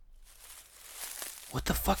What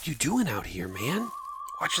the fuck you doing out here, man?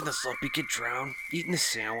 Watching the Slumpy kid drown, eating a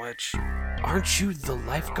sandwich. Aren't you the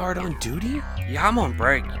lifeguard on duty? Yeah, I'm on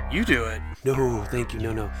break. You do it. No, thank you.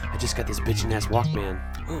 No. I just got this bitchin' ass Walkman.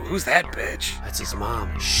 Ooh, who's that bitch? That's his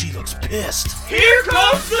mom. She looks pissed. Here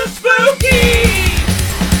comes the spooky!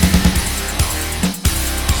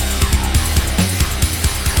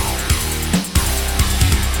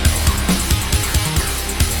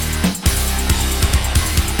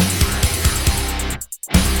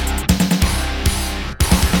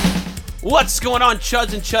 What's going on,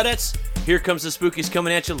 chuds and chudettes? Here comes the Spookies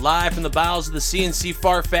coming at you live from the bowels of the CNC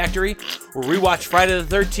Far Factory, where we watch Friday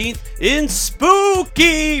the 13th in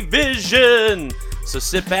Spooky Vision. So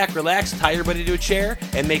sit back, relax, tie everybody to a chair,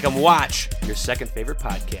 and make them watch your second favorite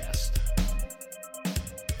podcast.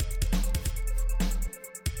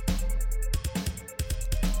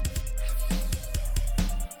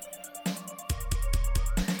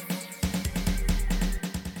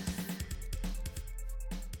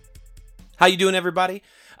 How you doing, everybody?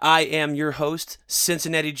 I am your host,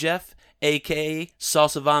 Cincinnati Jeff, a.k.a.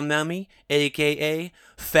 Salsa Von Melmy, a.k.a.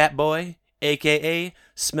 Fat Boy, a.k.a.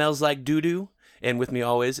 Smells Like Doo-Doo. And with me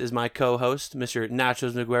always is my co-host, Mr.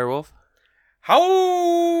 Nachos McWerewolf.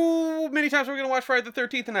 How many times are we going to watch Friday the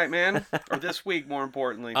 13th tonight, man? Or this week, more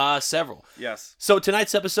importantly. Several. Yes. So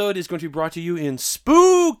tonight's episode is going to be brought to you in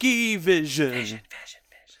Spooky Vision.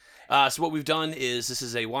 So what we've done is this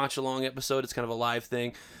is a watch-along episode. It's kind of a live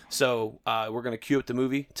thing. So we're going to cue up the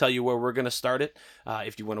movie, tell you where we're going to start it.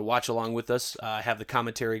 If you want to watch along with us, have the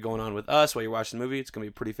commentary going on with us while you're watching the movie. It's going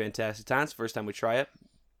to be a pretty fantastic time. It's the first time we try it.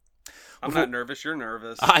 I'm not nervous. You're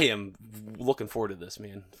nervous. I am looking forward to this,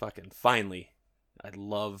 man. Fucking finally. I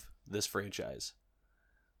love this franchise.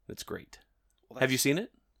 It's great. Well, have you seen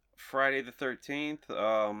it? Friday the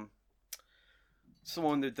 13th.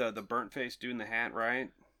 Someone did the burnt face dude in the hat, right?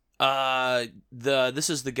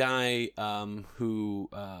 This is the guy who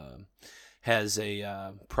has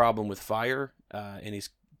a problem with fire, and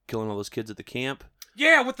he's killing all those kids at the camp.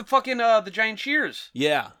 Yeah, with the fucking the giant shears.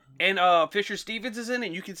 Yeah. And Fisher Stevens is in it,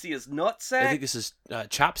 and you can see his nutsack. I think this is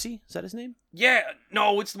Chopsy. Is that his name? Yeah,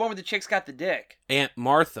 no, it's the one where the chick's got the dick. Aunt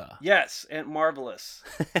Martha. Yes, Aunt Marvelous.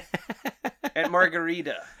 Aunt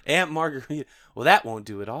Margarita. Aunt Margarita. Well, that won't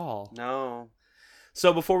do it all. No.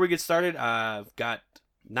 So before we get started, I've got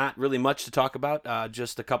not really much to talk about,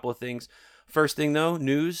 just a couple of things. First thing, though,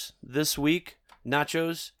 news this week.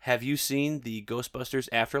 Nachos, have you seen the Ghostbusters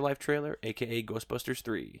Afterlife trailer, a.k.a. Ghostbusters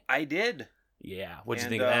 3? I did. Yeah, what'd you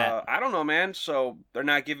think of that? I don't know, man. So they're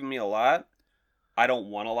not giving me a lot. I don't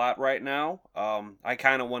want a lot right now. I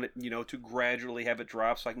kind of want it, to gradually have it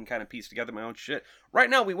drop so I can kind of piece together my own shit.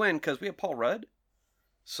 Right now we win because we have Paul Rudd.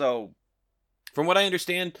 So, from what I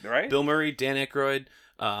understand, right? Bill Murray, Dan Aykroyd,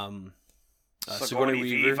 Sigourney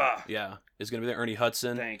Weaver, Viva. yeah, is going to be there. Ernie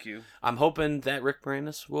Hudson. Thank you. I'm hoping that Rick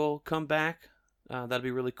Moranis will come back. That'd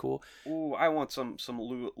be really cool. Ooh, I want some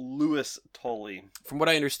Louis Tully. From what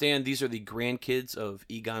I understand, these are the grandkids of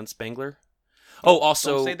Egon Spengler. Oh,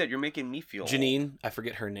 also, don't say that. You're making me feel Janine. old. I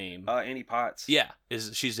forget her name. Annie Potts. Yeah,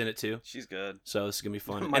 she's in it too. She's good. So this is gonna be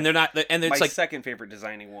fun. My- and they're not. And it's my like second favorite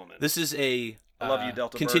designing woman. this is a I love you,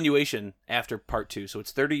 Delta continuation after part 2. So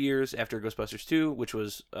it's 30 years after Ghostbusters 2, which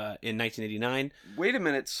was in 1989. Wait a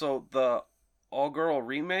minute. So the all-girl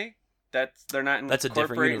remake? They're not That's a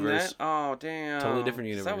different incorporating universe. that? Oh, damn. Totally different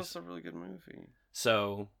 'Cause universe. That was a really good movie.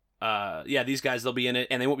 So yeah, these guys, they'll be in it,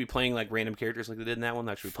 and they won't be playing like random characters like they did in that one.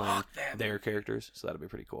 They'll actually be playing their characters. So that'll be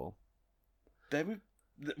pretty cool.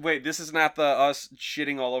 Wait, this is not the us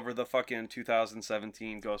shitting all over the fucking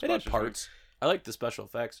 2017 Ghostbusters. It had parts. I like the special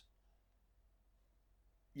effects.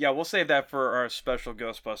 Yeah, we'll save that for our special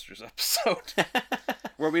Ghostbusters episode.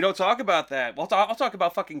 Where we don't talk about that. I'll talk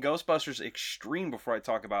about fucking Ghostbusters Extreme before I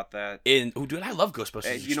talk about that. Dude, I love Ghostbusters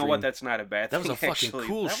You Extreme. know what? That's not a bad thing. That was a fucking actually.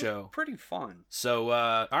 cool That show. Was pretty fun. So,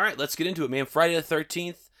 all right, let's get into it, man. Friday the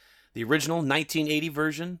 13th, the original 1980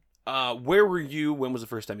 version. Where were you? When was the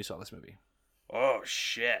first time you saw this movie? Oh,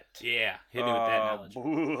 shit. Yeah, hit me with that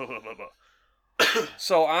knowledge.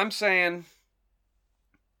 So I'm saying...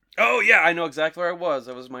 Oh, yeah, I know exactly where I was.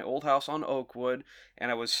 It was my old house on Oakwood,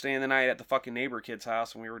 and I was staying the night at the fucking neighbor kid's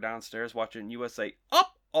house, and we were downstairs watching USA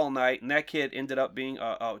Up all night, and that kid ended up being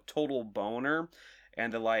a total boner,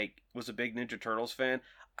 and was a big Ninja Turtles fan.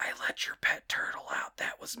 I let your pet turtle out.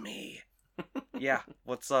 That was me. Yeah,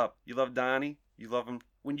 what's up? You love Donnie? You love him?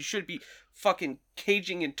 When you should be fucking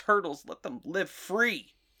caging in turtles, let them live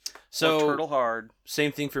free. So, turtle hard.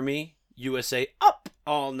 Same thing for me. USA Up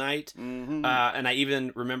all night. Mm-hmm. And I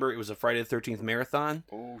even remember it was a Friday the 13th marathon.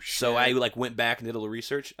 Oh, shit. So I went back and did a little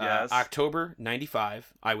research. Yes. October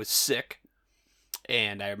 95, I was sick.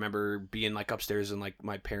 And I remember being like upstairs in like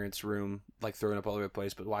my parents' room, like throwing up all over the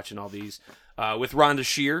place, but watching all these with Rhonda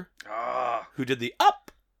Shear, who did the Up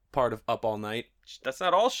part of Up All Night. That's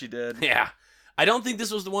not all she did. Yeah. I don't think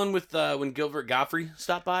this was the one with when Gilbert Gottfried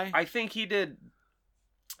stopped by. I think she did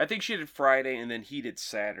Friday and then he did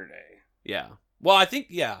Saturday. Yeah. Well, I think,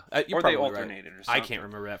 yeah. Or they alternated or something. I can't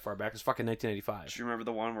remember that far back. It's fucking 1985. Do you remember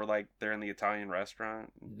the one where, like, they're in the Italian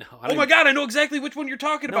restaurant? No. Oh my god, I know exactly which one you're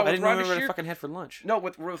talking about. I with didn't Rhonda remember what Shear. I fucking had for lunch. No,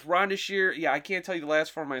 with Rhonda Shear, yeah, I can't tell you the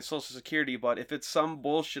last four of my social security, but if it's some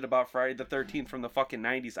bullshit about Friday the 13th from the fucking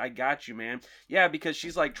 90s, I got you, man. Yeah, because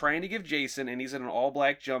she's, like, trying to give Jason, and he's in an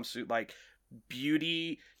all-black jumpsuit, like,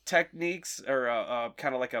 beauty techniques or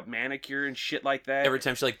kind of like a manicure and shit like that. Every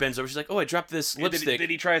time she like bends over, she's like, "Oh, I dropped this lipstick." Then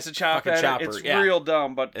he tries to chop Fucking at chopper, it. It's yeah. real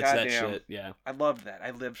dumb, but It's goddamn, that shit. Yeah. I loved that. I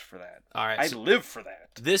lived for that. All right. I live for that.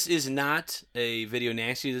 This is not a video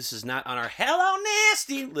nasty. This is not on our Hello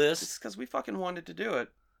Nasty list. It's because we fucking wanted to do it.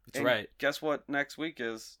 That's And right. Guess what next week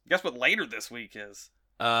is? Guess what later this week is?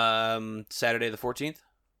 Saturday the 14th.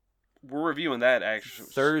 We're reviewing that actually.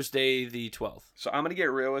 Thursday the 12th. So I'm gonna get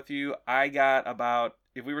real with you. I got about,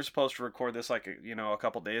 if we were supposed to record this like a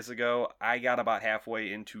couple days ago, I got about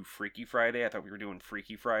halfway into Freaky Friday. I thought we were doing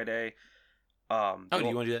Freaky Friday. Do you want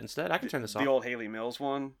to do that instead? I can turn this off. The old Haley Mills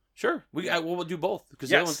one. Sure. We'll do both because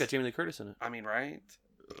the other one's got Jamie Lee Curtis in it. I mean, right?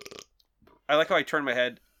 I like how I turn my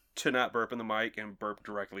head to not burp in the mic and burp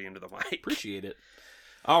directly into the mic. Appreciate it.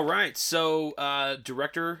 All right. So,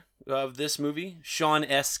 director of this movie, Sean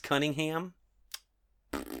S. Cunningham.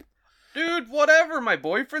 Dude, whatever. My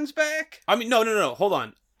boyfriend's back. I mean, no. Hold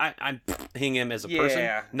on. I'm hitting him as a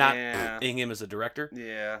person, not hitting him as a director.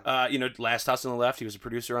 Yeah. Last House on the Left, he was a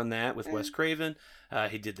producer on that with Wes Craven.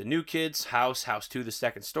 He did The New Kids, House 2, The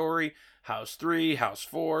Second Story, House 3, House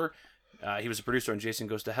 4. He was a producer on Jason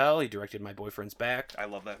Goes to Hell. He directed My Boyfriend's Back. I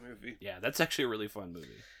love that movie. Yeah, that's actually a really fun movie.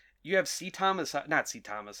 You have not C.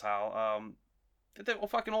 Thomas Howell. The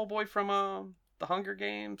fucking old boy from The Hunger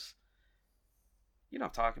Games. You know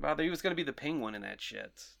what I'm talking about. He was going to be the penguin in that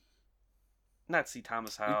shit. Not C.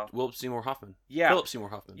 Thomas Howell. Philip Seymour Hoffman. Yeah. Philip Seymour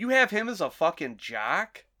Hoffman. You have him as a fucking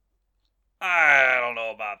jock? I don't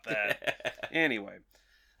know about that. Anyway.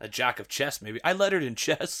 A jock of chess, maybe. I lettered in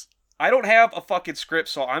chess. I don't have a fucking script,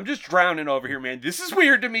 so I'm just drowning over here, man. This is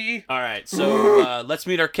weird to me. All right, so let's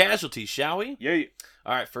meet our casualties, shall we? Yeah.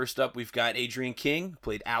 All right, first up, we've got Adrienne King, who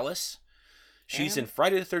played Alice. She's in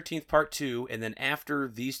Friday the 13th Part 2, and then after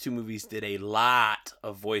these two movies did a lot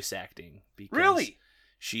of voice acting. Because really?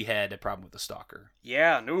 She had a problem with the stalker.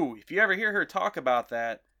 Yeah, no. If you ever hear her talk about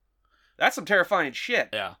that, that's some terrifying shit.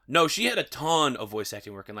 Yeah. No, she had a ton of voice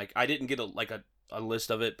acting work, and like I didn't get a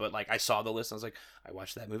list of it, but like I saw the list and I was like, I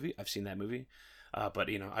watched that movie. I've seen that movie. But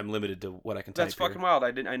I'm limited to what I can type. That's fucking wild.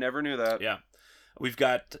 I never knew that. Yeah. We've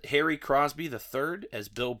got Harry Crosby III as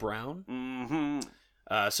Bill Brown.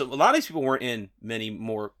 Mm-hmm. So a lot of these people weren't in many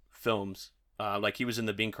more films. Like he was in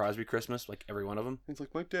the Bing Crosby Christmas, like every one of them. He's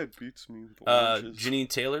like, my dad beats me with oranges. Janine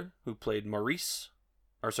Taylor, who played Marcy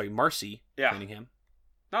Cunningham.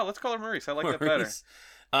 No, let's call her Maurice. I like that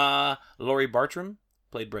better. Laurie Bartram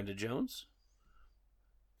played Brenda Jones.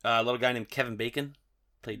 A little guy named Kevin Bacon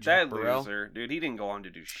played Jack Burrell. Loser, dude. He didn't go on to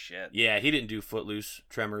do shit. Yeah, he didn't do Footloose,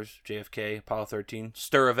 Tremors, JFK, Apollo 13,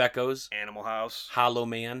 Stir of Echoes, Animal House, Hollow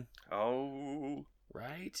Man. Oh,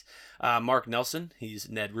 right. Mark Nelson, he's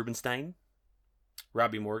Ned Rubenstein.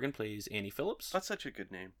 Robbie Morgan plays Annie Phillips. That's such a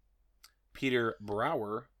good name. Peter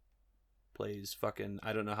Brower plays fucking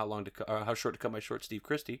how short to cut my short Steve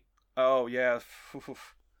Christie. Oh yeah.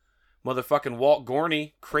 Motherfucking Walt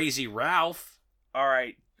Gorney, Crazy Ralph. All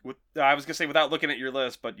right. I was gonna say without looking at your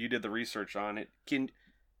list, but you did the research on it. Can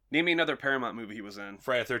name me another Paramount movie he was in?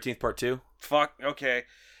 Friday the 13th Part 2. Fuck. Okay.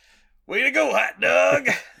 Way to go, hot dog.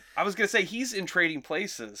 I was gonna say he's in Trading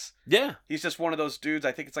Places. Yeah. He's just one of those dudes.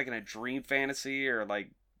 I think it's like in a dream fantasy or like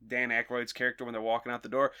Dan Aykroyd's character when they're walking out the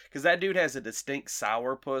door, because that dude has a distinct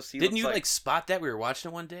sourpuss. Didn't you like spot that? We were watching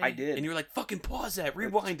it one day. I did, and you were like, "Fucking pause that,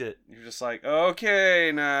 rewind it." You're just like,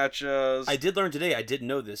 "Okay, Nachos." I did learn today. I didn't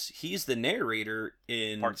know this. He's the narrator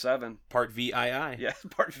in Part 7, Part VII. Yeah,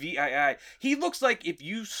 Part VII. He looks like if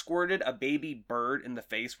you squirted a baby bird in the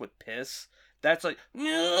face with piss. That's like,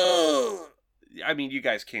 no. I mean, you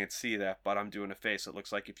guys can't see that, but I'm doing a face. It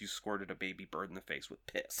looks like if you squirted a baby bird in the face with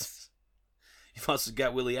piss. You've also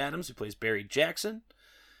got Willie Adams, who plays Barry Jackson.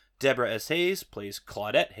 Deborah S. Hayes plays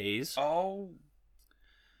Claudette Hayes. Oh.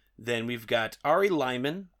 Then we've got Ari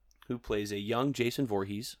Lyman, who plays a young Jason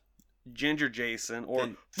Voorhees. Ginger Jason,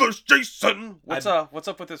 or First Jason. What's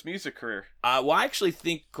up with his music career? Well, I actually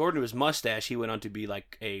think, according to his mustache, he went on to be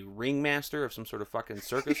like a ringmaster of some sort of fucking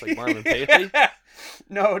circus, like Marlon Paley.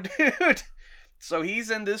 No, dude. So he's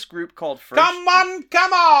in this group called First... Come on,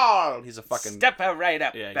 come on! He's a fucking... Step right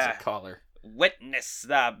up. Yeah, he's a caller. Witness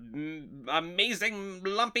the amazing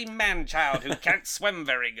lumpy man-child who can't swim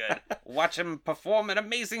very good. Watch him perform an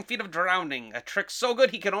amazing feat of drowning. A trick so good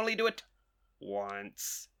he can only do it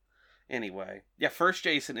once. Anyway, yeah, First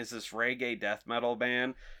Jason is this reggae death metal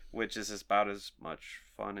band, which is about as much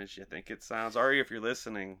fun as you think it sounds. Ari, if you're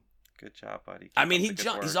listening, good job, buddy. Keep I mean,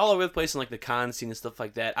 up he's all over the place in like the con scene and stuff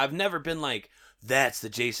like that. I've never been like, that's the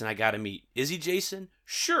Jason I gotta meet. Is he Jason?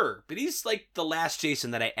 Sure, but he's like the last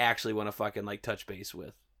Jason that I actually want to fucking like touch base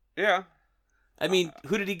with. Yeah. I mean,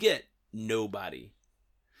 who did he get? Nobody.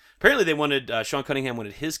 Apparently, they wanted Sean Cunningham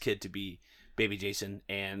wanted his kid to be Baby Jason,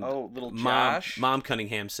 and little Josh. Mom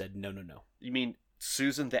Cunningham said no. You mean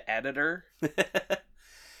Susan the editor?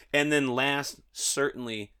 And then last,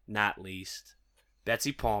 certainly not least,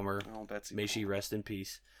 Betsy Palmer. Oh, Betsy. May she rest in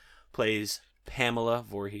peace. Plays Pamela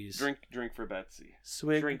Voorhees. Drink for Betsy.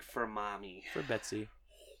 Swig. Drink for mommy. For Betsy.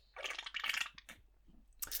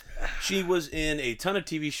 She was in a ton of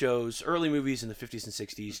TV shows, early movies in the 50s and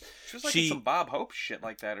 60s. She was like in some Bob Hope shit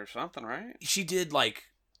like that or something, right? She did like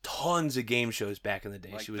tons of game shows back in the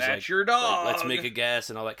day. Like, she was That's like, Your Dog. Let's Make a Guess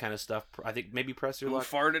and all that kind of stuff. I think maybe Press Your Who Luck.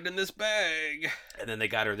 farted in this bag? And then they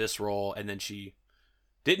got her this role, and then she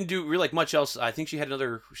didn't do really like much else. I think she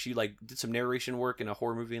like did some narration work in a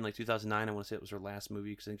horror movie in like 2009. I want to say it was her last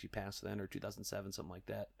movie because I think she passed then, or 2007, something like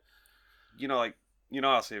that.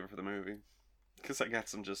 I'll save it for the movie because I got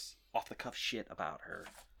some just off the cuff shit about her.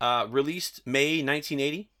 Released May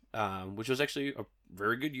 1980, which was actually a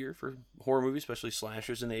very good year for horror movies, especially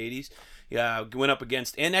slashers in the 80s. Yeah, went up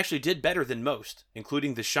against and actually did better than most,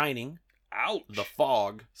 including The Shining, Ouch, The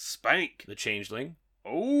Fog, Spank, The Changeling,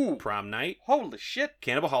 oh, Prom Night, holy shit,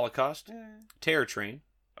 Cannibal Holocaust, Terror Train,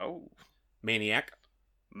 oh, Maniac,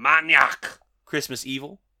 Christmas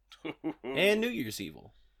Evil, and New Year's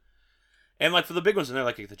Evil. And like for the big ones in there,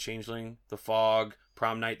 like The Changeling, The Fog,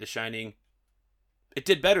 Prom Night, The Shining, it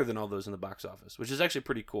did better than all those in the box office, which is actually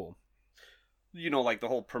pretty cool. Like the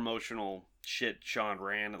whole promotional shit Sean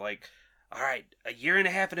ran, like, all right, a year and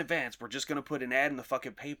a half in advance, we're just going to put an ad in the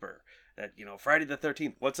fucking paper that, Friday the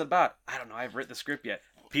 13th. What's it about? I don't know. I haven't written the script yet.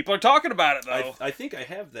 People are talking about it, though. I think I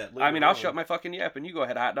have that. I'll shut my fucking yap and you go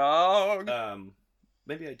ahead, hot dog.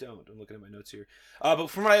 Maybe I don't. I'm looking at my notes here. But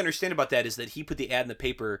from what I understand about that is that he put the ad in the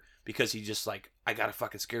paper because he just like, I gotta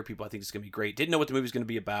fucking scare people. I think it's gonna be great. Didn't know what the movie was gonna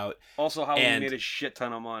be about. Also, Halloween made a shit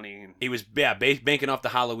ton of money. He was banking off the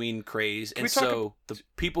Halloween craze, and so the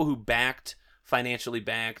people who financially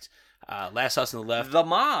backed Last House on the Left, The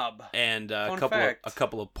Mob, and a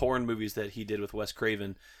couple of porn movies that he did with Wes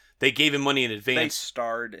Craven. They gave him money in advance. They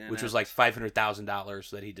starred in which was like $500,000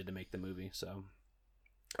 that he did to make the movie. So,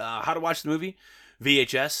 how to watch the movie?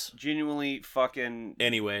 VHS. Genuinely fucking...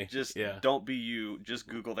 Anyway. Just don't be you. Just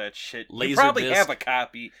Google that shit. Laserdisc. You probably have a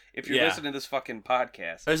copy if you're listening to this fucking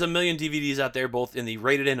podcast. There's a million DVDs out there, both in the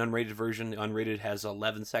rated and unrated version. The unrated has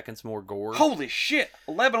 11 seconds more gore. Holy shit!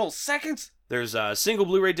 11 whole seconds? There's a single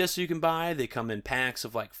Blu-ray disc you can buy. They come in packs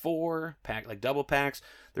of like 4, like double packs.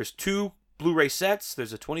 There's 2 Blu-ray sets.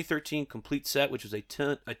 There's a 2013 complete set, which was a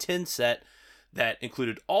 10 set that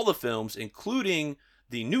included all the films, including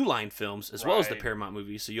the New Line films, as well as the Paramount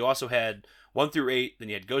movies. So you also had 1 through 8, then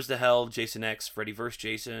you had Goes to Hell, Jason X, Freddy vs.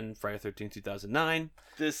 Jason, Friday the 13th, 2009.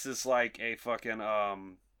 This is like a fucking,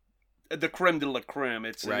 the creme de la creme.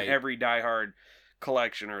 It's in every Die Hard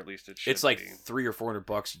collection, or at least it should It's like $300 or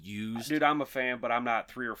 $400 used. Dude, I'm a fan, but I'm not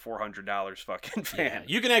 $300 or $400 fucking fan.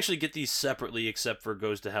 Yeah. You can actually get these separately, except for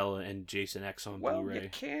Goes to Hell and Jason X on Blu-ray. Well, you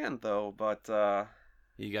can, though, but...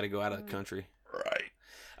 you got to go out of the country.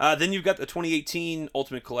 Right. Then you've got the 2018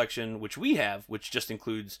 Ultimate Collection, which we have, which just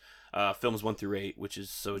includes films 1 through 8, which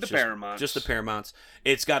is Paramounts. Just the Paramounts.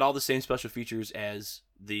 It's got all the same special features as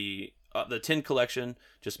the 10 collection,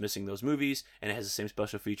 just missing those movies, and it has the same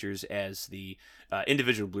special features as the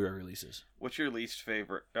individual Blu-ray releases. What's your least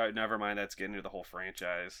favorite? Never mind, that's getting into the whole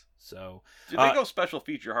franchise. So, dude, they go special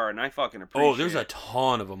feature hard, and I fucking appreciate it. Oh, there's a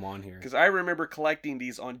ton of them on here. Because I remember collecting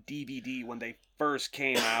these on DVD when they first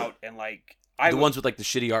came out, and like... ones with like the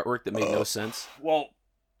shitty artwork that made no sense. Well,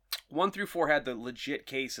 1 through 4 had the legit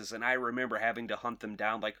cases, and I remember having to hunt them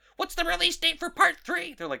down. Like, what's the release date for part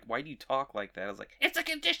 3? They're like, why do you talk like that? I was like, it's a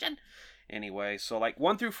condition. Anyway, so like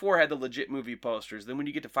 1 through 4 had the legit movie posters. Then when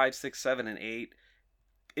you get to 5, 6, 7, and 8,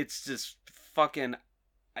 it's just fucking.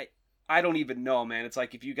 I don't even know, man. It's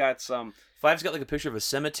like if you got some. 5's got like a picture of a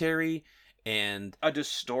cemetery and a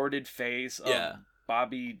distorted face. Of not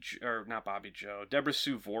Bobby Joe, Deborah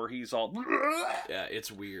Sue Voorhees all. Yeah,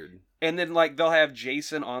 it's weird. And then like they'll have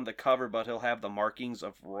Jason on the cover, but he'll have the markings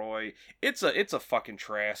of Roy. It's a fucking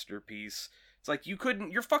masterpiece. It's like, you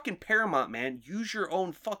couldn't... You're fucking Paramount, man. Use your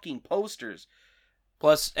own fucking posters.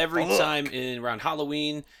 Plus, every Fuck. time around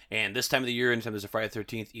Halloween and this time of the year, anytime there's a Friday the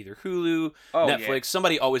 13th, either Hulu, Oh, Netflix, yeah.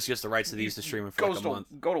 somebody always gets the rights to these to stream them for like a month.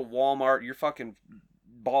 Go to Walmart. You're fucking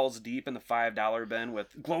balls deep in the $5 bin with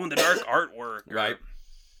glow-in-the-dark artwork. Right.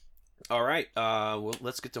 All right. Well,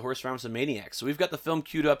 let's get to Horse Farms and Maniacs. So we've got the film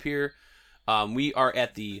queued up here. We are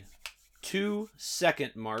at the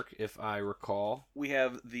 2-second mark, if I recall. We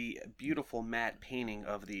have the beautiful matte painting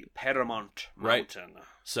of the Paramount Right. Mountain.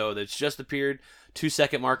 So that's just appeared.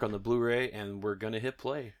 2-second mark on the Blu-ray, and we're gonna hit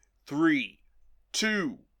play. 3,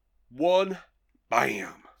 2, 1,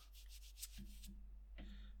 bam.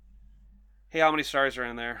 Hey, how many stars are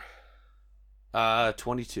in there?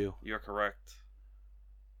 22. You're correct.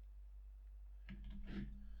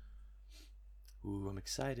 Ooh, I'm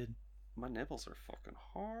excited. My nipples are fucking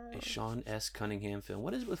hard. A Sean S. Cunningham film.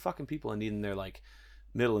 What is it with fucking people and needing their like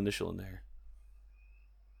middle initial in there?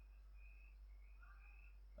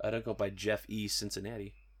 I don't go by Jeff E.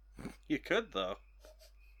 Cincinnati. You could, though.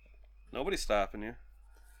 Nobody's stopping you.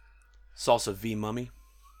 Salsa V. Mummy.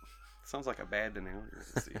 Sounds like a bad venereal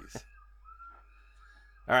disease.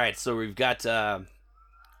 All right, so we've got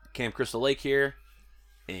Camp Crystal Lake here,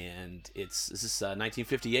 and this is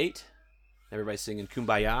 1958. Everybody's singing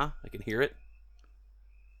Kumbaya. I can hear it.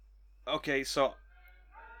 Okay, so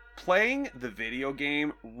playing the video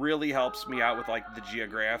game really helps me out with like the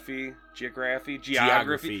geography.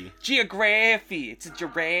 Geography. It's a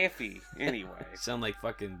giraffe. Anyway. Sound like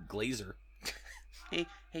fucking Glazer. Hey,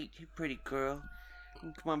 pretty girl.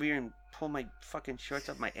 Come over here and pull my fucking shorts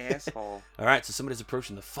up my asshole. All right, so somebody's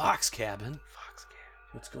approaching the Fox cabin. Fox cat.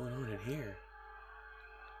 What's going on in here?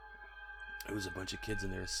 There was a bunch of kids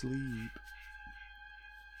in there asleep.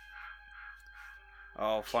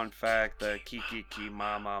 Oh, fun fact, the Kiki Ki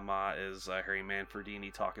Ma Ma Ma is Harry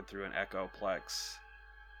Manfredini talking through an Echoplex.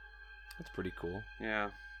 That's pretty cool. Yeah.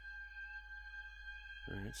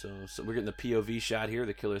 All right, so we're getting the POV shot here.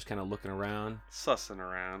 The killer's kind of looking around, Sussing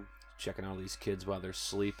around. checking out all these kids while they're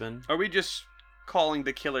sleeping. Are we just calling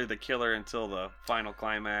the killer until the final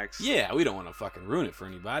climax? Yeah, we don't want to fucking ruin it for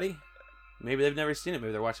anybody. Maybe they've never seen it.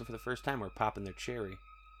 Maybe they're watching for the first time or popping their cherry.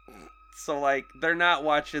 So, like, they're not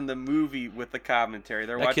watching the movie with the commentary.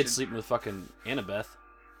 They're That watching... kid's sleeping with fucking Annabeth.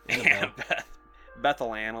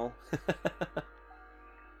 Bethel Annal.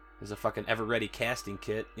 There's a fucking ever-ready casting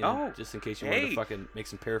kit, you know, Oh, just in case you wanted to fucking make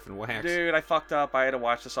some paraffin wax. Dude, I fucked up. I had to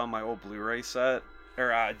watch this on my old Blu-ray set, or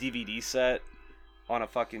DVD set, on a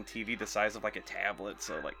fucking TV the size of, like, a tablet,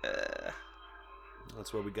 so, like,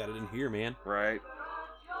 That's why we got it in here, man. right?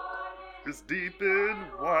 It's deep and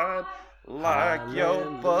wide, like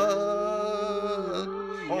your butt.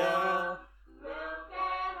 Yeah.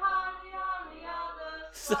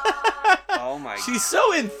 Oh my She's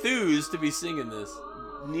so enthused to be singing this.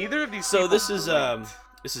 Neither of these. So people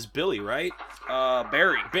this is Billy, right?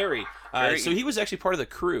 Barry. Barry. Barry. So he was actually part of the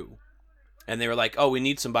crew, and they were like, "Oh, we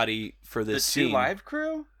need somebody for The this Two scene." Live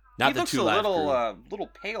Crew. Not he the looks Two a Live little, Crew. little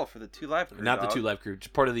pale for the Two Live Crew. Not the dog. Two Live Crew.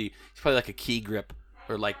 Just part of the. He's probably like a key grip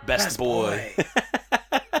or like best boy.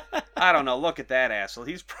 I don't know. Look at that asshole.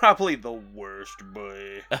 He's probably the worst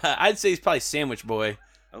boy. I'd say he's probably Sandwich Boy,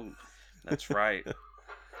 Oh, that's right.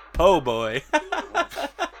 Po Boy.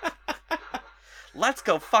 Let's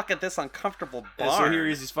go fuck at this uncomfortable barn. Yeah, so here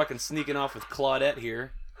he is. He's fucking sneaking off with Claudette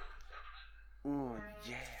here. Oh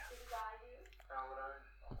yeah.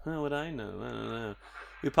 How would I know? I don't know.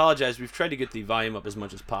 We apologize. We've tried to get the volume up as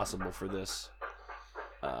much as possible for this.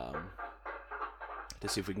 To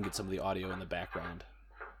see if we can get some of the audio in the background.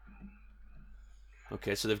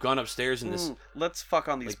 Okay, so they've gone upstairs in this... Let's fuck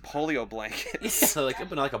on these polio blankets. like up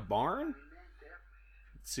in like a barn?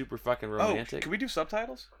 Super fucking romantic. Oh, can we do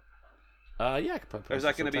subtitles? Yeah, I could probably put Or is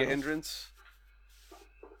that some going to be a subtitles. hindrance?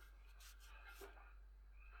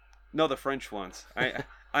 No, the French ones.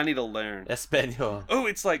 I need to learn. Espanol. Oh,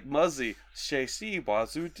 it's like Muzzy. Je suis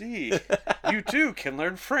Boisouti. You too can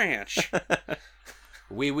learn French.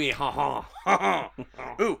 Oui, oui, ha ha.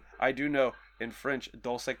 Ooh, I do know. In French,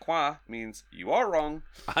 "Dulce quoi" means you are wrong.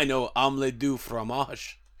 I know omelette du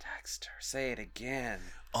fromage. Dexter, say it again.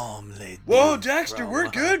 Omelette Whoa, du Dexter,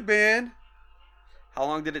 we're fromage. good, man. How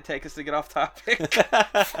long did it take us to get off topic?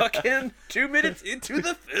 Fucking 2 minutes into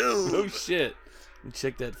the film. Oh shit. Let me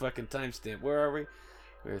check that fucking timestamp. Where are we?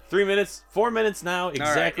 We're 4 minutes now,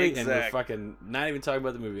 exactly, and we're exact. fucking not even talking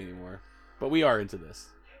about the movie anymore. But we are into this.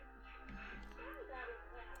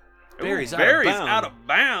 Ooh, Barry's out of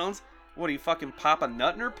bounds. What, do you fucking pop a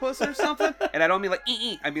nut in her puss or something? And I don't mean like,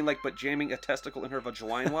 I mean like, but jamming a testicle in her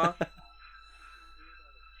vagina.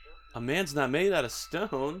 A man's not made out of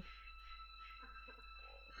stone.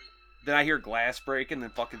 Then I hear glass breaking, then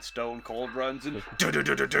fucking Stone Cold runs in.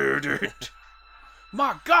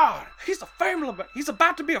 My God! He's a family man. He's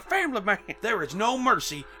about to be a family man. There is no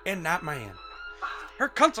mercy in that man. Her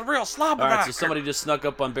cunt's a real slobber. Alright, so somebody just snuck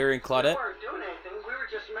up on Barry and Claudette. We weren't doing anything. We were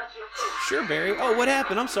just messing around. Sure, Barry. Oh, what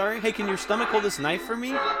happened? I'm sorry. Hey, can your stomach hold this knife for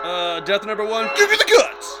me? Death number 1. Give me the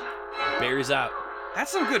guts. Barry's out.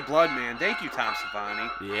 That's some good blood, man. Thank you, Tom Savani.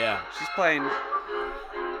 Yeah. She's playing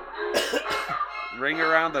Ring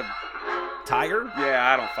Around the... Tiger?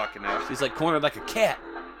 Yeah, I don't fucking know. She's like cornered like a cat.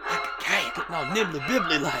 Like a cat. Getting all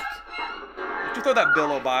nibbly-bibbly like. Did you throw that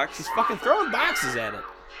billow box? She's fucking throwing boxes at it.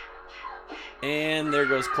 And there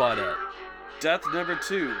goes Claudette. Death number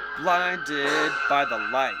 2. Blinded by the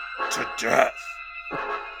light. To death.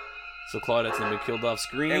 So Claudette's gonna be killed off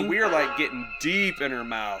screen. And we're like getting deep in her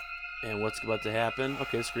mouth. And what's about to happen?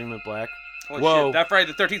 Okay, screen went black. Holy Whoa. shit, that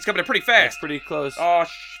Friday the 13th's coming in pretty That's fast. pretty close. Oh,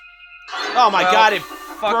 Oh my God, it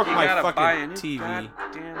fuck, broke you my gotta buy a fucking new TV.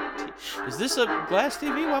 goddamn TV. Is this a glass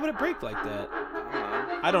TV? Why would it break like that?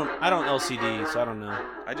 I don't LCD, so I don't know.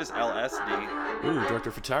 I just LSD. Ooh, director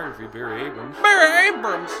of photography, Barry Abrams. Barry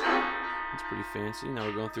Abrams. That's pretty fancy. Now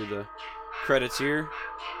we're going through the credits here.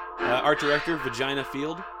 Art director, Vagina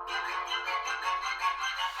Field.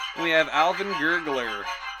 We have Alvin Gurgler.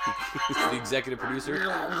 The executive producer,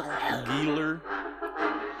 Geeler.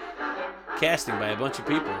 Casting by a bunch of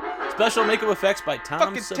people. Special makeup effects by Tom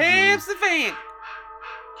Fucking Savini. Tam Savini.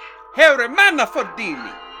 Harry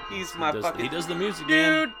Manafodini. He's my He does the music,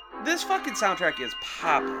 dude. man. This fucking soundtrack is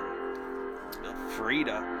popping.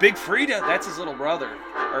 Frida, Big Frida. That's his little brother,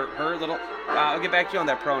 or her little. I'll get back to you on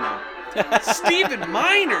that pronoun. Stephen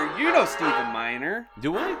Miner. You know Stephen Miner.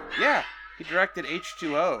 Do I? Yeah, he directed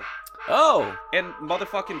H2O. Oh, And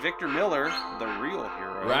motherfucking Victor Miller, the real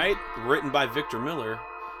hero. right. Written by Victor Miller.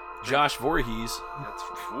 Josh Voorhees. That's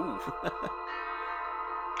ooh.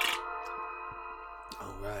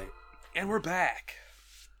 All right. And we're back.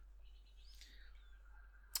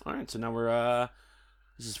 All right. So now we're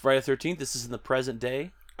this is Friday the 13th. This is in the present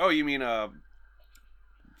day. Oh, you mean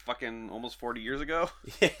fucking almost 40 years ago?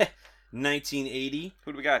 Yeah. 1980.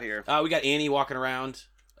 Who do we got here? We got Annie walking around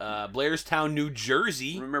Blairstown, New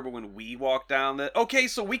Jersey. Remember when we walked down the... Okay,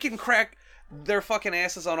 so we can crack their fucking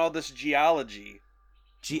asses on all this geology.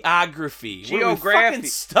 Geography. What, are we Geography. fucking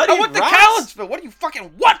studying I went to rocks? Collinsville. What do you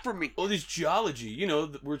fucking want from me? Oh, this geology. You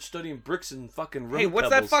know, we're studying bricks and fucking road Hey, what's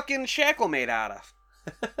pebbles. that fucking shackle made out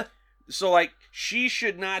of? So, like, she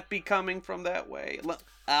should not be coming from that way.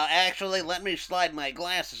 Actually, let me slide my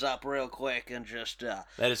glasses up real quick and just That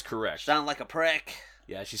is correct. sound like a prick.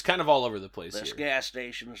 Yeah, she's kind of all over the place This here. gas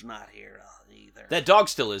station is not here either. That dog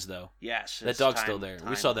still is, though. Yes, That it's dog's still there.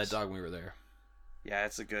 We saw that timeless. dog when we were there. Yeah,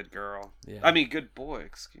 it's a good girl. Yeah. I mean, good boy,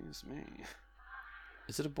 excuse me.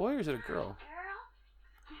 Is it a boy or is it a girl?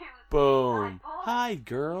 Boom. Hi,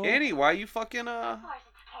 girl. Annie, why you fucking,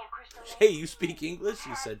 Hey, you speak English?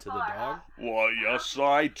 He said to the dog. Why, yes,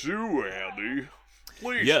 I do, Annie.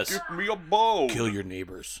 Please Yes. give me a bone. Kill your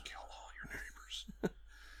neighbors. Kill all your neighbors.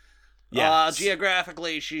 Yeah.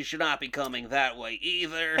 Geographically, she should not be coming that way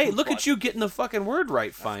either. Hey, look but at you getting the fucking word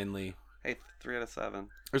right finally. Hey, 3 out of 7.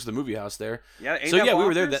 There's the movie house there. Yeah, ain't So that yeah, we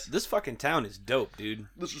were there. bonkers? This fucking town is dope, dude.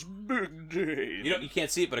 This is Big Dave. You can't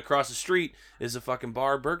see it, but across the street is a fucking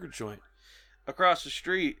bar burger joint. Across the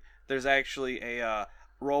street, there's actually a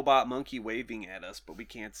robot monkey waving at us, but we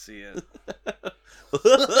can't see it.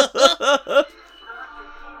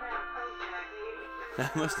 I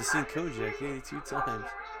must have seen Kojak 82 times.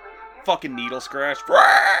 Fucking needle scratch.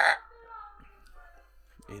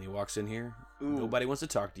 Annie walks in here. Ooh. Nobody wants to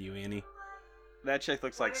talk to you, Annie. That chick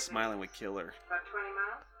looks like Smiling with Killer. About 20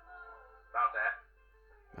 miles? About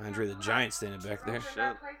that. Andre the Giant standing back there. Shit.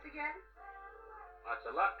 place again? Lots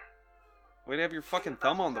of luck. Way to have your fucking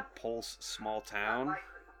thumb on the pulse, small town.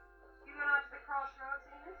 You went out to the crossroads,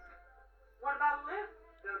 Enos? What about a lift?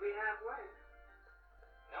 They'll be halfway.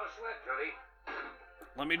 No sweat, Judy.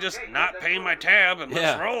 Let me just not pay my tab and let's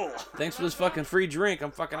Yeah. roll. Thanks for this fucking free drink.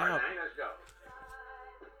 I'm fucking out. Hey, let's go.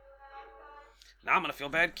 Now I'm gonna feel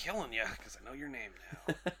bad killing you because I know your name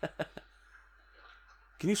now.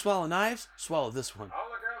 Can you swallow knives? Swallow this one. All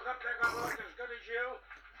the girls up there gonna look as good as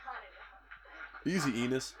you. Easy,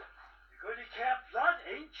 Enos. Goody cap blood,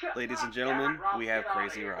 ain't you? Ladies and gentlemen, we have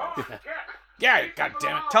Crazy Ralph. Yeah,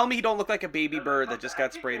 goddammit. Tell me he don't look like a baby bird that just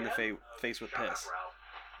got sprayed in the face with piss.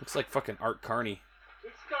 Looks like fucking Art Carney.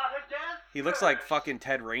 It's got a death. He looks like fucking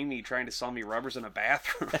Ted Raimi trying to sell me rubbers in a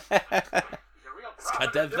bathroom. It's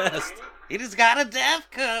got that vest. He just got a death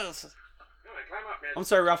curse. Climb up, man. I'm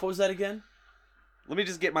sorry, Ralph. What was that again? Let me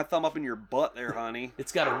just get my thumb up in your butt there, honey.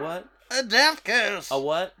 It's got a what? A death curse. A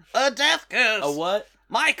what? A death curse. A what?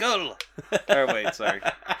 Michael! Or wait, sorry.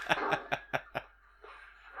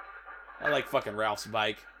 I like fucking Ralph's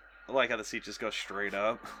bike. I like how the seat just goes straight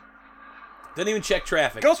up. Didn't even check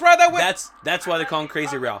traffic. Ghost ride that way! That's why they call him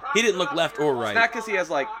Crazy Ralph. He didn't look left or right. Not because he has,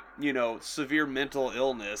 like, you know, severe mental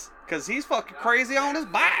illness. Because he's fucking crazy on his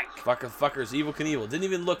bike. Fuckers, Evil Knievel. Didn't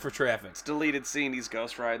even look for traffic. It's deleted scene. He's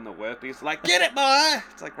ghost riding the whip. He's like, get it, boy!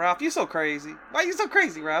 It's like, Ralph, you so crazy. Why you so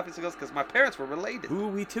crazy, Ralph? He goes, because my parents were related. Ooh,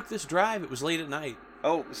 we took this drive. It was late at night.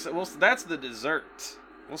 Oh, so, well, that's the dessert.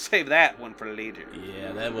 We'll save that one for later.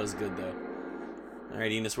 Yeah, that was good, though. All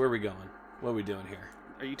right, Enos, where are we going? What are we doing here?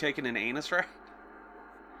 Are you taking an anus ride?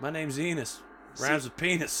 My name's Enos. Rhymes with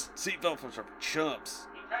penis. Seatbelt for some chumps.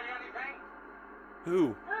 He tell you anything? Who? Who?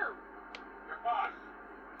 Your boss.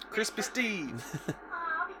 Crispy Steve.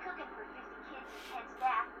 I'll be cooking for 50 kids and 10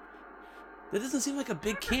 staff. That doesn't seem like a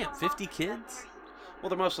big camp. 50 kids? Well,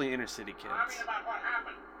 they're mostly inner city kids. Tell me about what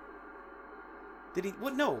happened. Did he?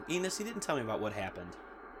 What? No, Enos, he didn't tell me about what happened.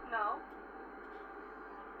 No.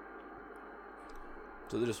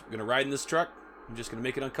 So they're just gonna ride in this truck? You're just gonna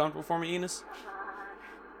make it uncomfortable for me, Enos?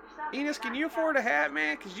 Enos, can you afford a hat,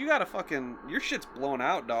 man? Because you got a fucking... Your shit's blown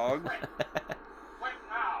out, dog. Wait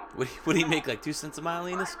now. What do you make, like 2 cents a mile,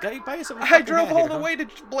 Enos? Guy, buy yourself a I fucking drove hat all here, the huh? way to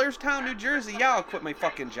Blairstown, New Jersey. Yeah, I'll quit my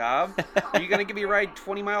fucking job. Are you going to give me a ride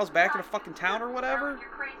 20 miles back in a fucking town or whatever? Your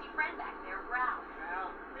crazy friend back there, Ralph.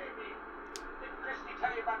 Well, maybe. Did Christy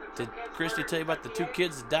tell you about the two Did kids? Christy tell you about the 2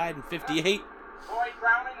 kids that died in 58? Boy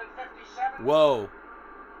drowning in 57? Whoa.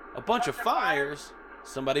 A bunch of fires.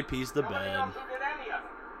 Somebody pieced the Nobody bed. knows who did any of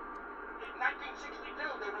them. In 1962,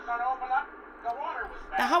 they was gonna open up. The water was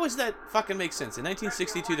bad. Now, how does that fucking make sense? In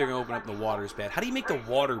 1962, they're gonna open up the water's bad. How do you make the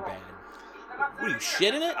water bad? What are you,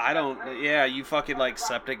 shit in it? I don't... Yeah, you fucking, like,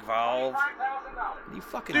 septic valve. $5,000. You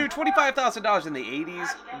fucking... Dude, $25,000 in the 80s?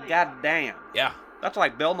 God damn. Yeah. That's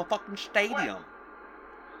like building a fucking stadium.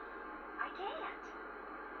 I can't.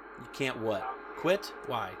 You can't what? Quit?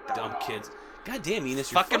 Why? Dumb kids. God damn,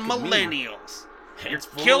 Enos, you're Fucking fucking mean. millennials. You're Hands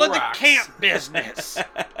full of killing the rocks. camp business.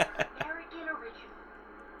 American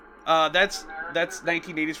original. That's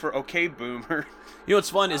 1980s for okay, boomer. You know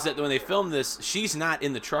what's fun is that when they film this, she's not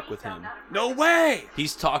in the truck with him. No way.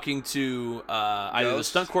 He's talking to either the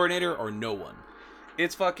Ghost? stunt coordinator or no one.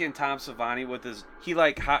 It's fucking Tom Savini with his... He,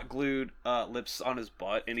 like, hot glued lips on his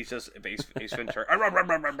butt, and he's just Ace Ventura.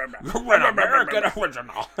 American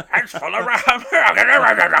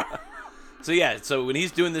original. So yeah, so when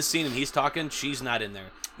he's doing this scene and he's talking, she's not in there.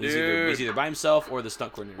 He's either by himself or the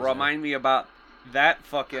stunt coordinator. Remind me about that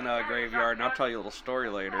fucking graveyard, and I'll tell you a little story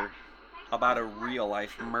later about a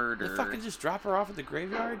real-life murder. You fucking just drop her off at the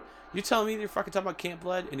graveyard? You're telling me you're fucking talking about Camp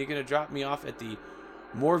Blood and you're gonna drop me off at the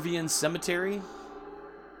Moravian Cemetery?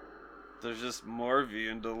 There's just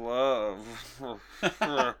Moravian to love.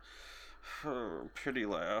 Pretty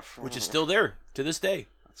laugh. Which is still there to this day.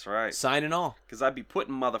 That's right. Sign and all. Because I'd be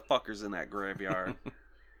putting motherfuckers in that graveyard.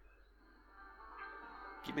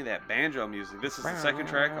 Give me that banjo music. This is the second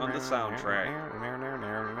track on the soundtrack.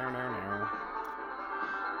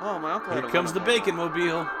 Oh, my uncle had Here a comes the wonderful- Bacon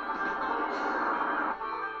Mobile. Hey,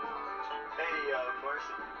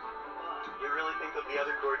 Marcy, you really think there'll be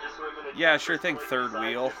other gorgeous women? Yeah, sure thing, third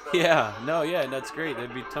wheel. Yeah, no, yeah, that's great.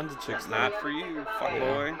 There'd be tons of chicks there. Not for you,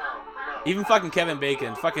 fuckboy. Even fucking Kevin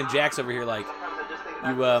Bacon. Fucking Jack's over here like,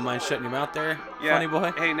 you mind shutting your mouth there, Yeah. funny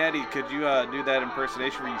boy? Hey, Nettie, could you do that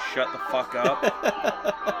impersonation where you shut the fuck up?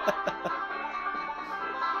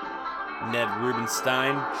 Ned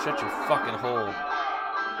Rubenstein, shut your fucking hole.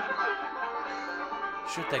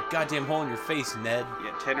 Shut that goddamn hole in your face, Ned.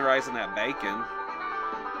 Yeah, tenderizing that bacon.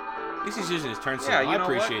 At least he's using his turn Yeah, signal. you I know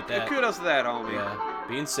appreciate what? that. Kudos to that, homie. Yeah,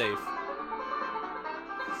 being safe.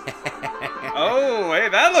 Oh, hey,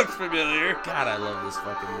 that looks familiar. God, I love this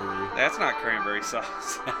fucking movie. That's not cranberry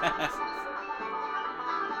sauce.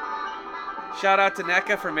 Shout out to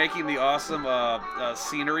NECA for making the awesome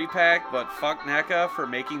scenery pack, but fuck NECA for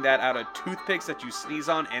making that out of toothpicks that you sneeze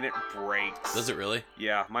on and it breaks. Does it really?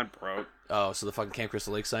 Yeah, mine broke. Oh, so the fucking Camp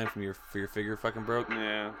Crystal Lake sign for your figure fucking broke?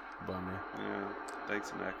 Yeah, Bummer. yeah.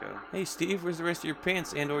 Thanks, NECA. Hey, Steve, where's the rest of your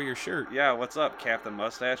pants and or your shirt? Yeah, what's up, Captain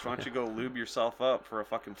Mustache? Why don't you go lube yourself up for a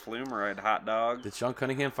fucking flume ride, hot dog? Did Sean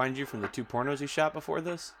Cunningham find you from the 2 pornos he shot before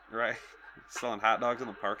this? Right. Selling hot dogs in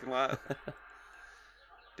the parking lot?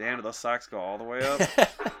 Damn, do those socks go all the way up?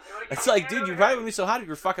 It's like, dude, you probably wouldn't be so hot if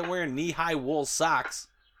you were fucking wearing knee-high wool socks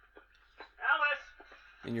Alice!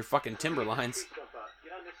 and your fucking Timberlines.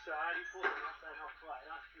 Get on this side. You pull it outside, I'll fly.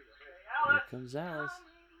 I'll shoot it. Hey, Here Alice! comes Alice.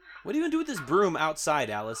 What are you gonna do with this broom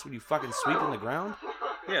outside, Alice? Would you fucking sweep in the ground?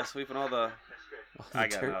 Yeah, sweeping all the... Oh, the I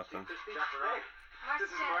got dirt. nothing. This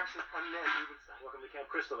is Marshall. I'm Ned Rubenstein. Welcome to Camp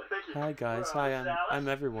Crystal Lake. Thank you. Hi guys. Hi, I'm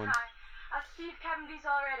everyone. Hi. Steve, Cabin B's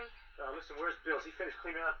all ready. Listen, where's Bill? Has he finished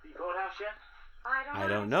cleaning out the boathouse yet? I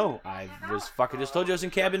don't know. I was fucking just told you I was in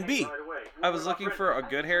cabin B. Right away. I was looking for a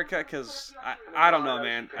good haircut because I don't know,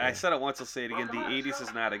 man. I said it once, I'll say it again. The 80s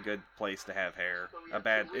is not a good place to have hair.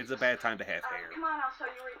 It's a bad time to have hair. Come on, I'll show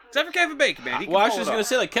you where you can Except for Kevin Bacon, man. He can Well, I was pull just it gonna off.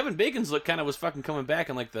 say like Kevin Bacon's look kind of was fucking coming back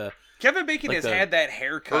in like the Kevin Bacon like has the had that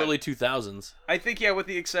haircut. early 2000s. I think, yeah, with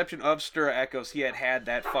the exception of Stir Echoes, he had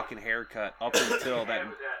that fucking haircut up until that.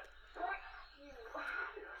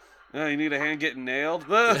 Oh, you need a hand getting nailed?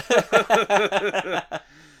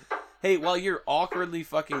 Hey, while you're awkwardly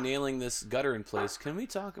fucking nailing this gutter in place, can we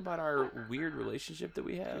talk about our weird relationship that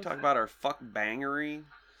we have? We talk about our fuck bangery.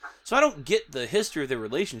 So I don't get the history of their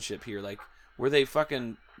relationship here. Like, were they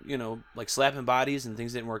fucking, like slapping bodies and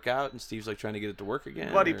things didn't work out, and Steve's like trying to get it to work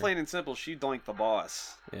again? Bloody or- plain and simple, she doinked the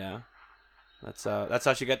boss. Yeah, that's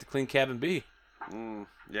how she got to clean cabin B.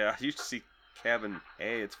 Yeah, you should see Cabin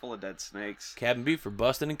A. It's full of dead snakes. Cabin B for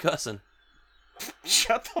busting and cussing.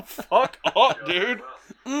 Shut the fuck up, dude.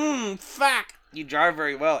 Fuck. You drive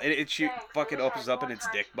very well. It fucking opens up in its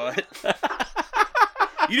dick butt.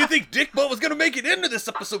 You didn't think Dick Butt was gonna make it into this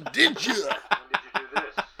episode, did you? When did you do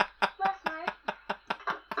this? last night.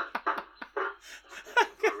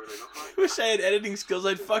 Wish I had editing skills.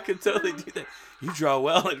 I'd fucking totally do that. You draw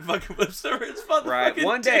well and fucking flips over. It's fun. Right,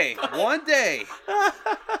 one day. You're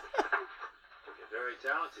very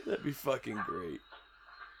talented. That'd be fucking great.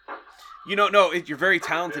 No, you're very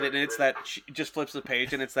talented, and it's that she just flips the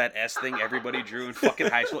page, and it's that S thing everybody drew in fucking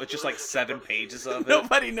high school. It's just like 7 pages of it.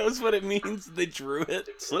 Nobody knows what it means. They drew it.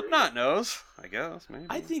 Slipknot knows, I guess, maybe.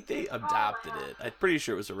 I think they adopted it. I'm pretty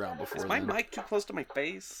sure it was around before. Is my then. mic too close to my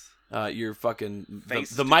face? Your fucking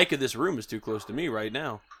Face the mic of this room is too close to me right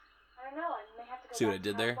now. I don't know. I may have to go See what back I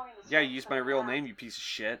did to there? California to Yeah, start you used my from real now. name, you piece of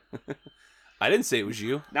shit. I didn't say it was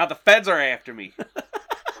you. Now the feds are after me.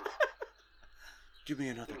 Give me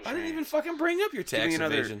another chance. I didn't even fucking bring up your tax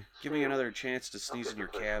evasion. Give me another chance to sneeze in your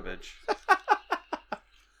cabbage. I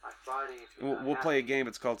Friday, if you're not We'll happy. play a game.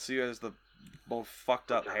 It's called See Who Has the Most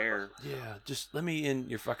Fucked Up Hair. Yeah, just let me in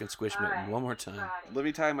your fucking squish All mitten right, one more time. Friday. Let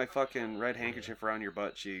me tie my fucking red handkerchief around your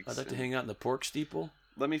butt cheeks. I'd like to and hang out in the pork steeple.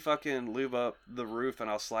 Let me fucking lube up the roof, and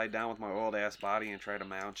I'll slide down with my old ass body and try to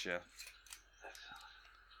mount you.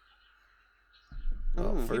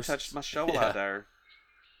 Well, Ooh, first- he touched my shovel yeah. out there.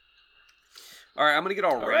 All right, I'm gonna get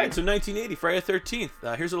all All ready. right, so 1980, Friday the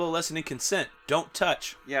 13th. Here's a little lesson in consent. Don't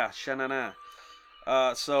touch. Yeah, shanana.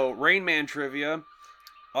 So Rain Man trivia.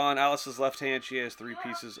 On Alice's left hand, she has 3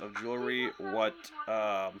 pieces of jewelry. What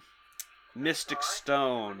mystic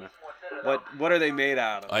stone? What are they made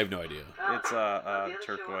out of? I have no idea. It's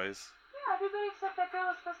turquoise. Yeah, everybody except that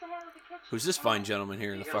girl is supposed to handle the kitchen. Who's this fine gentleman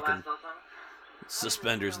here in the fucking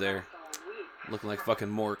suspenders there, looking like fucking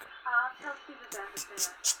Mork? Tell Steve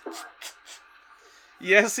about it.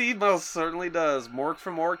 Yes, he most certainly does. Mork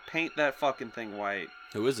from Mork, paint that fucking thing white.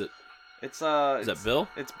 Who is it? It's Is that Bill?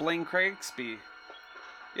 It's Blaine Craigsby.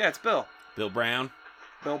 Yeah, it's Bill. Bill Brown?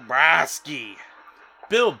 Bill Brasky.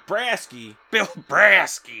 Bill Brasky? Bill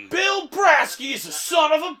Brasky. Bill Brasky is a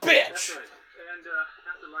son of a That's bitch! right. And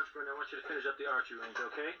after lunch, Brenda, I want you to finish up the archery range,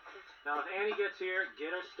 okay? Now, if Annie gets here, get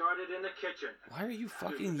her started in the kitchen. Why are you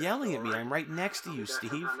fucking yelling at me? I'm right next to you, Back Steve.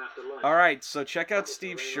 sometime after lunch. All right, so check out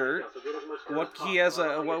Steve's shirt. So get as much done What as he has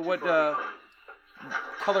possible. a Don't what get too far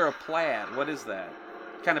color of plaid? What is that?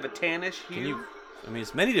 Kind of a tannish hue. Can you? I mean,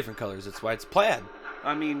 it's many different colors. That's why it's plaid.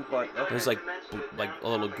 I mean, but okay. There's like a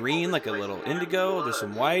little green, like a little indigo. There's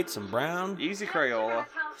some white, some brown, Easy Crayola.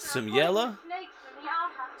 some yellow,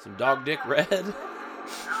 some dog dick red.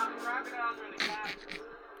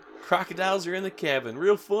 Crocodiles are in the cabin.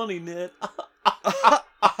 Real funny, Ned.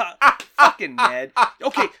 Fucking Ned.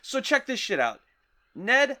 Okay, so check this shit out.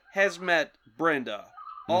 Ned has met Brenda.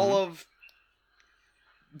 All of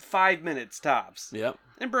 5 minutes tops. Yep.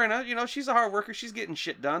 And Brenda, she's a hard worker. She's getting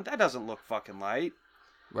shit done. That doesn't look fucking light.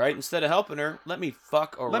 Right? Instead of helping her, let me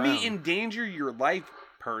fuck around. Let me endanger your life, Let me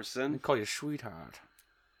person. call you sweetheart.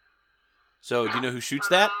 So, do you know who shoots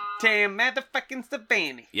that? Tam motherfucking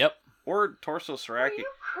Savannah. Yep. Or Torso Are Saraki. you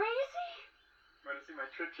crazy? Want to see my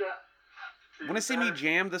trick shot? Want to see me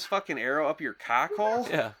jam this fucking arrow up your cock hole?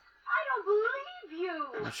 Yeah. I don't believe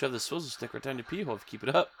you. I'll shove the swizzle stick right down your pee hole if you keep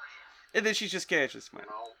it up. And then she's just casually smiling.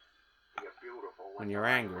 You're beautiful. When you're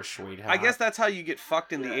angry, sweetheart. I guess that's how you get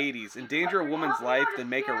fucked in the 80s. Endanger a woman's life, then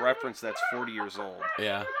make a reference that's 40 years old.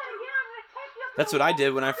 Yeah. That's what I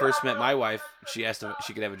did when I first met my wife. She asked if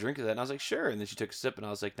she could have a drink of that, and I was like, sure. And then she took a sip, and I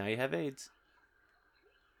was like, now you have AIDS.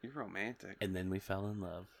 You're romantic. And then we fell in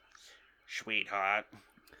love. Sweetheart.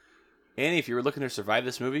 Annie, if you were looking to survive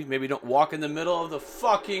this movie, maybe don't walk in the middle of the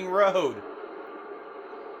fucking road.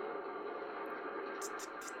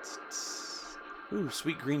 Ooh,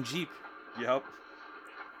 sweet green Jeep. Yep.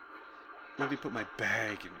 Let me put my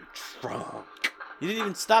bag in your trunk. You didn't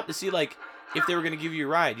even stop to see, like, if they were going to give you a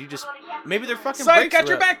ride. You just... Maybe they're fucking Son, brakes got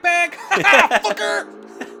your were up. backpack!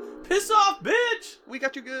 Fucker! Piss off, bitch! We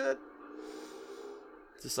got you good.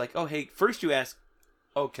 It's just like, oh, hey, first you ask,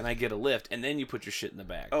 oh, can I get a lift? And then you put your shit in the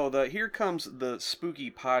bag. Oh, the Here Comes the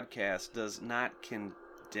Spooky podcast does not condone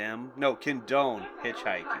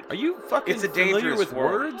hitchhiking. Are you fucking It's a familiar dangerous with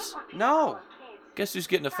word. words? No. Guess who's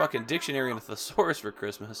getting a fucking dictionary and a thesaurus for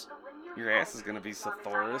Christmas? Your ass is gonna be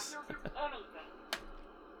Thesaurus.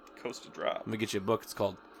 Coast to drop. I'm gonna get you a book. It's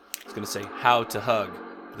gonna say How to Hug.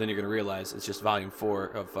 But then you're gonna realize it's just volume 4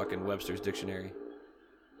 of fucking Webster's Dictionary.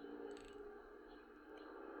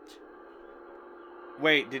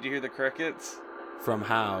 Wait, did you hear the crickets? From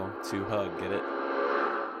how to hug, get it?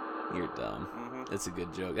 You're dumb. Mm-hmm. That's a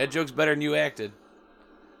good joke. That joke's better than you acted.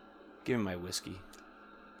 Give me my whiskey.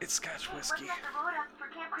 It's Scotch whiskey.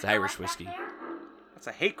 It's Irish whiskey. That's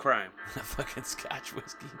a hate crime. Fucking Scotch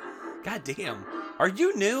whiskey. God damn. Are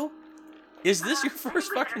you new? Is this your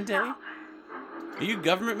first fucking day? Are you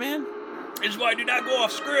government man? It's why I do not go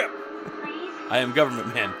off script. I am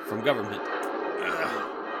government man from government.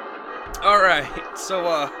 All right,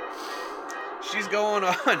 so she's going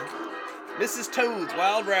on Mrs. Toad's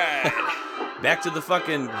Wild Ride. Back to the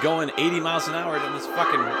fucking going 80 miles an hour down this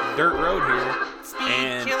fucking dirt road here.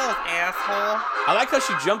 And Kill us, asshole. I like how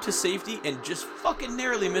she jumped to safety and just fucking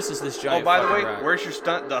narrowly misses this giant Oh, by the fucking way, rock. where's your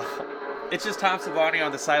stunt double? It's just Tom Savini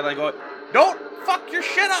on the sideline going, "Don't fuck your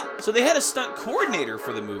shit up." So they had a stunt coordinator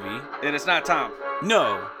for the movie. And it's not Tom.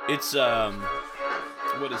 No, it's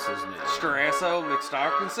what is his name? Strasso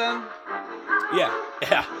McStarkinson?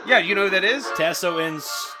 Yeah. Yeah, you know who that is? Tasso and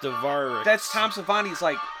Stavarik. That's Tom Savini's,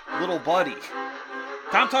 like, little buddy.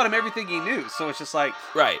 Tom taught him everything he knew, so it's just like,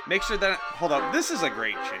 Right. make sure that... Hold up, this is a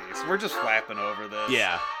great chase. We're just flapping over this.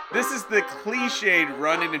 Yeah. This is the cliched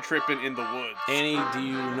running and tripping in the woods. Annie, do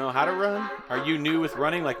you know how to run? Are you new with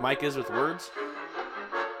running like Mike is with words?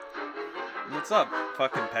 What's up,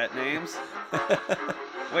 fucking pet names?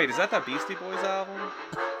 Wait, is that the Beastie Boys album?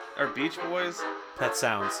 Or Beach Boys? Pet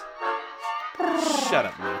sounds. Shut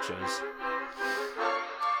up, nachos.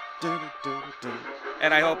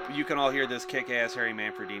 And I hope you can all hear this kick-ass Harry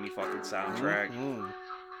Manfredini fucking soundtrack. Mm-hmm.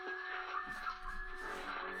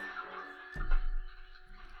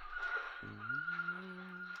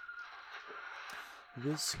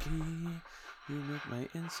 Whiskey, you make my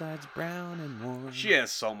insides brown and warm. She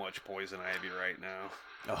has so much poison ivy right now.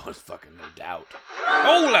 Oh, it's fucking no doubt.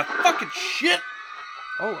 Holy fucking shit!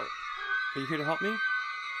 Oh, are you here to help me?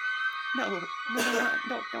 No,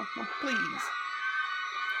 please.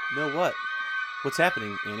 No, what? What's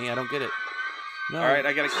happening, Annie? I don't get it. No. Alright,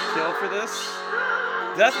 I got a kill for this.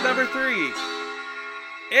 Death number 3.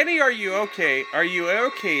 Annie, are you okay? Are you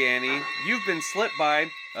okay, Annie? You've been slipped by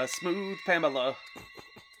a smooth Pamela.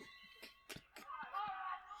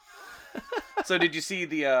 So did you see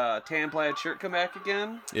the tan plaid shirt come back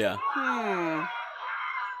again? Yeah.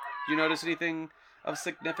 You notice anything of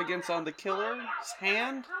significance on the killer's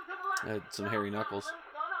hand? Some hairy knuckles.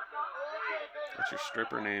 What's your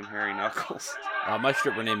stripper name, Harry Knuckles? My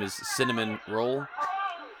stripper name is Cinnamon Roll.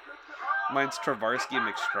 Mine's Travarsky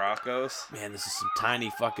McStrakos. Man, this is some tiny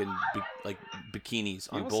fucking bikinis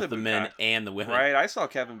on You both said the men bukkake. and the women. Right, I saw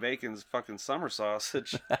Kevin Bacon's fucking summer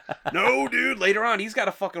sausage. No, dude, later on, he's got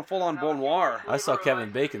a fucking full-on bon noir. I saw Kevin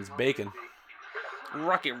Bacon's bacon.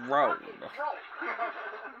 Rock and roll.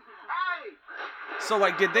 So,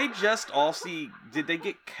 like, did they just all see... Did they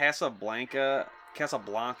get Casablanca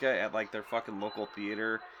at, like, their fucking local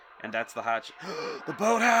theater? And that's the hot... The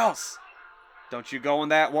boathouse! Don't you go in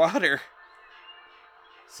that water.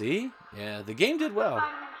 See? Yeah, the game did well.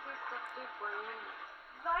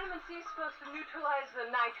 Vitamin C is supposed to neutralize the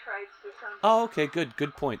nitrites or something. Oh, okay,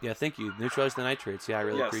 good point. Yeah, thank you. Neutralize the nitrates. Yeah, I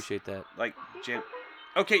really Yes. appreciate that. Like, Jim...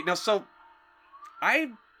 Okay, now, so...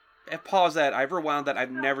 I have paused that. I've rewound that.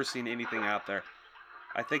 I've never seen anything out there.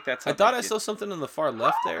 I think that's... I thought I saw something on the far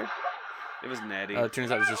left there. It was Nettie. It turns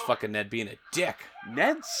out it was just fucking Ned being a dick.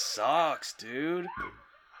 Ned sucks, dude.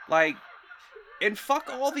 Like, and fuck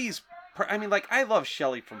all these... I mean, like, I love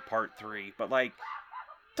Shelly from Part 3, but, like,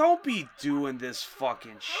 don't be doing this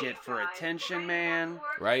fucking shit for attention, man.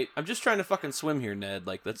 Right? I'm just trying to fucking swim here, Ned.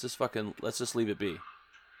 Like, let's just leave it be.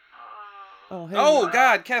 Oh, hey. Oh,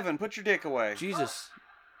 God, Kevin, put your dick away. Jesus.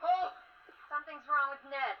 Something's wrong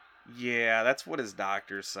with Ned. Yeah, that's what his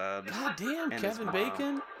doctor said. God damn, And his Kevin mom.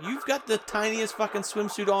 Bacon. You've got the tiniest fucking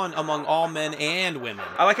swimsuit on among all men and women.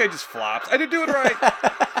 I like how he just flops. I didn't do it right.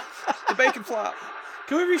 The bacon flop.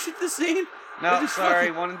 Can we reshoot this scene? I No, just sorry,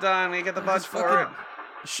 fucking- one and done. We get the I budget just for it. fucking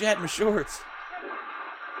Shat my shorts.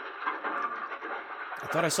 I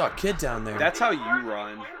thought I saw a kid down there. That's how you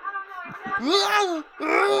run.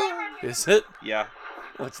 Is it? Yeah.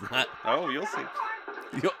 No, it's not. Oh, you'll see.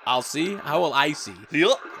 I'll see. How will I see?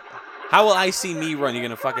 Yep. How will I see me run? You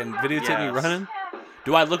gonna fucking videotape me Yes. running?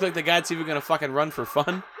 Do I look like the guy that's even gonna fucking run for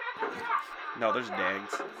fun? No, there's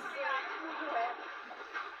dags.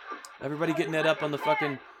 Everybody getting that up on the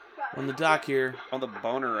fucking on the dock here. On the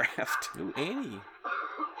boner raft. Ooh, Annie.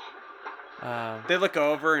 They look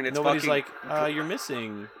over and it's Nobody's fucking like, you're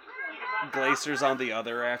missing. Glacier's on the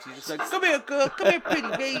other raft. He's just like, come here, girl. Come here,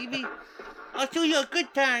 pretty baby. I'll show you a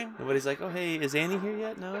good time. Nobody's like, oh hey, is Annie here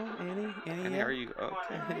yet? No, Annie And yet? here you go.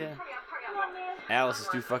 Okay. Yeah. Alice is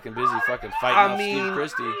too fucking busy fucking fighting I off mean- Steve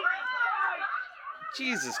Christie.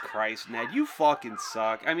 Jesus Christ, Ned. You fucking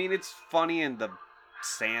suck. I mean, it's funny in the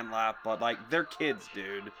Sandlot, but, like, they're kids,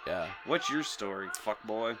 dude. Yeah. What's your story, fuck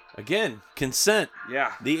boy? Again, consent.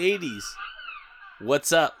 Yeah. The 80s.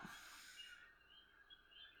 What's up?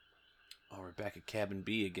 Oh, we're back at Cabin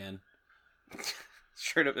B again.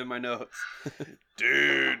 Straight up in my notes.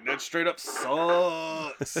 Dude, that straight up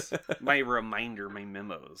sucks. My reminder, my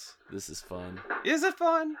memos. This is fun. Is it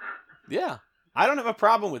fun? Yeah. I don't have a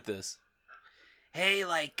problem with this. Hey,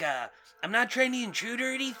 like, I'm not trying to intrude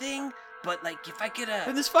or anything, but, like, if I could,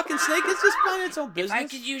 And this fucking snake is just minding its own if business. I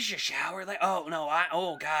could use your shower, like, oh, no,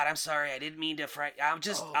 oh, God, I'm sorry, I didn't mean to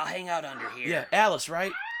I'll hang out under here. Yeah, Alice,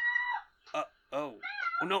 right? Oh,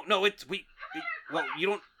 no, well, you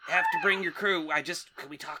don't have to bring your crew, could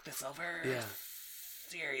we talk this over? Yeah.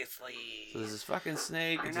 Seriously. So there's this fucking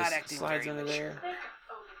snake. You're It not just acting slides very under mature. there.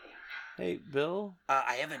 Hey, Bill?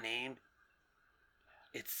 I have a name.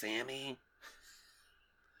 It's Sammy.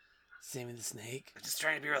 Sammy the snake? I'm just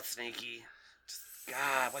trying to be real snaky.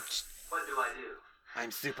 God, What do I do?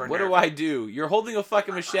 I'm super What do I do? You're holding a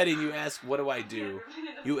fucking machete and you ask, what do I do?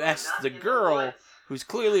 You ask the girl, who's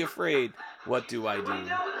clearly afraid, what do I do?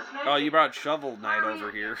 Oh, you brought Shovel Knight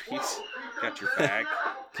over here. He's got your back.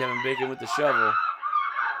 Kevin Bacon with the shovel.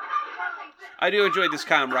 I do enjoy this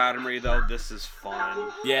camaraderie, though. This is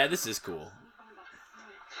fun. Yeah, this is cool.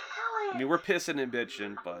 I mean, we're pissing and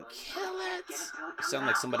bitching, but... Kill it! You sound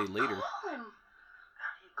like somebody later.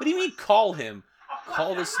 What do you mean, call him?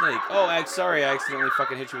 Call the snake. Oh, sorry, I accidentally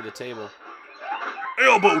fucking hit you with a table.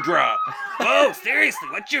 Elbow drop! Oh, seriously,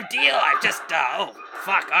 what's your deal? I just, oh,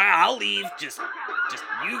 fuck, I'll leave. Just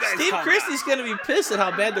you guys Steve calm Christie's gonna be pissed at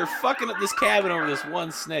how bad they're fucking up this cabin over this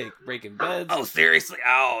one snake. Breaking beds. down. Oh, seriously?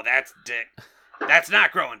 Oh, that's dick. That's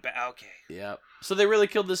not growing back. Okay. Yep. So they really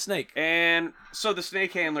killed this snake. And so the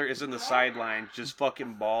snake handler is in the sidelines, just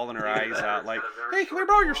fucking bawling her eyes out, like, hey, can we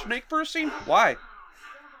borrow your snake for a scene? Why?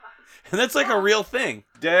 And that's like a real thing.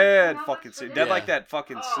 Dead fucking snake. Dead Yeah. like that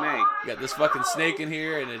fucking snake. You got this fucking snake in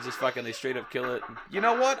here, and it just fucking, they straight up kill it. You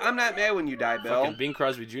know what? I'm not mad when you die, Bill. Fucking Bing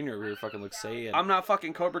Crosby Jr. over here fucking looks sad. I'm not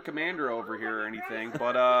fucking Cobra Commander over here or anything,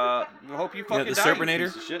 but I hope you fucking the die, you Serpinator?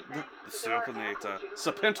 piece of shit. The Serpinator.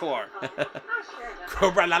 Serpentor.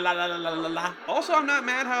 Cobra la la la la la la la. Also, I'm not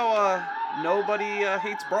mad how nobody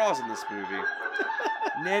hates bras in this movie.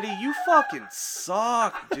 Nettie, you fucking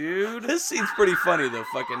suck, dude. This scene's pretty funny though.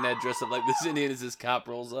 Fucking Ned dressed up like this Indian as his cop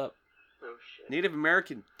rolls up. Oh shit. Native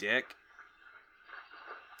American dick.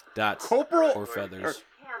 Dots Corporal or feathers.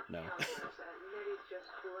 No.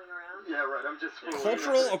 Yeah, right. I'm just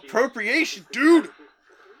Cultural appropriation, dude.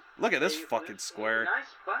 Look at this fucking square. Nice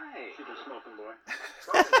bite. Keep it smoking, boy.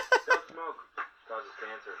 Don't smoke. Causes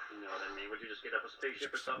cancer. You know what I mean? Would you just get up a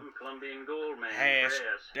spaceship or something? Colombian gold, man. Hash,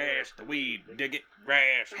 Grass. dash the weed, dig it,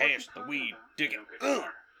 rash, hash the weed, dig it. Ugh.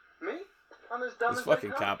 Me? I'm as dumb This as fucking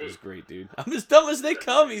they cop come. is great, dude. I'm as dumb as they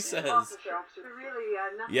come, he says.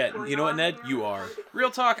 Yeah, you know what, Ned? You are.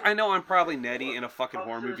 Real talk, I know I'm probably Nettie in a fucking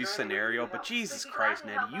horror movie scenario, but Jesus Christ,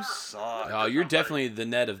 Nettie, you suck. Oh, you're definitely the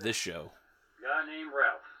Ned of this show. Guy named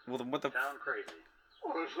Ralph. Well, then what the... Down crazy.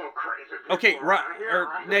 Well, there's no crazy people Okay, around here.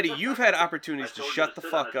 Nettie, you've had opportunities to shut the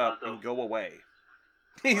fuck up and go away.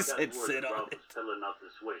 He I got said word sit that on Ralph it. was peddling out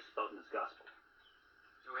this waste, spouting his gospel.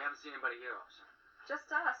 So we haven't seen anybody here, officer. Just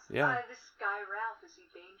us. Yeah. This guy Ralph, is he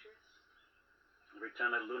dangerous? Every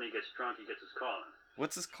time that loony gets drunk, he gets his calling.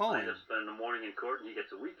 What's his I calling? end up spending the morning in court, and he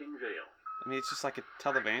gets a week in jail. I mean, it's just like a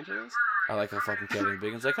televangelist. I like how fucking Kevin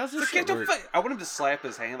Bacon's like, how's this Like, shit get the work? I want him to slap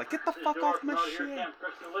his hand, like, get the fuck off my Out here shit. at Camp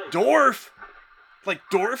Crystal Lake. Dorf! Like,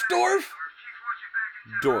 Dorf?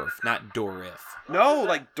 Dorf, not Dorif. No,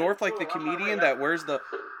 like Dorf, like the comedian that wears the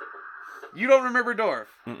You don't remember Dorf?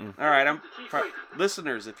 Mm-mm. All right,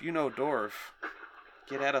 listeners, if you know Dorf,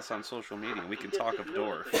 get at us on social media. We can talk of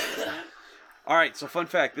Dorf. All right, so fun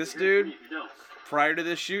fact: this dude, prior to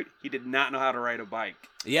this shoot, he did not know how to ride a bike.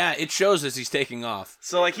 Yeah, it shows as he's taking off.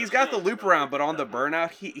 So like he's got the loop around, but on the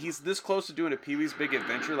burnout, he's this close to doing a Pee-wee's Big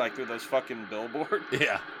Adventure, like through those fucking billboards.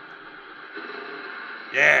 Yeah.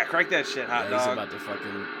 Yeah, crank that shit, hot He's dog. about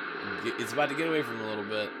to it's about to get away from him a little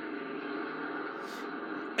bit.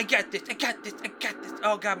 I got this.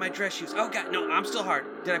 Oh, God, my dress shoes. Oh, God, no, I'm still hard.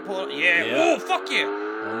 Did I pull it? Yeah. Yeah. Oh, fuck yeah.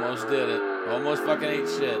 Almost did it. Almost fucking ate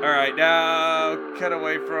shit. All right, now cut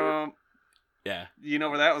away from. Yeah. You know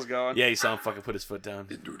where that was going. Yeah, you saw him fucking put his foot down.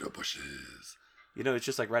 Into the bushes. You know, it's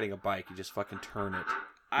just like riding a bike. You just fucking turn it.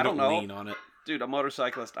 I don't know. Lean on it. Dude, a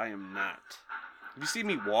motorcyclist, I am not. Have you seen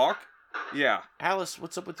me walk? Yeah. Alice,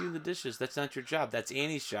 what's up with you in the dishes? That's not your job. That's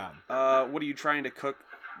Annie's job. What are you trying to cook?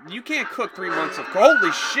 You can't cook 3 months of.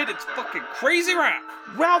 Holy shit! It's fucking crazy, Ralph.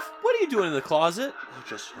 Ralph, what are you doing in the closet? I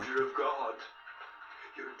just. Dear of God,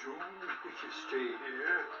 you're doomed if you stay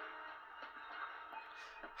here.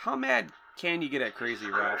 How mad can you get at Crazy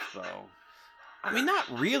Ralph, though? I mean, not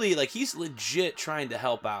really. Like, he's legit trying to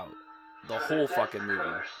help out the whole fucking movie.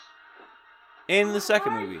 And in the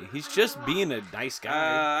second movie, he's just being a nice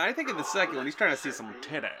guy. I think in the second one, he's trying to see some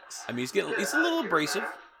titties. I mean, he's a little abrasive,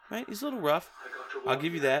 right? He's a little rough. I'll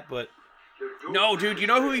give you that, but No, dude, you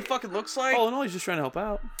know who he fucking looks like? all in all, he's just trying to help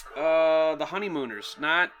out. The Honeymooners,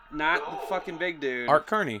 not the fucking big dude. Art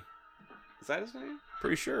Carney, Is that his name?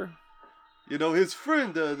 pretty sure. You know, his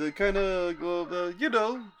friend, the kind of, you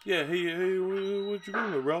know. Yeah, hey, what you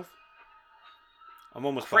doing, Ralph? I'm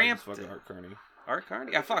almost Cramped. fucking Art Carney. Art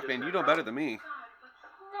Carney? Yeah, fuck, man, you know better than me.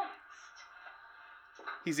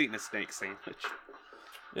 He's eating a snake sandwich.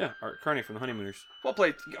 Yeah, Art Carney from the Honeymooners. Well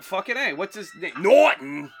played. Fucking A. What's his name?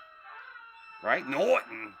 Norton! Right?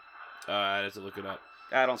 Norton. I have to look it up.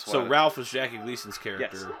 I don't sweat So it. Ralph was Jackie Gleason's character,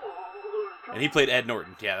 Yes. and he played Ed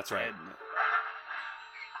Norton. Yeah, that's right.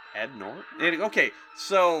 Ed Norton? Okay,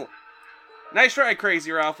 so... Nice try,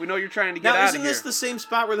 Crazy Ralph. We know you're trying to get Now, out isn't of here. this the same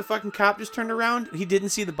spot where the fucking cop just turned around? He didn't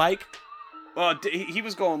see the bike? Well, he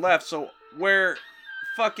was going left, so where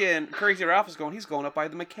fucking Crazy Ralph is going, he's going up by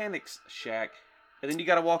the mechanic's shack. And then you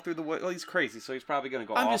gotta walk through the... Well, he's crazy, so he's probably gonna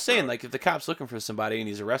go I'm just saying, off-road. like, if the cop's looking for somebody and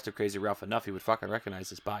he's arrested Crazy Ralph enough, he would fucking recognize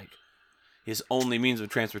his bike. His only means of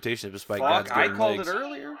transportation is despite God's Fuck, I golden called legs. it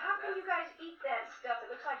earlier. How can you guys eat that stuff? It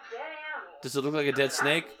looks like dead animals. Does it look like a dead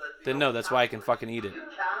snake? Then no, that's why I can fucking eat it.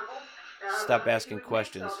 Stop asking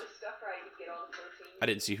questions. I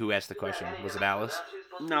didn't see who asked the question. Was it Alice?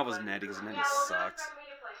 No, it was Nettie, because Nettie sucks.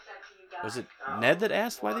 Was it Ned that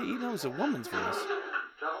asked why they eat? No, it was a woman's voice.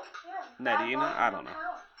 Nettie, I don't know.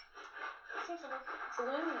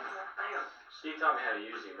 Steve taught me how to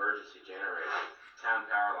use the emergency generator. Town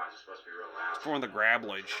power lines are supposed to be real loud. For when the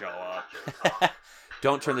Graboids show up.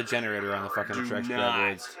 Don't turn the generator on the fucking Do attraction not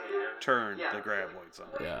graboids. turn the Graboids on.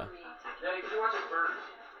 Yeah. Nettie, can you watch it burn?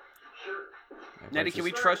 Sure. Nettie, can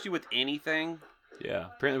we trust you with anything? Yeah.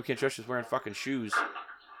 Apparently we can't trust you wearing fucking shoes.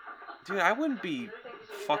 Dude, I wouldn't be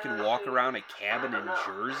fucking walk around a cabin in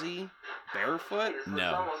Jersey barefoot.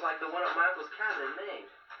 No. Almost like the one at Michael's cabin in Maine.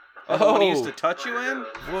 Oh, the one he used Oh. to touch you in?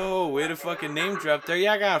 Whoa, way to fucking name drop there.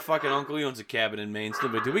 Yeah, I got a fucking uncle. He owns a cabin in Maine. Still,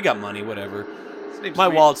 but dude, we got money, whatever. His name's My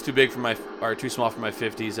Sweet. wallet's too big for or too small for my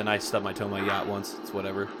 50s, and I stubbed my toe on my yacht once. It's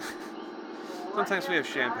whatever. Sometimes we have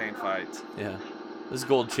champagne fights. Yeah. This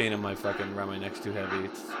gold chain on my fucking around my neck's too heavy.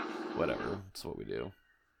 It's whatever. It's what we do.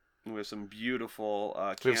 We have some beautiful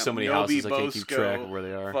We have so many houses I can't keep track of where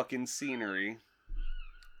they are. fucking scenery.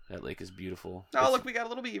 That lake is beautiful. Oh, look, we got a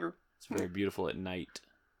little beaver. It's very beautiful at night.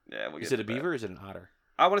 Yeah, we'll Is get it a to that. beaver or is it an otter?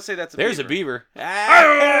 I want to say that's a There's beaver. a beaver.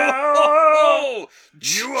 Oh!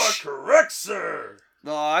 You are correct, sir.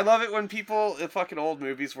 No, I love it when people in fucking old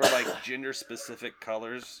movies wear like gender specific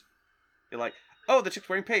colors. You're like, oh, the chick's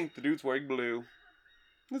wearing pink, the dude's wearing blue.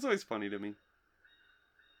 It's always funny to me.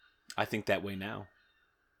 I think that way now.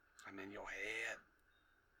 I'm in your head.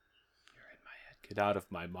 You're in my head. Get out of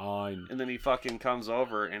my mind. And then he fucking comes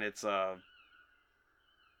over and it's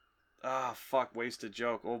fuck, wasted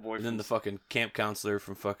joke. Oh boy. And then from- the fucking camp counselor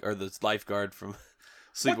from or the lifeguard from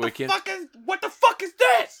Sleepaway Camp. What the fuck is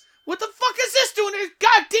this? What the fuck is this doing here?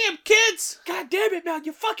 Goddamn kids! God damn it, man,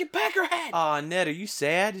 you fucking peckerhead! Aw, Ned, are you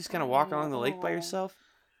sad? You just kind of walking along the lake by yourself?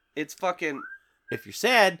 It's fucking If you're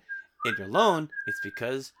sad and you're alone, it's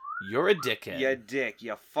because you're a dickhead. you dick,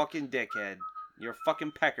 you fucking dickhead. You're a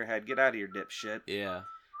fucking peckerhead. Get out of here, dipshit. Yeah.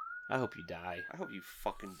 I hope you die. I hope you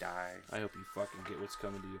fucking die. I hope you fucking get what's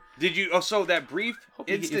coming to you. Did you? Oh, so that brief Hope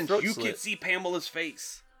you get your instant, throat you slit. could see Pamela's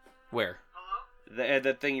face. Where?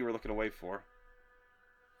 The thing you were looking away for.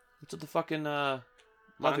 What's with the fucking leather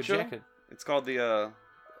Poncho? jacket? It's called the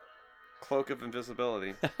Cloak of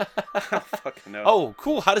Invisibility. I don't fucking know. Oh,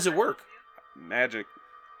 cool. How does it work? Magic.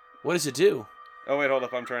 What does it do? Oh, wait, hold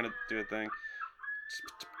up. I'm trying to do a thing.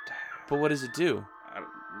 But what does it do?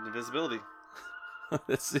 Invisibility.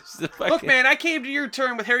 That's just the Look, fucking... man, I came to your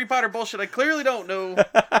turn with Harry Potter bullshit I clearly don't know.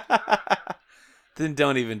 Then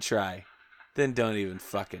don't even try. Then don't even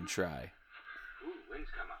fucking try. Ooh, wings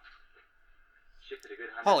come up. Shifted a good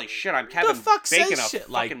 100 Holy shit, I'm Kevin The fuck Bacon, says a shit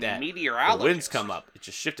like fucking that? meteorologist. The winds come up. It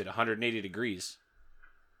just shifted 180 degrees.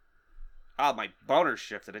 Ah, my boner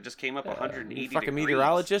shifted. It just came up 180 You fucking degrees.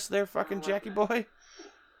 meteorologist there, fucking Jackie boy?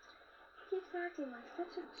 Keeps acting like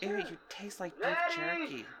such a Ew, jerk. you taste like beef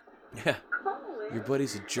jerky. Yeah. Colin. Your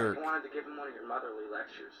buddy's a jerk. I wanted to give him one of your motherly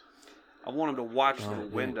lectures. I want him to watch Oh, through the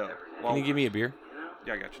yeah. window. Can you give me a beer?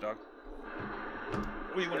 Yeah, I got you, dog.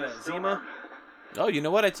 What, you want a Zima? Oh, you know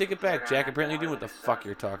what? I take it back, Jack. Apparently you knew what the fuck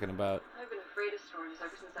you're talking about. I've been afraid of storms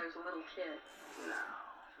ever since I was a little kid.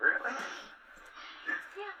 Really?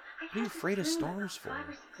 Yeah, I What are you afraid of storms for?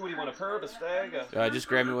 What do you want, a perv, a stag? Just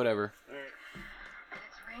grab me whatever. And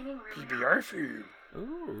it's raining really PBR for you.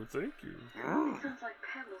 Ooh, thank you. It sounds like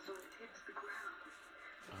pebbles when it hits the ground.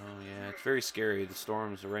 Oh, yeah. It's very scary. The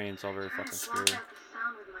storms, the rain, it's all very fucking Block scary. out the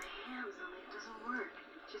sound with my hands on it. It doesn't work.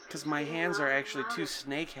 It just Because keeps my getting hands are louder and actually two louder.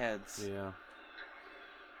 snake heads. Yeah.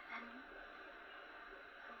 And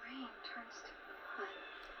the rain turns to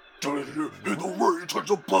blood. In the rain turns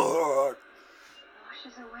to blood.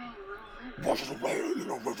 Washes away in little rivers. Washes away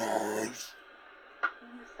little rivers.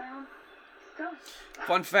 And the sound stops.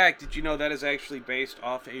 Fun fact, did you know that is actually based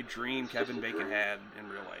off a dream Kevin Bacon had in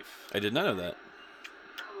real life? I did not know that.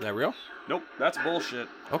 Is that real? Nope, that's bullshit.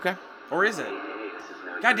 Okay. Or is it?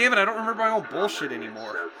 God damn it, I don't remember my own bullshit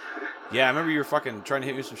anymore. Yeah, I remember you were fucking trying to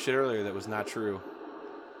hit me with some shit earlier that was not true.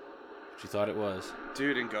 But you thought it was.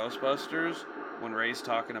 Dude, in Ghostbusters, when Ray's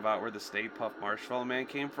talking about where the Stay Puft Marshmallow Man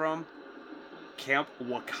came from, Camp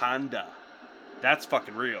Wakanda. That's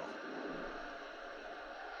fucking real.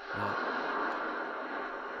 Yeah.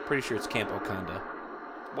 Pretty sure it's Camp Wakanda.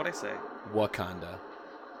 What'd I say? Wakanda.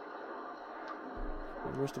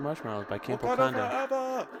 Where's the marshmallows by Camp Wakanda Wakanda?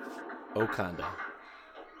 forever! Okanda.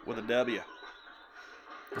 With a W.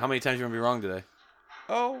 How many times are you going to be wrong today?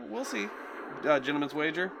 Oh, we'll see. Gentleman's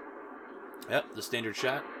wager? Yep, the standard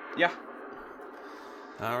shot. Yeah.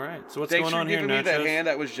 All right. So what's Thanks going for on here, giving me that Nachos? hand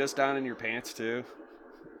that was just down in your pants, too.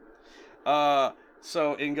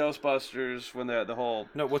 So in Ghostbusters, when the whole...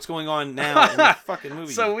 No, what's going on now in the fucking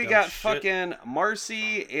movie? So you we dumb got shit? fucking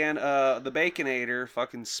Marcy and the Baconator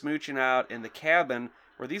fucking smooching out in the cabin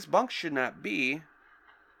where these bunks should not be.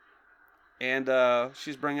 And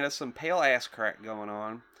she's bringing us some pale ass crack going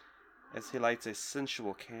on as he lights a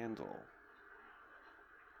sensual candle.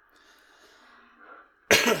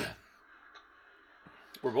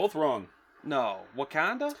 We're both wrong. No,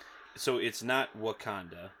 Wakanda? So it's not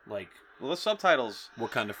Wakanda, like Well, the subtitles.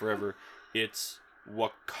 Wakanda Forever. It's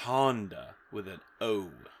Wakanda with an O.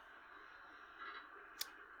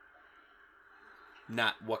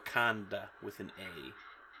 Not Wakanda with an A.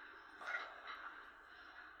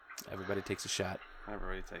 Everybody takes a shot.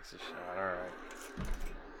 Everybody takes a shot. All right.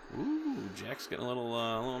 Ooh, Jack's getting a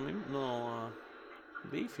little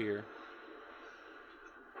beef here.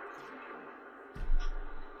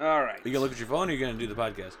 All right. Are you gonna look at your phone, or are you gonna do the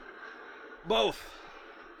podcast? Both.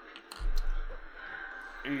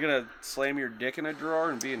 Are you gonna slam your dick in a drawer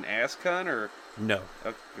and be an ass cunt, or? No.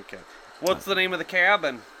 Okay. What's the name of the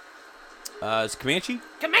cabin? It's Comanche.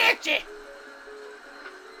 Comanche!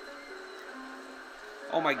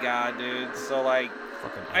 Oh my god, dude. So, like,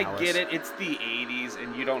 Fucking I Alice. get it. It's the 80s,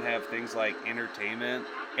 and you don't have things like entertainment,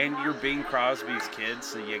 and you're Bing Crosby's kids,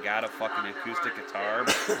 so you got a fucking acoustic guitar.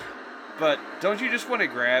 But don't you just want to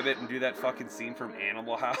grab it and do that fucking scene from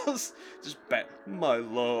Animal House? Just my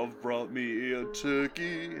love brought me a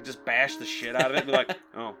turkey. And just bash the shit out of it and be like,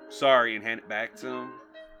 oh, sorry, and hand it back to him.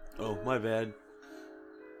 Oh, my bad.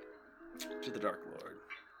 To the Dark Lord.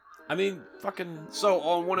 I mean, fucking. So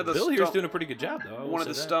on one of the Bill here's doing a pretty good job, though. I will one of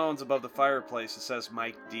say the that. stones above the fireplace, it says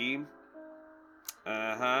Mike D.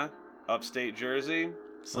 Upstate Jersey.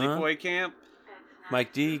 Sleepaway Camp.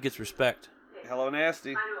 Mike D gets respect. Hello,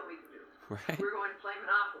 Nasty. I know what we can do. Right? We're going to play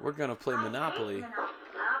Monopoly. We're gonna play Monopoly.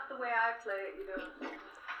 Not the way I play it, you don't.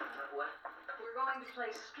 What? We're going to play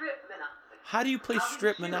strip Monopoly. How do you play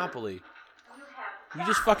strip Monopoly? You have You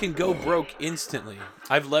just fucking go broke instantly.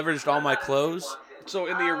 I've leveraged all my clothes. So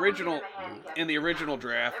in the original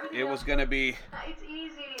draft, it was gonna be It's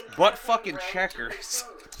easy. and butt simple, fucking right? checkers.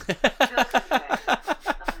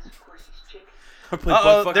 I play butt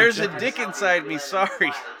fucking There's a checkers. dick inside me.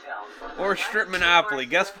 Sorry. or strip monopoly.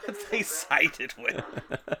 Guess what they sided with?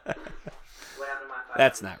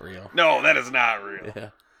 That's not real. No, that is not real. Yeah.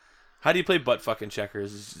 How do you play butt fucking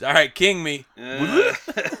checkers? All right, king me.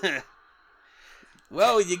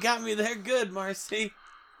 Well, you got me there good, Marcy.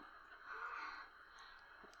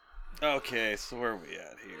 Okay, so where are we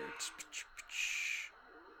at here?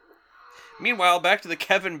 Meanwhile, back to the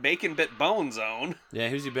Kevin Bacon Bit Bone zone. Yeah,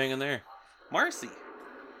 who's he banging there? Marcy.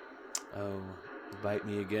 Oh, bite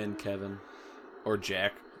me again, Kevin. Or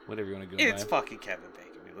Jack. Whatever you want to go It's by. fucking Kevin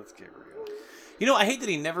Bacon, dude. Let's get real. You know, I hate that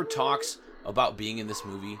he never talks about being in this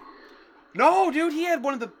movie. No, dude, he had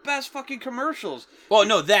one of the best fucking commercials. Well,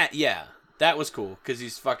 no, that was cool because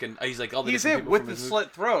he's like all the He's different in people with from the his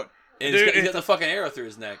slit throat. and Dude, he's got the fucking arrow through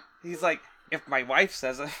his neck. He's like, if my wife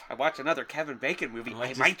says I watch another Kevin Bacon movie, I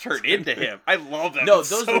just might turn into him. I love that. No, It's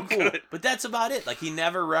those so are cool, good. but that's about it. Like he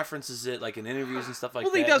never references it, like in interviews and stuff like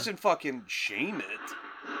Well, that. he doesn't fucking shame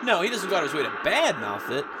it. No, he doesn't go out of his way to badmouth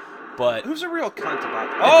it. But Who's a real cunt about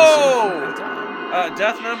that? Oh!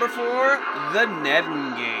 Death number 4, the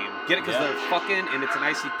Nedden game. Get it? Because Yeah. they're fucking, and it's an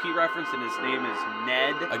ICP reference, and his name is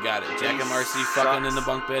Ned. I got it. Jack He and Marcy sucks. fucking in the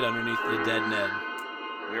bunk bed underneath the dead Ned.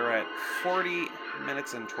 We're at 40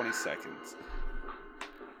 minutes and 20 seconds.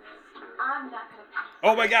 I'm not gonna pass.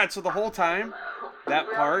 Oh my god, so the whole time, that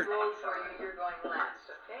part, You're going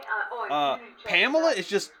last, okay? Pamela is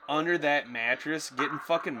just under that mattress, getting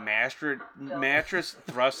fucking mattress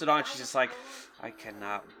thrusted on. She's just like, I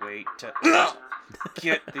cannot wait to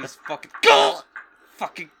get these fucking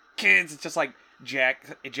kids. It's just like Jack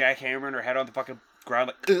hammering her head on the fucking ground,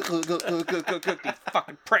 like, these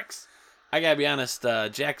fucking pricks. I gotta be honest,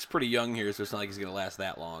 Jack's pretty young here, so it's not like he's gonna last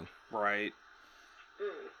that long. Right.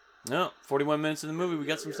 No, 41 minutes in the movie, we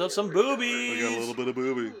got some boobies. We got a little bit of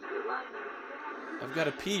booby. I've got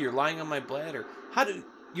to pee. You're lying on my bladder.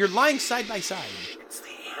 You're lying side by side?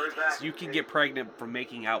 You can get pregnant from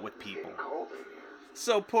making out with people.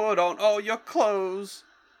 So put on all your clothes.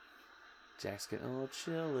 Jack's getting a little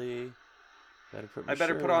chilly. I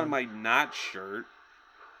better put on my not shirt.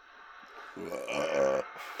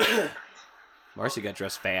 Marcy got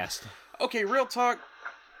dressed fast. Okay, real talk.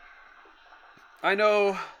 I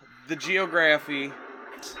know the geography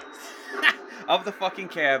of the fucking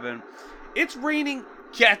cabin. It's raining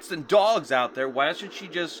cats and dogs out there. Why doesn't she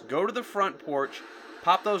just go to the front porch,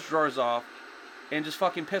 pop those drawers off, and just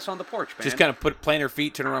fucking piss on the porch, man? Just kind of plant her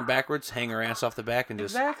feet, turn around backwards, hang her ass off the back, and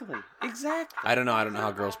just... Exactly. I don't know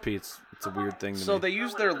how girls pee. It's a weird thing to me. So they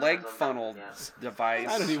use their leg funnel device.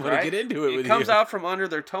 I don't even right? want to get into it with you. It comes out from under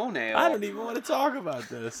their toenail. I don't even want to talk about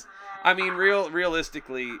this. I mean,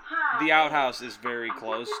 realistically, the outhouse is very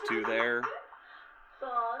close to there.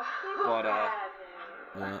 But,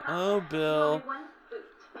 Oh, Bill.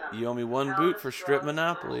 You owe me one boot for strip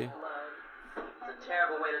Monopoly.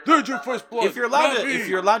 There's your first blood. If you're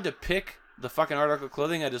allowed to pick the fucking article of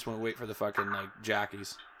clothing, I just want to wait for the fucking like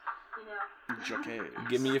jockeys. Jockeys.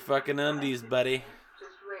 Give me your fucking undies, buddy.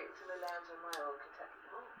 Just wait until it lands on my old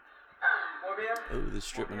Kentucky home. Oh, this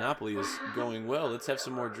strip Monopoly is going well. Let's have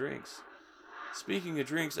some more drinks. Speaking of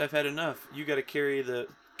drinks, I've had enough. You got to carry the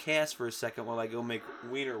cast for a second while I go make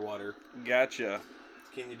wiener water. Gotcha.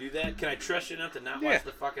 Can you do that? Can I trust you enough to not Yeah. watch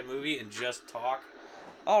the fucking movie and just talk?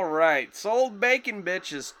 All right, so old bacon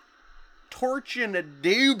bitch is torching a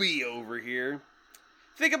doobie over here.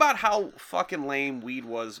 Think about how fucking lame weed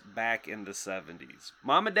was back in the 70s.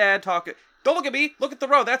 Mom and dad talking, don't look at me, look at the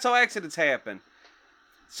road, that's how accidents happen.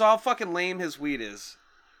 So how fucking lame his weed is.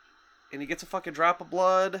 And he gets a fucking drop of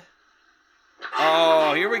blood.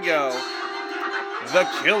 Oh, here we go. The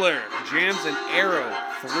killer jams an arrow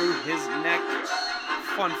through his neck.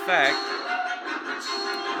 Fun fact,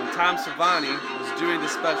 when Tom Savini was doing the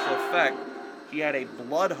special effect, he had a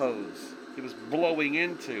blood hose he was blowing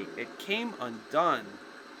into. It came undone.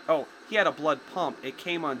 Oh, he had a blood pump. It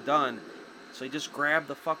came undone. So he just grabbed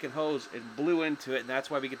the fucking hose and blew into it, and that's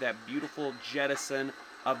why we get that beautiful jettison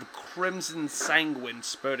of crimson sanguine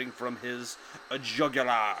spurting from his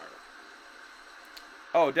jugular.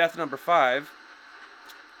 Oh, death number 5.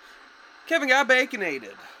 Kevin got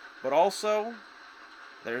baconated. But also,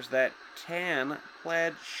 there's that tan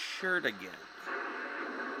plaid shirt again.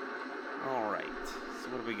 Alright, so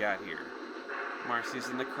what do we got here? Marcy's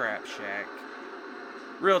in the crap shack.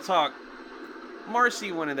 Real talk,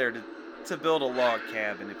 Marcy went in there to build a log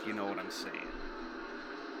cabin, if you know what I'm saying.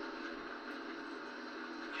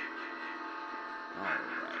 Alright.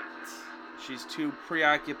 She's too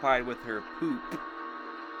preoccupied with her poop.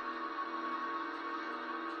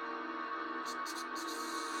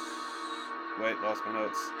 Wait, lost my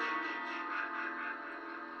notes.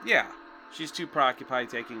 Yeah, she's too preoccupied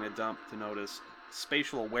taking a dump to notice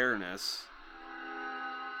spatial awareness.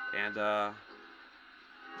 And, well,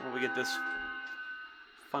 we get this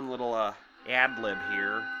fun little ad-lib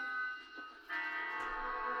here.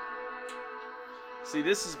 See,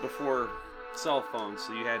 this is before cell phones,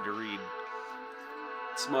 so you had to read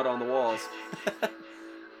smut on the walls.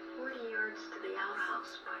 40 yards to the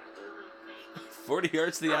outhouse by Willie Make. 40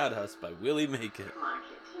 Yards to the Outhouse by Willie Make It. Come on,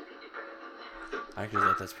 kids, you can do better than that. I actually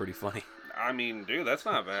thought that's pretty funny. I mean, dude, that's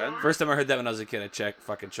not bad. First time I heard that when I was a kid, I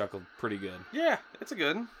fucking chuckled pretty good. Yeah, it's a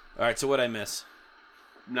good one. All right, so what'd I miss?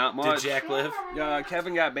 Not much. Did Jack live?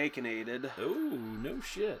 Kevin got baconated. Oh, no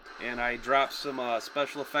shit. And I dropped some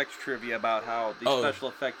special effects trivia about how the special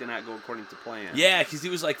effect did not go according to plan. Yeah, because he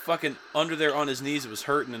was like fucking under there on his knees. It was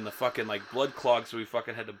hurting and the fucking like blood clogged, so we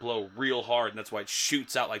fucking had to blow real hard, and that's why it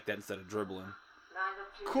shoots out like that instead of dribbling.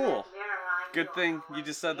 Cool. Good thing you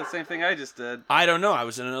just said the same thing I just did. I don't know. I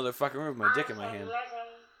was in another fucking room with my dick in my hand.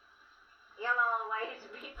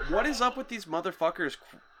 What is up with these motherfuckers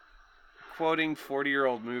quoting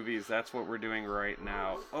 40-year-old movies? That's what we're doing right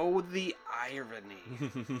now. Oh, the irony.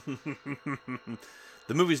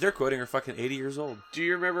 The movies they're quoting are fucking 80 years old. Do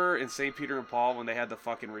you remember in St. Peter and Paul when they had the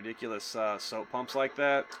fucking ridiculous soap pumps like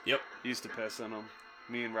that? Yep. Used to piss in them.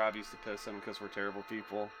 Me and Rob used to piss in them because we're terrible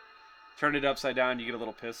people. Turn it upside down, you get a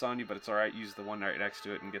little piss on you, but it's alright. Use the one right next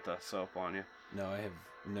to it and get the soap on you. No, I have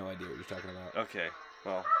no idea what you're talking about. Okay,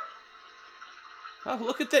 well. Oh,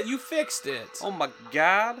 look at that. You fixed it. Oh my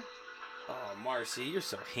god. Oh, Marcy, you're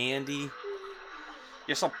so handy.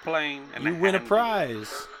 You're so plain. And you win a handy.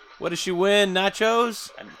 prize. What does she win?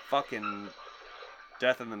 Nachos? And fucking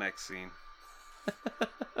death in the next scene.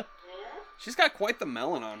 She's got quite the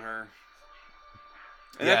melon on her.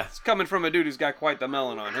 And yeah. That's coming from a dude who's got quite the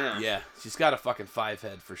melon on him. Yeah, she's got a fucking 5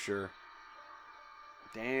 head for sure.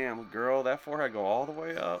 Damn, girl, that forehead go all the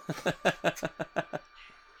way up.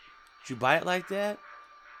 Did you buy it like that?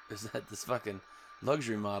 Or is that this fucking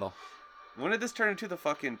luxury model? When did this turn into the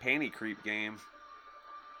fucking panty creep game?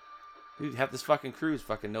 Dude, have this fucking cruise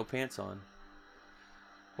fucking no pants on.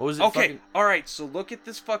 What was it? Okay, fucking... alright, so look at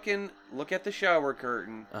this fucking, look at the shower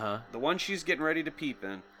curtain. Uh-huh. The one she's getting ready to peep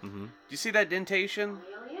in. Mm-hmm. Do you see that dentation?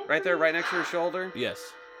 Right there, right next to her shoulder? Yes.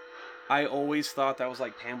 I always thought that was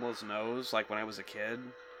like Pamela's nose, like when I was a kid.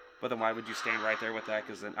 But then why would you stand right there with that?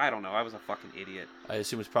 Because then, I don't know, I was a fucking idiot. I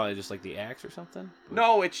assume it's probably just like the axe or something?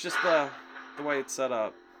 No, it's just the way it's set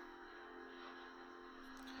up.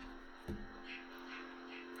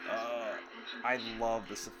 I love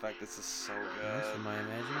this effect. This is so That's good. from my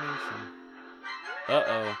imagination.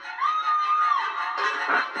 Uh-oh.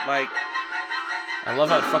 Like, I love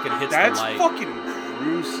how it fucking hits that's the light. fucking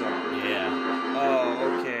gruesome. Yeah.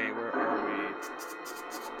 Oh, okay. Where are we?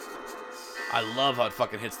 I love how it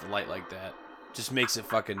fucking hits the light like that. Just makes it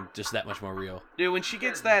fucking just that much more real. Dude, when she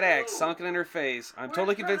gets that axe sunken in her face, I'm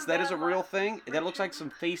totally convinced that is a real thing. That looks like some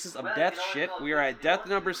Faces of Death shit. We are at death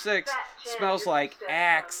number 6. Smells like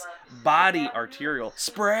axe, body, arterial,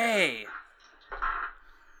 spray.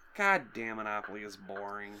 God damn, Monopoly is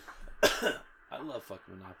boring. I love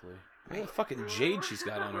fucking Monopoly. Look at the fucking jade she's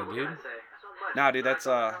got on her, dude. Nah, dude, that's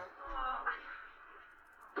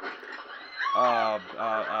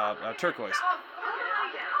turquoise.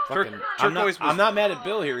 Fucking, I'm not mad at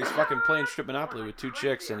Bill here. He's fucking playing strip Monopoly with 2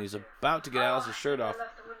 chicks, and he's about to get Alice's shirt off.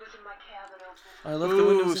 I left the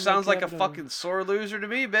windows in my Sounds like a cabin fucking sore loser to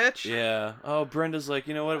me, bitch. Yeah. Oh, Brenda's like,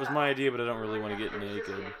 you know what? It was my idea, but I don't really want to get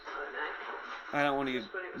naked. I don't want to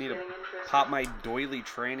need to pop my doily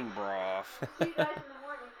training bra off.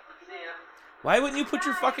 Why wouldn't you put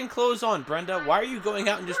your fucking clothes on, Brenda? Why are you going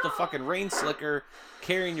out in just a fucking rain slicker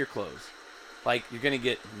carrying your clothes? Like, you're gonna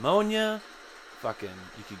get pneumonia. Fucking,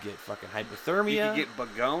 you could get fucking hypothermia. You could get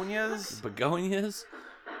begonias. Begonias.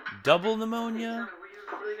 Double pneumonia.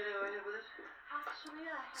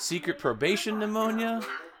 Secret probation pneumonia.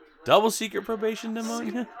 Double secret probation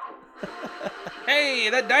pneumonia. Hey,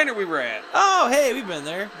 that diner we were at. Oh, hey, we've been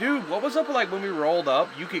there. Dude, what was up with, like, when we rolled up?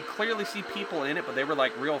 You could clearly see people in it, but they were,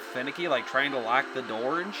 like, real finicky, like, trying to lock the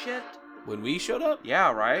door and shit. When we showed up?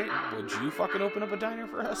 Yeah, right? Would you fucking open up a diner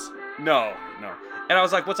for us? No. And I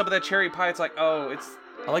was like, what's up with that cherry pie? It's like, oh, it's...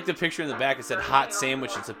 I like the picture in the back. It said hot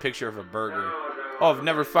sandwich. It's a picture of a burger. Oh, I've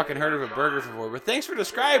never fucking heard of a burger before, but thanks for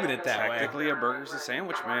describing it that way. Technically, a burger's a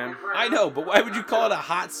sandwich, man. I know, but why would you call it a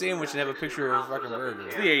hot sandwich and have a picture of a fucking burger?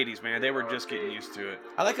 It's the 80s, man. They were just getting used to it.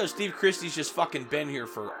 I like how Steve Christie's just fucking been here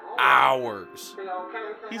for hours.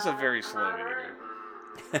 He's a very slow eater.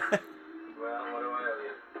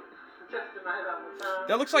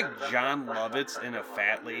 That looks like John Lovitz in a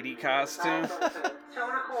fat lady costume.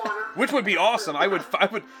 Which would be awesome. I would,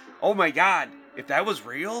 oh my god, if that was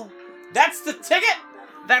real? That's the ticket?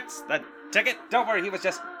 That's ticket. Don't worry, he was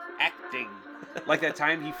just acting. Like that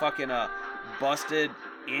time he fucking busted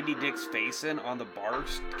Andy Dick's face in on the bar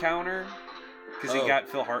counter because he got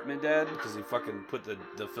Phil Hartman dead. Because he fucking put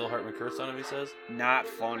the Phil Hartman curse on him, he says? Not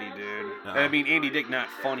funny, dude. No. I mean, Andy Dick not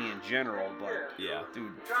funny in general, but Yeah.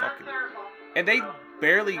 dude, fucking. And they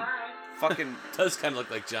barely fucking Does kind of look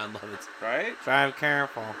like John Lovitz. right. Drive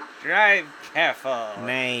careful. Drive careful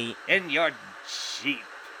Nate. in your Jeep.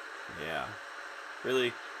 Yeah.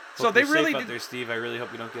 Really? So Hope they you're really safe out did- there, Steve. I really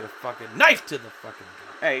hope you don't get a fucking knife to the fucking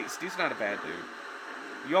gut. Hey, Steve's not a bad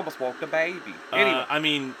dude. You almost woke the baby. Anyway, I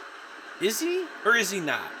mean, is he or is he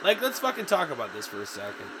not? Like, let's fucking talk about this for a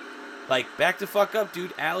second. Like, back the fuck up,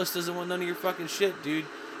 dude. Alice doesn't want none of your fucking shit, dude.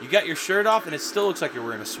 You got your shirt off and it still looks like you're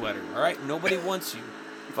wearing a sweater, all right? Nobody wants you.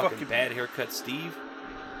 Fucking bad haircut, Steve.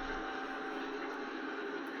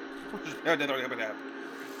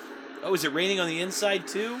 Oh, is it raining on the inside,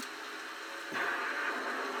 too?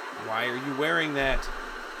 Why are you wearing that?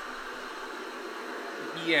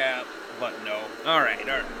 yeah, but no. All right.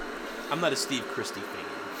 I'm not a Steve Christie fan.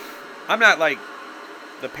 I'm not like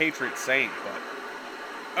the patron saint,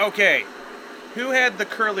 but okay. Who had the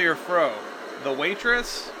curlier fro? The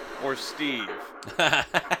waitress or Steve?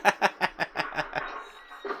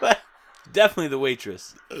 Definitely the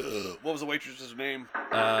waitress. What was the waitress's name?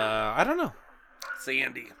 I don't know.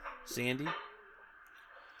 Sandy. Sandy?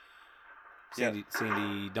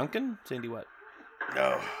 Sandy Duncan? Sandy what?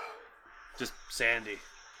 No. Just Sandy.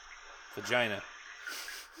 Vagina.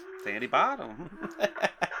 Sandy Bottom.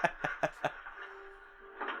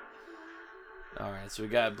 Alright, so we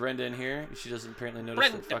got Brenda in here. She doesn't apparently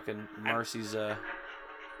notice that fucking Marcy's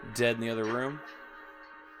dead in the other room.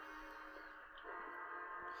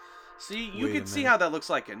 See, you Wait a can see minute. how that looks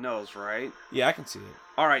like a nose, right? Yeah, I can see it.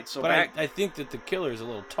 All right, so But back. I think that the killer is a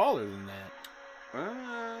little taller than that.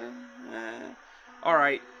 All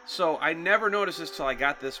right, so I never noticed this till I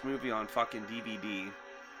got this movie on fucking DVD.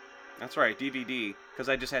 That's right, DVD, because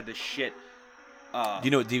I just had this shit. Do you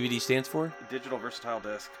know what DVD stands for? Digital versatile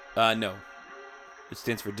disc. No. It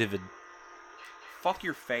stands for Divid. Fuck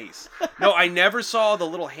your face. No, I never saw the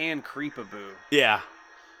little hand creepaboo. Yeah.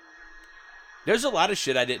 There's a lot of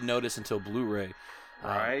shit I didn't notice until Blu-ray.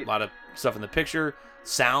 Right. A lot of stuff in the picture,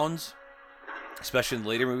 sounds, especially in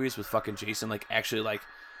later movies with fucking Jason, like actually like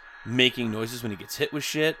making noises when he gets hit with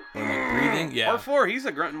shit or like breathing. Yeah. Part 4, he's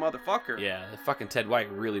a grunting motherfucker. Yeah, the fucking Ted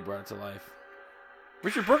White really brought it to life.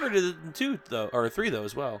 Richard Berger did it in 2 though, or 3 though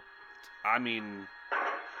as well. I mean,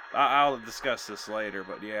 I'll discuss this later,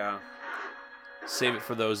 but yeah. Save it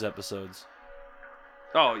for those episodes.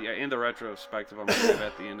 Oh yeah, in the retrospective, I'm gonna give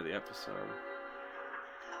at the end of the episode.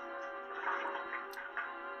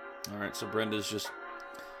 All right, so Brenda's just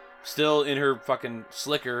still in her fucking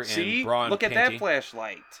slicker and See, bra and look at panty. that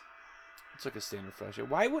flashlight. It's like a standard flashlight.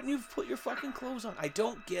 Why wouldn't you put your fucking clothes on? I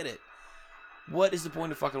don't get it. What is the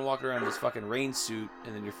point of fucking walking around in this fucking rain suit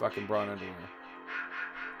and then your fucking bra and underwear?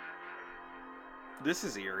 This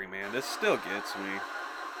is eerie, man. This still gets me.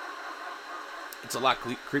 It's a lot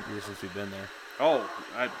creepier since we've been there. Oh,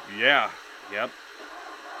 yeah. Yep.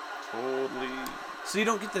 Totally. So you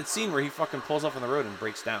don't get that scene where he fucking pulls off on the road and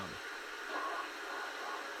breaks down.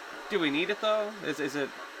 Do we need it, though? Is it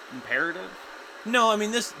imperative? No, I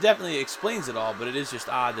mean, this definitely explains it all, but it is just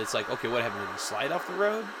odd that it's like, okay, what happened? Did he slide off the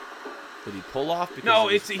road? Did he pull off? Because No,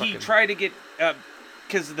 it was it's he fucking- tried to get...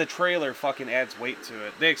 Because the trailer fucking adds weight to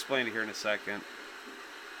it. They explain it here in a second.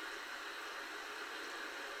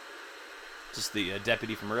 Just the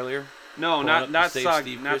deputy from earlier? No, Pulling up to not save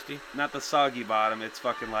soggy, Steve not, Christie? not the soggy bottom. It's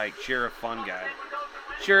fucking like Sheriff Fun Guy.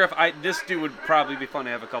 Sheriff, this dude would probably be fun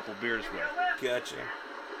to have a couple beers with. Gotcha.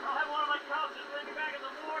 I'll have one of my cops just bring me back in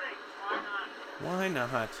the morning. Why not?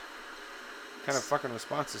 Why not? What kind of fucking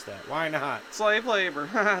response is that? Why not? Slave labor.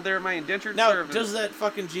 They're my indentured Now, servants. does that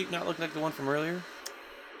fucking Jeep not look like the one from earlier?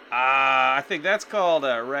 I think that's called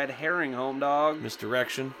a red herring, home dog.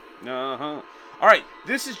 Misdirection. Uh-huh. All right,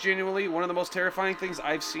 this is genuinely one of the most terrifying things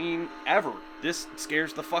I've seen ever. This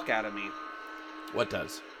scares the fuck out of me. What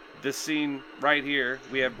does? This scene right here,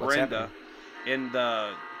 we have What's Brenda in the,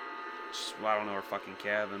 I don't know, her fucking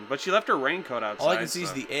cabin. But she left her raincoat outside. All I can see is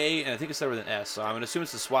so- the A, and I think it started with an S, so I'm going to assume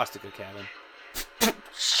it's the swastika cabin.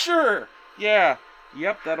 Sure. Yeah.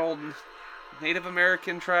 Yep, that old Native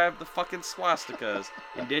American tribe, the fucking swastikas.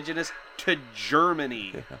 Indigenous to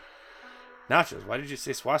Germany. Nachos, why did you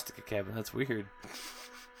say swastika cabin? That's weird.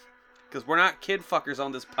 Because we're not kid fuckers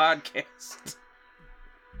on this podcast.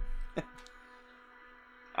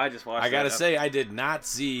 I just watched I gotta that say, I did not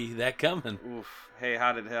see that coming. Oof. Hey,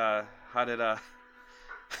 how did how did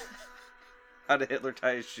Hitler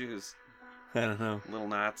tie his shoes? I don't know. Little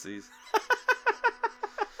Nazis.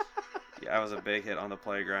 Yeah, I was a big hit on the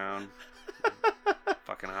playground.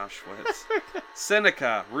 Fucking Auschwitz.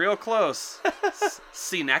 Seneca, real close.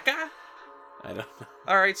 Seneca? I don't know.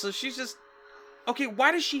 Alright, so she's just... Okay,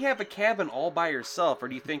 why does she have a cabin all by herself? Or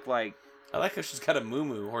do you think, like... I like how she's got a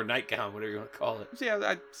muumuu or nightgown, whatever you want to call it. Yeah,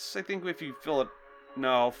 I think if you fill it...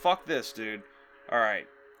 No, fuck this, dude. Alright.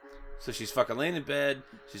 So she's fucking laying in bed,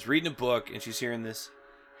 she's reading a book, and she's hearing this,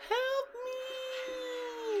 "Help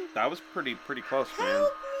me! That was pretty close, man. Help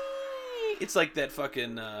me!" It's like that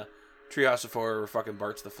fucking Treehouse of Horror where fucking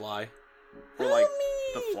Bart's the Fly. Or like Help me!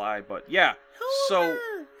 the Fly, but yeah. Help So,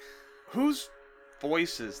 her! whose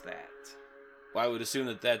voice is that? Well, I would assume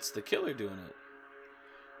that that's the killer doing it.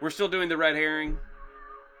 We're still doing the red herring?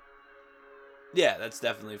 Yeah, that's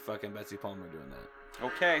definitely fucking Betsy Palmer doing that.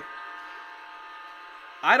 Okay.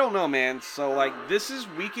 I don't know, man. So, like,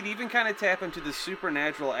 we could even kind of tap into the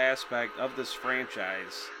supernatural aspect of this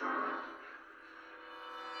franchise.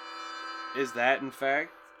 Is that, in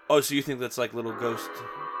fact, Oh, so you think that's like little ghost?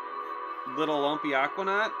 Little Lumpy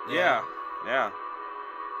Aquanaut? Yeah. Yeah.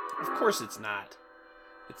 Of course it's not.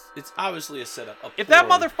 It's obviously a setup. If that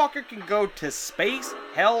motherfucker can go to space,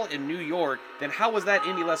 hell, in New York, then how was that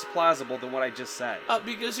any less plausible than what I just said?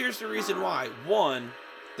 Because here's the reason why. One,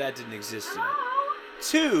 that didn't exist yet.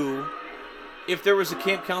 Two, if there was a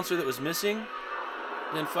camp counselor that was missing,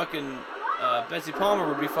 then fucking Betsy Palmer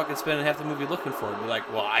would be fucking spending half the movie looking for him. Be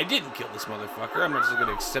like, well, I didn't kill this motherfucker. I'm not just going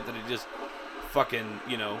to accept that he just fucking,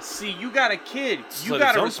 See, you got a kid. You Slit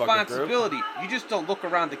got a his own fucking throat. responsibility. You just don't look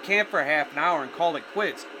around the camp for half an hour and call it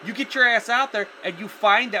quits. You get your ass out there and you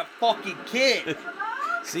find that fucking kid.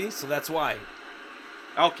 See? So that's why.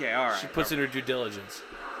 Okay, all right. She puts in her due diligence.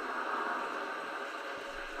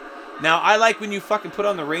 Now, I like when you fucking put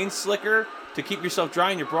on the rain slicker to keep yourself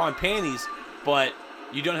dry in your bra and panties, but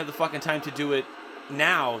you don't have the fucking time to do it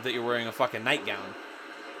now that you're wearing a fucking nightgown.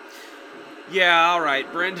 Yeah, all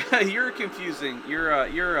right, Brenda, you're confusing. You're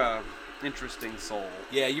a interesting soul.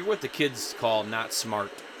 Yeah, you're what the kids call not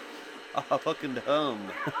smart. Fucking dumb.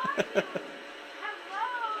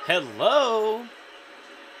 Hello.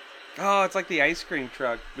 Oh, it's like the ice cream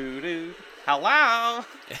truck. Boo-doo. Hello.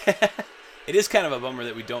 It is kind of a bummer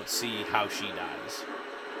that we don't see how she dies.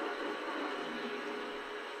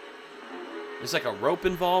 There's like a rope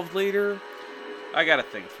involved later. I got a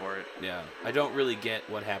thing for it. Yeah, I don't really get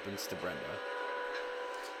what happens to Brenda.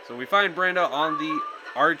 So we find Brenda on the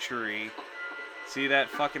archery. See that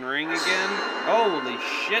fucking ring again? Holy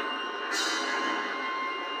shit.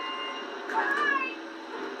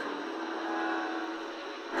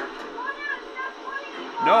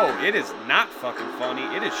 No, it is not fucking funny.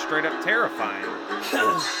 It is straight up terrifying.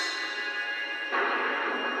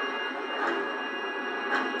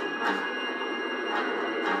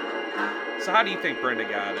 So how do you think Brenda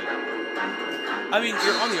got it? I mean,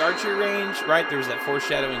 you're on the archery range, right? There was that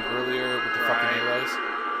foreshadowing earlier with the fucking arrows.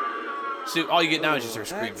 So all you get now is just her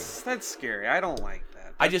screaming. That's scary. I don't like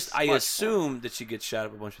that. I assume that she gets shot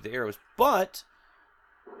up a bunch with the arrows, but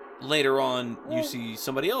later on you see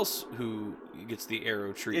somebody else who gets the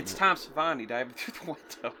arrow treatment. It's Tom Savini diving through the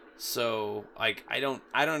window. So like I don't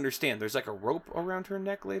understand. There's like a rope around her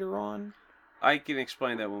neck later on. I can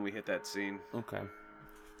explain that when we hit that scene. Okay.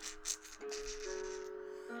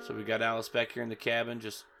 So we got Alice back here in the cabin,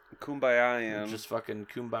 just kumbaya, just fucking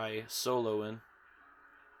kumbaya soloing.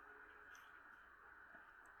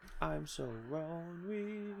 I'm so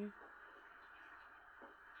lonely.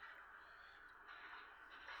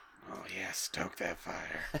 Oh yeah, stoke that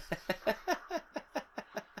fire.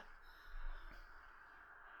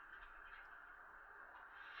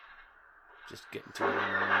 Just getting to it.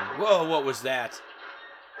 Whoa, what was that?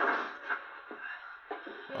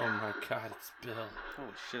 Oh my god, it's Bill. Holy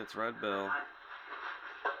shit, it's Red Bill.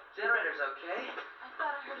 Generator's okay. I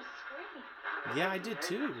thought I heard a scream. Yeah, I did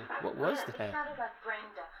too. What was It that? sounded like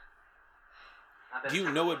Brenda. Do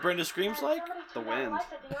you know what Brenda screams like? The wind.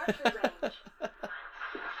 The archery range.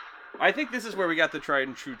 I think this is where we got the tried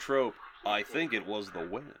and true trope. I think it was the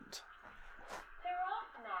wind. They're off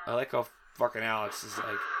now. I like how fucking Alex is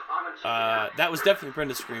like, that was definitely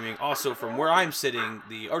Brenda screaming. Also, from where I'm sitting,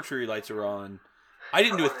 the archery lights are on. I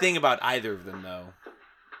didn't do a thing about either of them, though.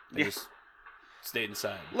 I just stayed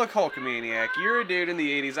inside. Look, Hulkamaniac, you're a dude in the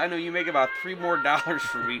 80s. I know you make about $3 more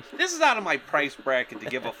for me. This is out of my price bracket to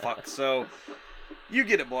give a fuck, so you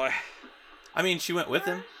get it, boy. I mean, she went with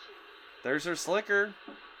him. There's her slicker.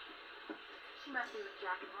 She must be with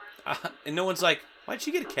Jack and Horace. And no one's like, why'd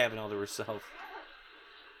she get a cabin all to herself?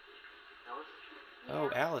 Oh,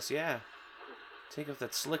 Alice, yeah. Take off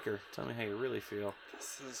that slicker. Tell me how you really feel.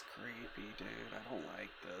 This is creepy, dude. I don't like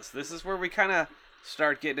this. This is where we kind of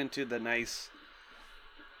start getting into the nice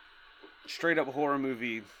straight up horror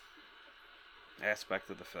movie aspect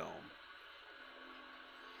of the film.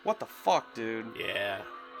 What the fuck, dude? Yeah,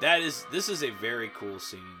 this is a very cool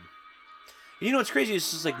scene. You know what's crazy?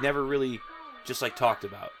 It's just like never really just like talked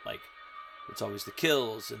about. Like it's always the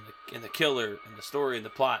kills and the killer and the story and the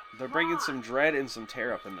plot. They're bringing some dread and some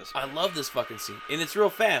tear up in this. I love this fucking scene, and it's real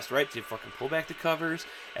fast, right? They fucking pull back the covers,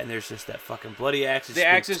 and there's just that fucking bloody axe. The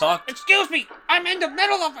axe is tucked. Excuse me, I'm in the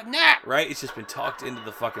middle of a nap. Right? It's just been tucked into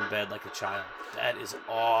the fucking bed like a child. That is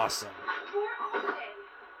awesome.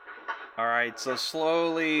 All right, so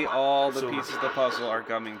slowly all the pieces of the puzzle are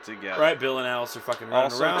coming together. Right, Bill and Alice are fucking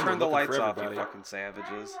running also, around. turn the looking lights for off, you everybody. fucking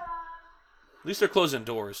savages. At least they're closing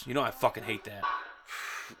doors. You know I fucking hate that.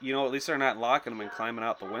 You know, at least they're not locking them and climbing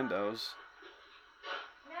out the windows.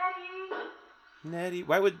 Nettie,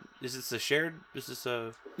 why would is this a shared? Is this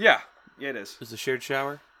a Yeah, it is. a shared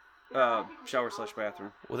shower?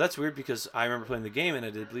 Shower/bathroom. Well, that's weird because I remember playing the game and I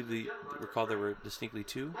did believe recall there were distinctly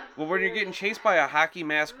two. Well, when you're getting chased by a hockey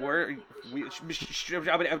mask, where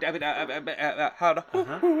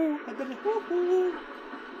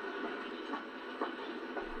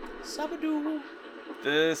Sabadoo.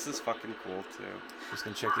 This is fucking cool too. Just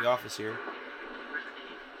gonna check the office here.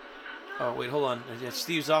 Oh wait, hold on. It's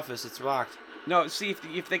Steve's office. It's locked. No, see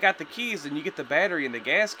if they got the keys, then you get the battery in the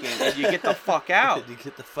gas can, and you get the fuck out. You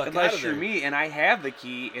get the fuck out Unless of you're there. me and I have the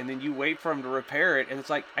key, and then you wait for them to repair it, and it's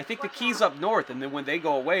like, I think the key's up north, and then when they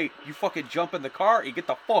go away, you fucking jump in the car, you get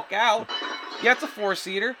the fuck out. Yeah, it's a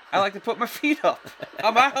 4-seater. I like to put my feet up.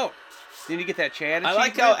 I'm out. Then you get that Chad. I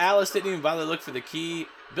like how Alice didn't even bother to look for the key.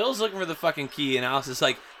 Bill's looking for the fucking key, and Alice is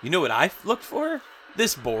like, you know what I looked for?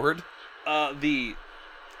 This board. A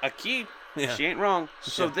key. Yeah. She ain't wrong.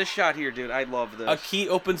 So Yeah. this shot here, dude, I love this. A key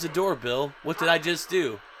opens a door, Bill. What did I just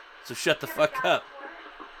do? So shut the fuck up.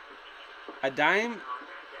 A dime.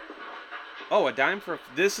 Oh, a dime for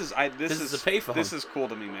this is a payphone. This is cool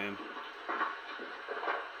to me, man.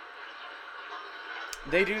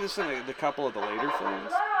 They do this in the couple of the later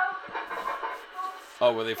films.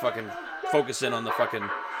 Oh, where they fucking focus in on the fucking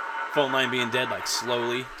phone line being dead, like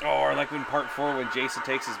slowly. Oh, or like in part 4 when Jason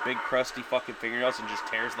takes his big crusty fucking fingernails and just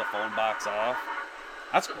tears the phone box off.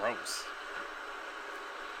 That's gross.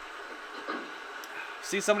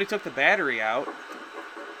 See, somebody took the battery out.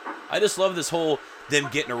 I just love this whole them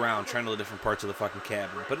getting around, trying to the different parts of the fucking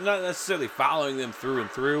cabin, but not necessarily following them through and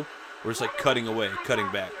through. We're just like cutting away, cutting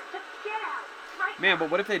back. Man, but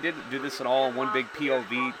what if they didn't do this at all in one big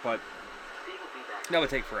POV, but that would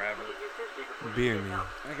take forever. Beer me.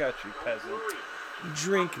 I got you, peasant.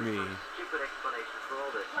 Drink me. Stupid explanation for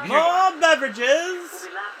all this. More beverages! We'll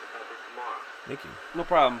be laughing about this tomorrow. Thank you. No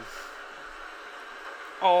problem.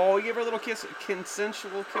 Oh, you give her a little kiss,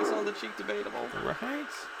 consensual kiss on the cheek, debatable. Right.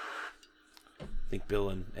 I think Bill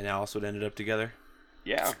and Alice would ended up together.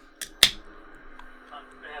 Yeah. I've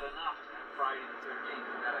had enough. Friday the 13th.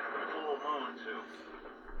 Got a full moon, too.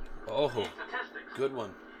 Oh, Statistics. good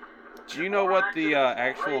one. Do you know what the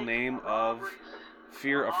actual name of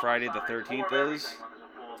Fear of Friday the 13th is?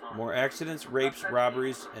 More accidents, rapes,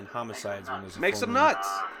 robberies, and homicides when there's a Makes full them moon. nuts.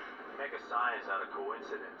 Make a science out of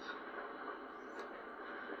coincidence.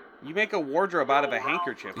 You make a wardrobe out of a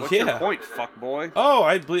handkerchief. What's Yeah. your point, fuckboy? Oh,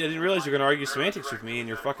 I didn't realize you were going to argue semantics with me in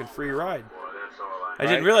your fucking free ride. Boy, that's all I I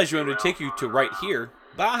didn't realize you wanted to take you to right here.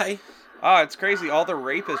 Bye. Ah, it's crazy. All the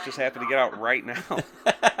rapists just happen to get out right now.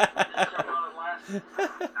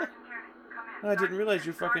 I didn't realize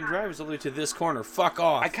your fucking drive was all the way to this corner. Fuck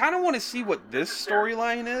off. I kind of want to see what this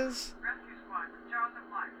storyline is. Rescue squad, Jaws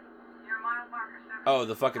of Life. Near mile marker 7. Oh,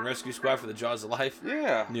 the fucking rescue squad for the Jaws of Life?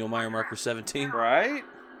 Yeah. Neil Meyer marker 17. Right?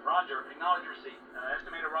 Roger, acknowledge receipt.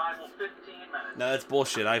 Estimate arrival 15 minutes. No, that's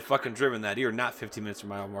bullshit. I fucking driven that. You're not 15 minutes from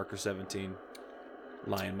mile marker 17.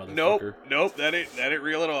 Lying motherfucker. Nope. That ain't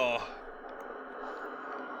real at all.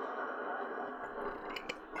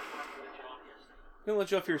 I'm gonna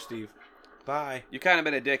let you off here, Steve. Bye. You kind of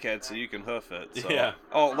been a dickhead, so you can hoof it. So. Yeah.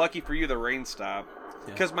 Oh, lucky for you, the rain stopped.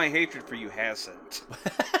 Yeah. Because my hatred for you hasn't.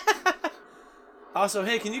 Also,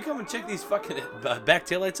 hey, can you come and check these fucking back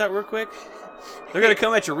taillights out real quick? They're gonna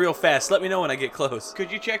come at you real fast. Let me know when I get close.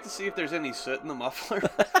 Could you check to see if there's any soot in the muffler?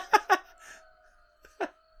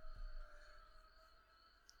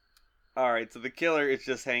 All right, so the killer is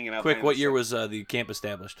just hanging out. Quick, behind what the year sun. was the camp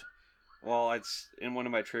established? Well, it's in one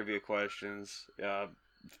of my trivia questions.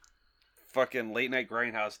 Fucking Late Night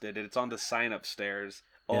Grindhouse did it. It's on the sign upstairs.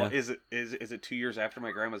 Oh, Yeah. is it 2 years after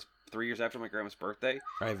my grandma's? 3 years after my grandma's birthday?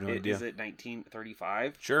 I have no idea. Is it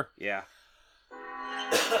 1935? Sure. Yeah.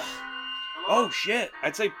 Oh shit!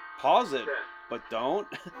 I'd say pause it, but don't,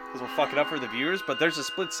 because we'll fuck it up for the viewers. But there's a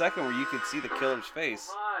split second where you can see the killer's face.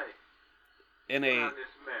 Why? in a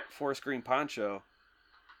forest green poncho.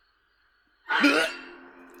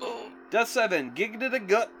 Death 7, Gig to the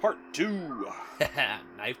Gut, Part 2.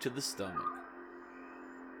 Knife to the stomach.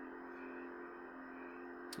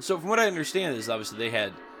 So from what I understand is obviously they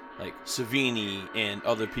had like Savini and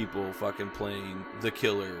other people fucking playing the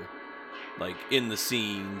killer, like in the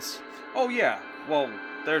scenes. Oh yeah, well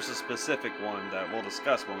there's a specific one that we'll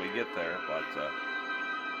discuss when we get there, but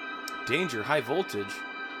Danger, High Voltage.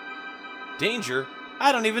 Danger?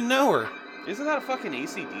 I don't even know her. isn't that a fucking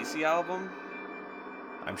AC/DC album?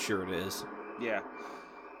 I'm sure it is. Yeah.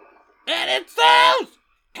 And it sounds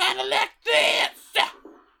kind of like this.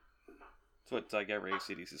 So it's like every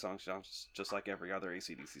AC/DC song sounds just like every other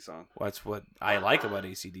AC/DC song. Well, that's what I like about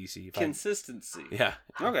AC/DC. Consistency. Yeah.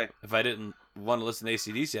 Okay. If I didn't want to listen to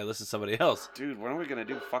AC/DC, I'd listen to somebody else. Dude, when are we gonna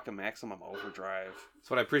do fucking Maximum Overdrive? That's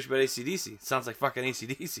what I appreciate about AC/DC. It sounds like fucking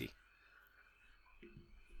AC/DC.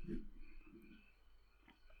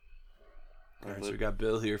 Alright, so we got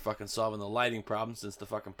Bill here fucking solving the lighting problem since the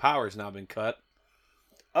fucking power's now been cut.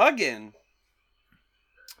 Again.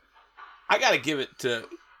 I gotta give it to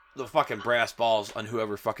the fucking brass balls on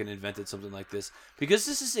whoever fucking invented something like this. Because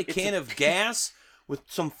this is a can of gas with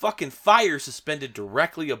some fucking fire suspended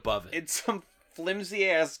directly above it. It's some flimsy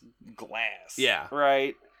ass glass. Yeah.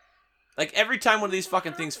 Right? Like every time one of these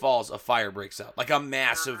fucking things falls, a fire breaks out. Like a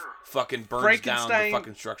massive fucking burns down the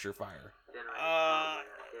fucking structure fire.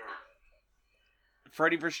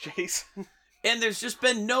 Freddy vs. Jason. And there's just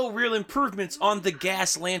been no real improvements on the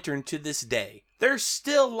gas lantern to this day. They're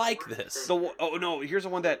still like this. Oh no, here's the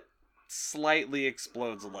one that slightly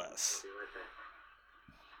explodes less.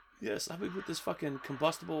 Yes, how do we put this fucking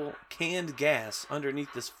combustible canned gas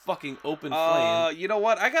underneath this fucking open flame? You know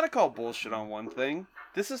what? I gotta call bullshit on one thing.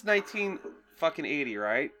 This is 1980,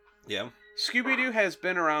 right? Yeah. Scooby-Doo has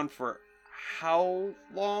been around for how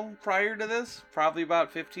long prior to this? Probably about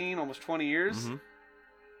 15, almost 20 years. Mm-hmm.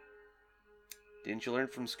 Didn't you learn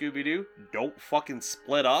from Scooby-Doo? Don't fucking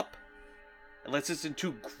split up. Unless it's in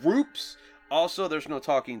two groups. Also, there's no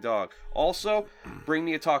talking dog. Also, bring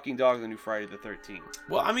me a talking dog in the new Friday the 13th.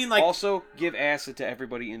 Well, I mean, like... Also, give acid to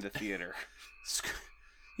everybody in the theater.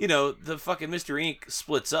 You know, the fucking Mr. Inc.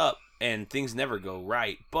 splits up and things never go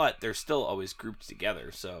right, but they're still always grouped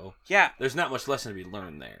together, so... Yeah. There's not much lesson to be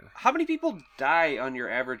learned there. How many people die on your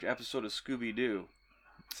average episode of Scooby-Doo?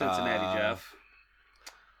 Cincinnati Jeff.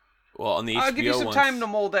 Well, on the HBO I'll give you some time to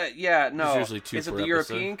mold that. Yeah, no. There's usually 2 Is it per the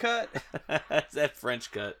episode. European cut? Is that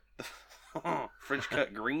French cut? French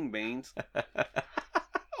cut green beans.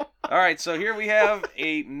 Alright, so here we have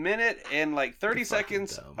a minute and like 30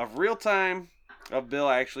 seconds of real time of Bill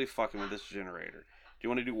actually fucking with this generator. Do you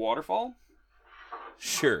want to do waterfall?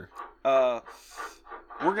 Sure. We're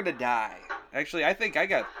gonna die. Actually, I think I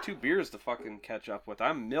got 2 beers to fucking catch up with.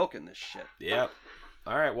 I'm milking this shit. Yep.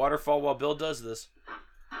 Alright, waterfall while Bill does this.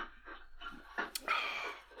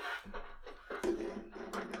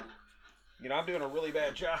 You know, I'm doing a really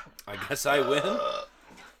bad job. I guess I win.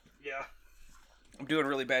 Yeah. I'm doing a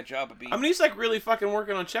really bad job of being... I mean, he's like really fucking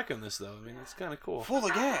working on checking this, though. I mean, it's kind of cool. Full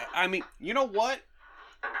of gas. I mean, you know what?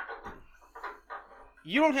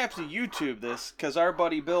 You don't have to YouTube this, because our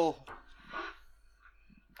buddy Bill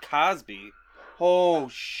Cosby... Oh,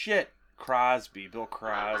 shit. Bill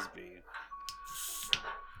Crosby.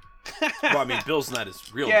 Well, I mean, Bill's not his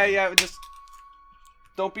real Yeah, name. yeah, just...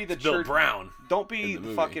 Don't be the Bill church... Brown. Don't be in the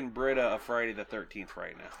movie. fucking Britta of Friday the 13th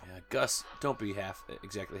right now. Yeah, Gus, don't be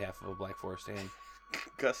exactly half of a Black Forest hand.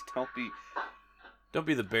 Gus, don't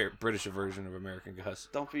be the British version of American Gus.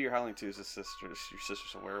 Don't be your Howling Tuesday sisters. Your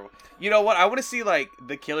sister's a werewolf. You know what? I want to see, like,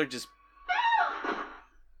 the killer just...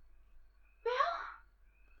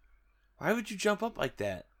 Why would you jump up like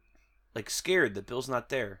that? Like, scared that Bill's not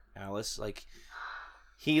there, Alice. Like,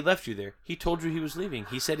 he left you there. He told you he was leaving.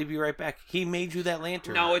 He said he'd be right back. He made you that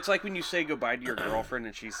lantern. No, it's like when you say goodbye to your girlfriend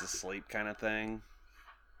and she's asleep kind of thing.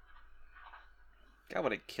 God,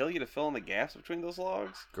 would it kill you to fill in the gaps between those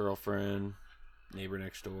logs? Girlfriend, neighbor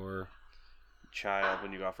next door. Child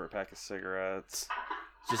when you offer a pack of cigarettes.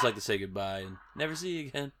 Just like to say goodbye and never see you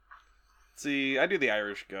again. See, I do the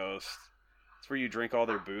Irish ghost. It's where you drink all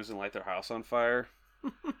their booze and light their house on fire.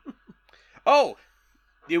 Oh!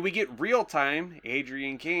 Did we get real time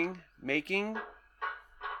Adrian King making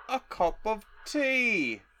a cup of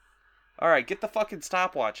tea? Alright, get the fucking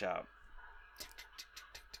stopwatch out.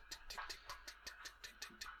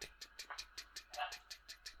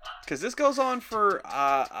 Because this goes on for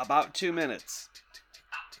about 2 minutes.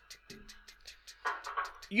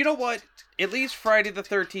 You know what? At least Friday the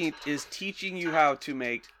 13th is teaching you how to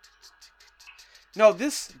make... No,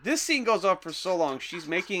 this scene goes on for so long. She's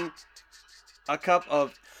making a cup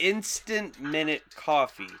of instant minute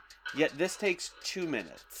coffee, yet this takes 2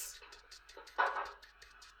 minutes.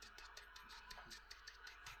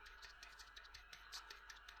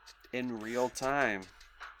 In real time.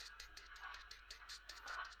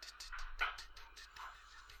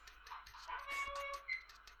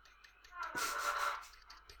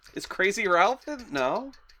 Is Crazy Ralph in?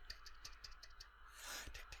 No.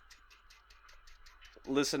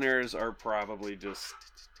 Listeners are probably just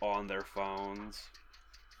on their phones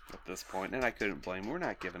at this point, and I couldn't blame them. We're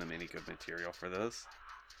not giving them any good material for this.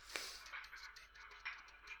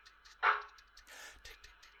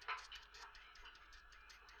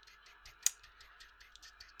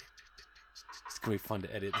 It's gonna be fun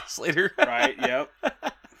to edit this later. Right, yep.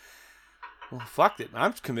 Well, fuck it.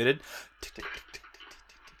 I'm committed.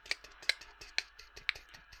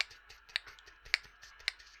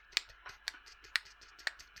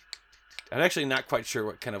 I'm actually not quite sure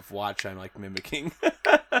what kind of watch I'm like mimicking.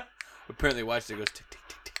 Apparently, watch that goes tick tick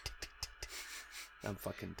tick tick tick tick. I'm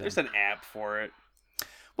fucking done. There's an app for it.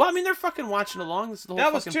 Well, I mean, they're fucking watching along. This is the whole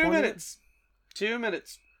That was fucking 2 point of it. minutes. 2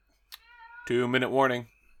 minutes. 2-minute warning.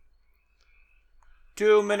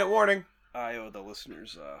 2-minute warning. I owe the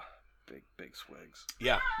listeners big swigs.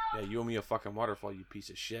 Yeah, you owe me a fucking waterfall, you piece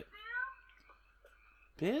of shit.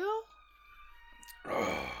 Bill?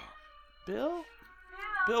 Bill?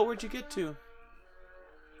 Bill, where'd you get to?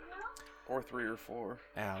 Or 3 or 4.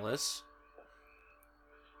 Alice.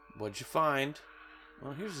 What'd you find?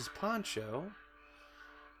 Well, here's his poncho.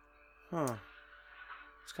 Huh.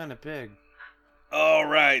 It's kind of big. All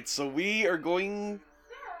right, so we are going.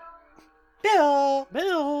 Bill.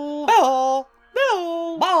 Bill! Bill.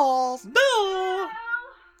 Bill! Balls. Bill!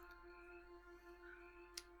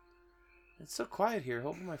 It's so quiet here.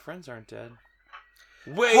 Hoping my friends aren't dead.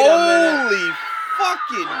 Wait a minute. Holy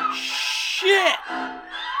fucking shit!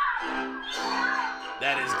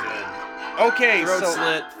 That is good. Okay, Throat so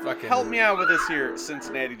slit. Fucking. help me out with this here,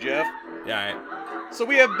 Cincinnati Jeff. Yeah, alright. So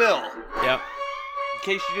we have Bill. Yep. In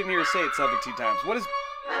case you didn't hear us say it 17 times, what is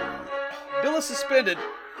Bill is suspended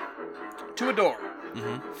to a door.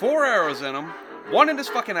 Mm-hmm. 4 arrows in him. 1 in his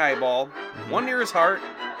fucking eyeball. 1 near his heart.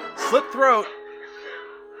 Slit throat.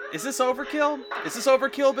 Is this overkill? Is this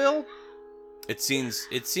overkill, Bill? It seems.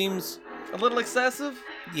 A little excessive?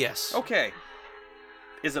 Yes. Okay.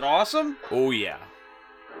 Is it awesome? Oh yeah.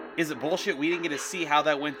 Is it bullshit we didn't get to see how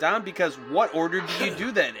that went down? Because what order do you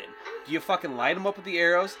do that in? Do you fucking light him up with the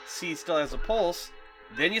arrows, see he still has a pulse,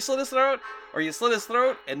 then you slit his throat? Or you slit his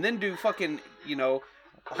throat and then do fucking,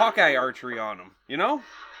 Hawkeye archery on him, you know?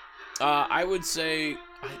 I would say,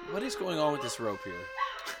 what is going on with this rope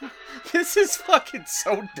here? This is fucking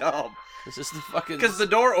so dumb. This is the fucking... Because the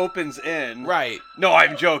door opens in. Right. No,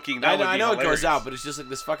 I'm joking. That I know would be it goes hilarious. out, but it's just like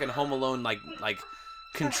this fucking Home Alone like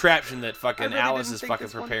contraption that fucking really Alice didn't is think fucking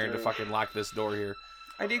this one preparing to through. fucking lock this door here.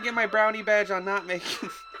 I did get my brownie badge on not making...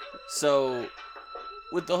 So,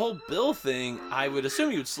 with the whole Bill thing, I would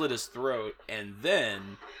assume you'd slit his throat and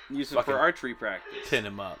then Use it Fucking for archery practice. pin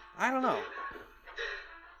him up. I don't know.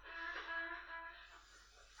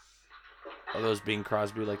 Are those Bing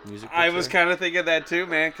Crosby like music? I was picture? kind of thinking that too,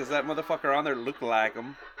 man, because that motherfucker on there looked like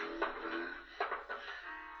him.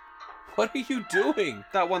 What are you doing?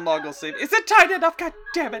 That one log will save. Is it tight enough? God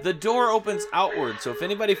damn it! The door opens outward, so if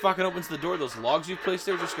anybody fucking opens the door, those logs you placed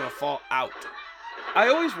there are just gonna fall out. I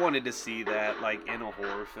always wanted to see that, like, in a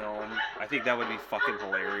horror film. I think that would be fucking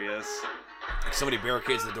hilarious. Like somebody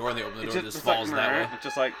barricades the door and they open the door and It's just like, falls that way. It's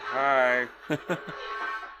just like, hi.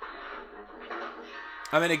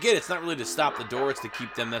 I mean, again, it's not really to stop the door; it's to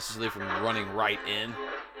keep them necessarily from running right in.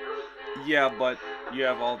 Yeah, but you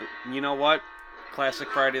have all the... You know what? Classic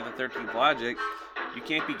Friday the 13th logic. You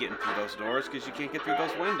can't be getting through those doors because you can't get through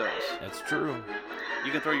those windows. That's true.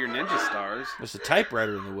 You can throw your ninja stars. There's a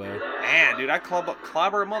typewriter in the way. Man, dude, I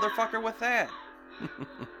clobber a motherfucker with that.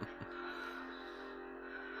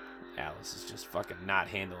 Alice is just fucking not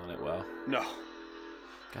handling it well. No.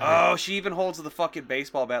 God, Oh, she even holds the fucking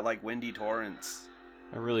baseball bat like Wendy Torrance.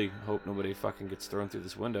 I really hope nobody fucking gets thrown through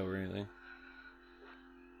this window or anything.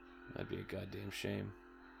 That'd be a goddamn shame.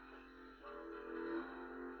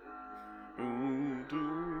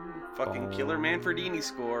 Fucking Killer Manfredini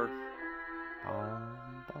score.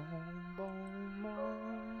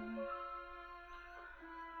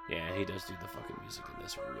 Yeah, he does do the fucking music in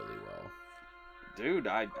this really well. Dude,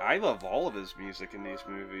 I love all of his music in these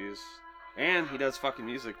movies. And he does fucking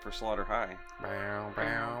music for Slaughter High.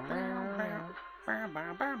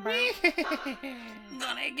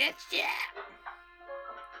 Gonna get ya.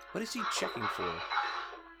 What is he checking for?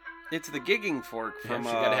 It's the gigging fork from...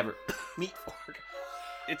 She gotta have her meat fork.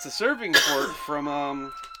 It's a serving fork from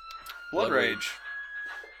Blood Blood Rage. Rage.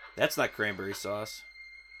 That's not cranberry sauce.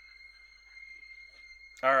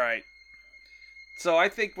 All right. So I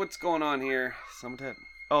think what's going on here...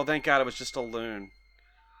 Oh, thank God it was just a loon.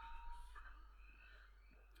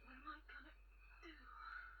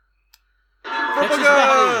 Purple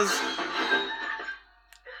goes!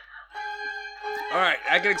 Alright,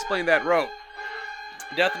 I can explain that rope.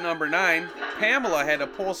 Death number 9, Pamela had to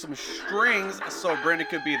pull some strings so Brenda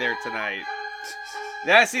could be there tonight.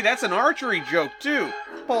 Yeah, see, that's an archery joke, too.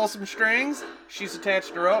 Pull some strings, she's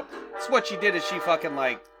attached to rope. That's what she did is she fucking,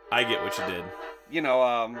 like... I get what you did. You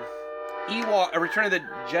know, Ewok, Return of the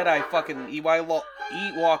Jedi fucking Ewok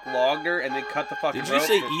logged her and then cut the fucking Did rope. you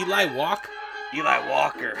say Eli Walk? Eli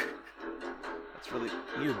Walker. That's really...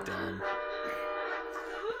 You're dumb.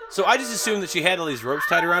 So I just assumed that she had all these ropes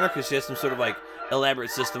tied around her because she has some sort of like elaborate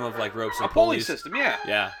system of like ropes and A pulley pulleys. system, yeah.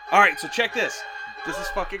 Yeah. Alright, so check this. This is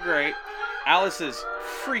fucking great. Alice is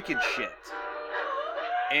freaking shit.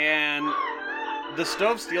 And the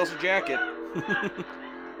stove steals her jacket.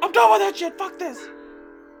 I'm done with that shit, fuck this.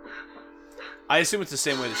 I assume it's the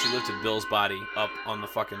same way that she lifted Bill's body up on the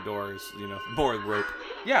fucking doors, you know, more rope.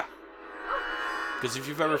 Yeah. Because if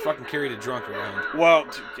you've ever fucking carried a drunk around. Well,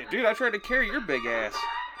 dude, I tried to carry your big ass.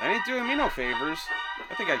 That ain't doing me no favors.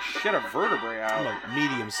 I think I shit a vertebrae I'm out. a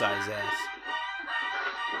medium-sized ass.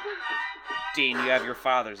 Dean, you have your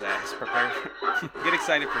father's ass. Prepare. Get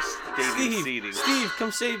excited for stadium seating. Steve,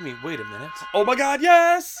 come save me. Wait a minute. Oh my God,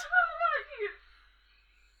 yes!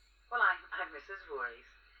 Well, I'm Mrs. Voorhees,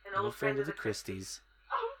 an I'm a old friend of the Christies.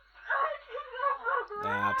 Oh,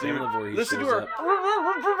 Nah, Pamela Voorhees Listen to shows her. up.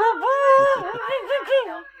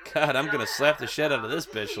 God, I'm gonna slap the shit out of this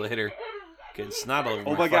bitch later. Getting snot all over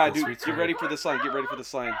Oh my my God, fucking dude, sweet get ready for this line. Get ready for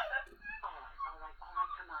this line. All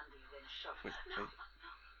right, come on, dear, then show. Wait.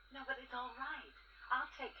 No, but it's all right.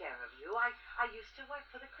 I'll take care of you. I used to work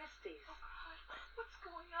for the Christies. What's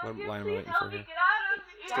going on What here? line am I Please waiting help for me here? get out of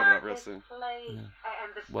here. It's coming up real soon.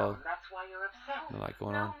 And the stone, Well, that's why you're upset. A lot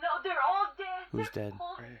going on. No, they're all dead. Who's They're dead?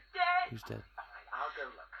 all Right. dead. Who's dead? All right, I'll go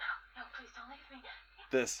look. No, please don't leave me.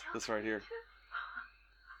 This right here.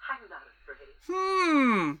 I'm not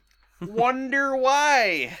afraid. Wonder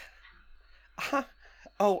why.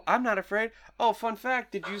 Oh, I'm not afraid. Oh, fun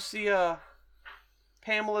fact. Did you see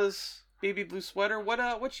Pamela's baby blue sweater?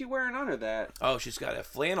 What's she wearing under that? Oh, she's got a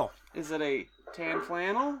flannel. Is it a tan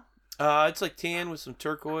flannel? It's like tan with some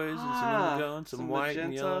turquoise and some indigo and some white and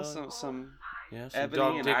magenta, yellow. some Yeah, some ebony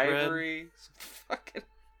dog and dick ivory. Some fucking...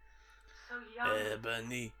 So young.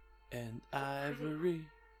 Ebony and ivory.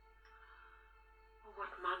 What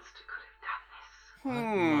monster could have done this? What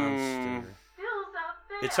monster. Bill's out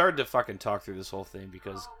there. It's hard to fucking talk through this whole thing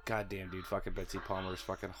because, goddamn, dude, fucking Betsy Palmer's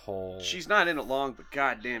fucking whole. She's not in it long, but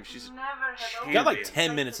goddamn, she's... Never have We got like Damn.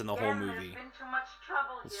 10 minutes in the whole Again, there's movie. been too much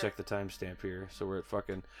trouble Let's here. check the timestamp here. So we're at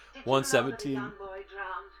fucking Did you know that a 117. young boy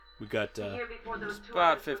drowned? We got, The year before those two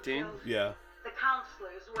about others were 15. killed? yeah. The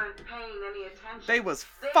counselors weren't paying any attention. They was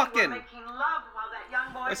They were fucking... making love while that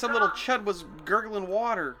young boy Like some little drowned. chud was gurgling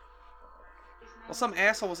water. His name Well, some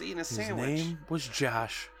asshole was eating a His sandwich. name was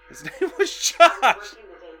Josh. His name was Josh. was working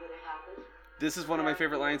the day that it happened. This is one of my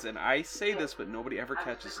favorite lines, and I say this, but nobody ever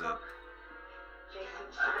catches it. Jason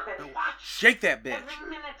should have been watched Shake that bitch. every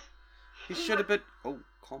minute. He should have been... Oh,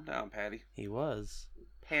 calm down, Patty. He was.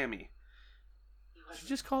 Pammy. Did you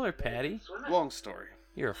just call her Patty? Long story.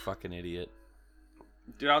 You're a fucking idiot.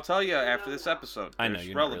 Dude, I'll tell you after this episode. I know There's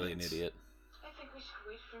you're not really an relevance. idiot, I think we should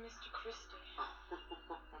wait for Mr. Christie.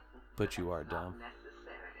 but you are dumb.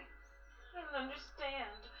 Necessary. I don't understand.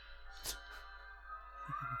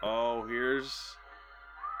 Oh, here's...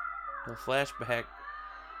 The flashback.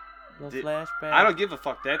 The Did- flashback. I don't give a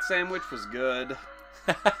fuck. That sandwich was good.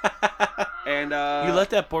 And, You let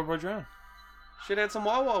that poor boy drown. Should had some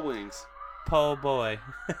Wawa wings. Po boy.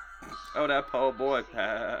 Oh, that po' boy,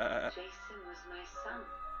 Pat. Jason was my son,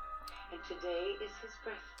 and today is his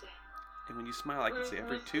birthday. And when you smile, I can see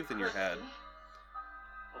every tooth in your head.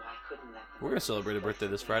 Oh, I couldn't let them. We're gonna celebrate a birthday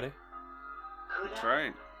this Friday. Could That's I?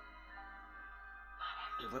 right.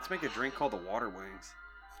 Let's make a drink called the Water Wings.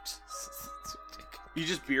 You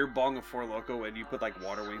just beer bong a Four Loko and you put like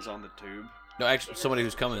water wings on the tube. No, actually, somebody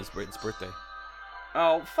who's coming is it's birthday.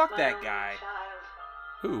 Oh, fuck My that only guy.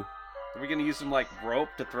 child. Who? Are we gonna use some like rope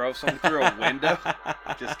to throw someone through a window?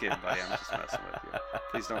 Just kidding, buddy. I'm just messing with you.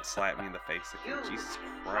 Please don't slap me in the face again. Jesus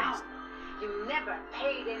Christ. You never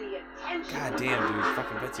paid any attention. God damn, dude.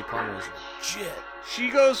 Fucking Betsy Palmer is legit. She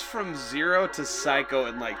goes from 0 to psycho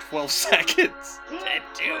in like 12 seconds.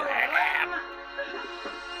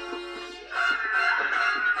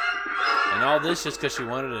 And all this just because she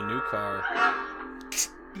wanted a new car.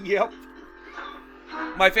 Yep.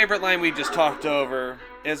 My favorite line we just talked over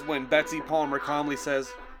is when Betsy Palmer calmly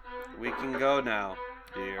says, "We can go now,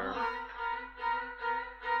 dear."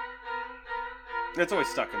 That's always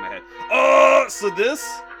stuck in my head. Oh, so this...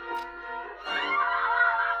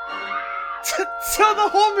 So the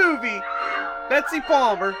whole movie, Betsy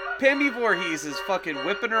Palmer, Pammy Voorhees is fucking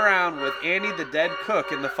whipping around with Annie the dead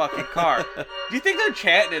cook in the fucking car. Do you think they're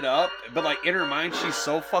chatting it up? But like in her mind, she's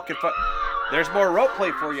so fucking There's more rope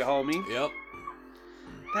play for you, homie. Yep.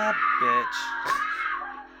 That bitch.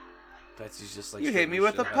 Betsy's just like... You hit me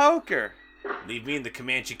with a poker. Leave me in the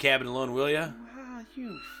Comanche cabin alone, will ya? Wow,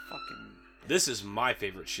 you fucking... This is my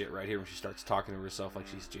favorite shit right here when she starts talking to herself like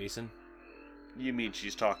she's Jason. You mean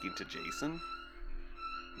she's talking to Jason?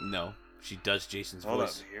 No, she does Jason's Hold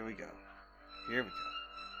voice. up, here we go. Here we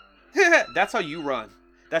go. That's how you run.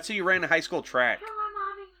 That's how you ran in high school track.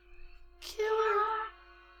 Kill her.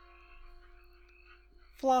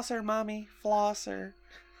 Flosser, mommy, flosser.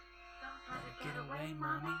 Get away,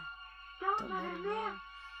 mommy. Don't let him in.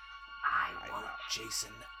 I won't,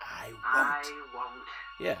 Jason. I I won't. won't.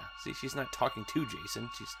 Yeah, see, she's not talking to Jason.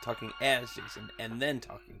 She's talking as Jason and then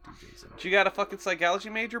talking to Jason. You got a fucking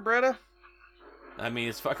psychology major, Bretta? I mean,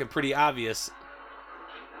 it's fucking pretty obvious.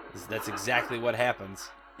 That's exactly what happens.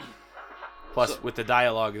 Plus, with the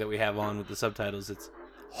dialogue that we have on with the subtitles, it's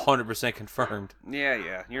 100% confirmed.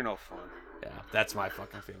 Yeah, you're no fun. Yeah, that's my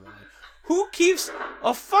fucking favorite line. Who keeps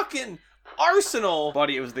a fucking arsenal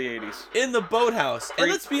Buddy, it was the 80s. in the boathouse?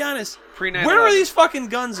 And let's be honest, Pre 9/11. where were these fucking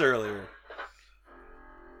guns earlier?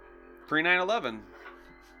 Pre 9/11.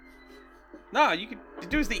 No, you could.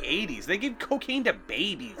 Dude, it was the 80s. They gave cocaine to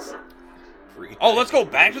babies. Oh, let's go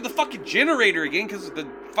back to the fucking generator again, because the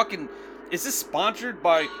fucking... Is this sponsored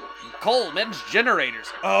by Coleman's Generators?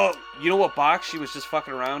 Oh, you know what box she was just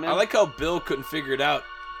fucking around in? I like how Bill couldn't figure it out,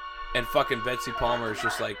 and fucking Betsy Palmer is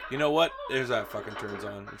just like, you know what? There's that fucking turns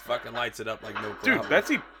on. It fucking lights it up like no problem. Dude,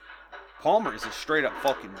 Betsy Palmer is a straight up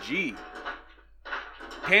fucking G.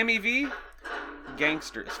 Pammy V,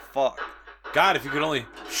 gangster as fuck. God, if you could only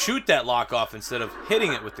shoot that lock off instead of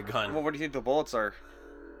hitting it with the gun. Well, what do you think the bullets are?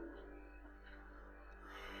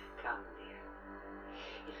 Come, dear.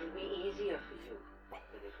 It will be easier for you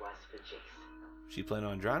than it was for Jason. She planning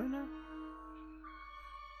on drowning now?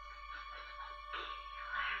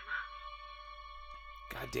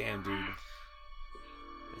 God damn, dude.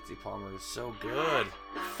 Betsy Palmer is so good.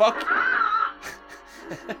 Fuck.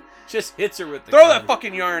 Just hits her with the Throw gun. that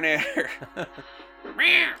fucking yarn at her.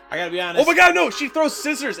 I gotta be honest. Oh my god, no! She throws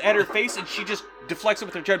scissors at her face and she just deflects it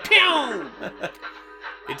with her chin. Pew!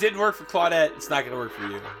 It didn't work for Claudette. It's not gonna work for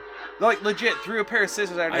you. Like, legit, threw a pair of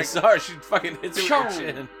scissors at her. I saw her. She fucking hits her with her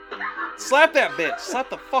chin. Slap that bitch. Slap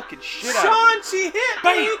the fucking shit out of her. Sean, she hit me.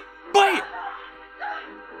 Bite! Bite!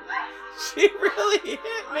 She really hit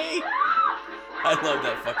me. I love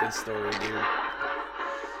that fucking story, dude.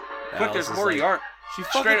 Quick, Alice there's is more like, yarn. She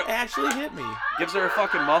fucking Straight up actually hit me. gives her a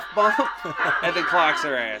fucking muff bump and then clocks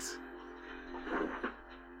her ass.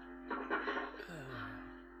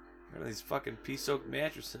 What are these fucking pea-soaked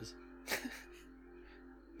mattresses?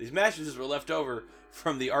 These mattresses were left over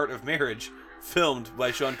from The Art of Marriage, filmed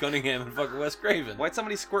by Sean Cunningham and fucking Wes Craven. Why'd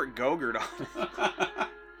somebody squirt Go-Gurt on it?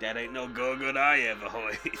 That ain't no Go-Gurt I ever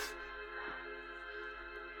hoid.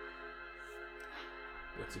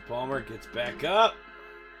 Betsy Palmer gets back up.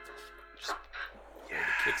 Yeah,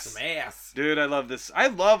 kick some ass. Dude, I love this. I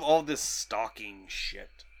love all this stalking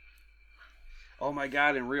shit. Oh my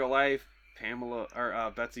god, in real life,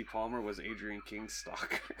 Betsy Palmer was Adrian King's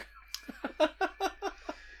stalker.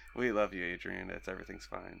 We love you, Adrian. Everything's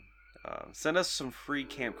fine. Send us some free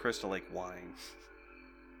Camp Crystal Lake wine.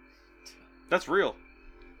 That's real.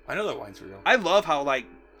 I know that wine's real. I love how, like,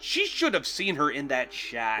 she should have seen her in that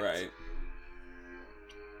shot. Right.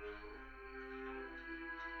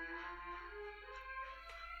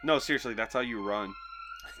 No, seriously, that's how you run.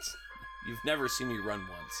 You've never seen me run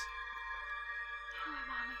once. Kill her,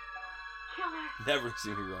 Mommy. Kill her. Never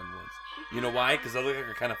seen me run once. You know why? Because I look like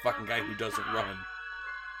a kind of fucking guy who doesn't run. Get her,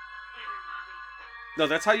 No,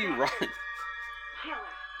 that's how you run. Mommy.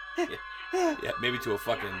 Kill her. Yeah, maybe to a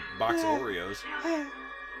fucking box of Oreos.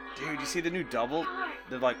 Dude, you see the new double?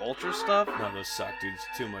 The, like, ultra stuff? No, those suck, dude.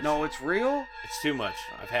 It's too much. No, it's real? It's too much.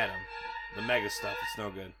 I've had them. The mega stuff, it's no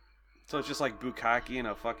good. So it's just like bukkake and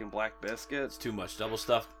a fucking black biscuit? It's too much. Double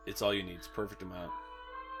stuffed, it's all you need. It's perfect amount.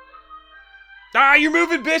 Ah, you're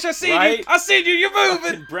moving, bitch! I seen you! Right? I seen you! You're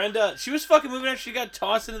moving! Fucking Brenda, she was fucking moving after she got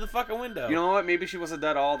tossed into the fucking window. You know what? Maybe she wasn't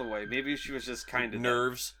dead all the way. Maybe she was just kind of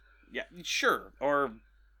nerves. Yeah, sure. Or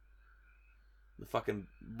The fucking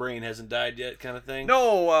brain hasn't died yet, kind of thing.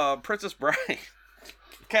 no, Princess Bride.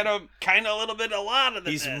 kind of, a little bit, a lot of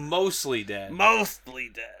the He's dead. mostly dead. Mostly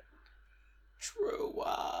dead. True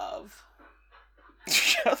love.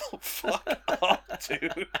 Shut the fuck up,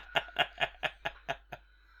 dude.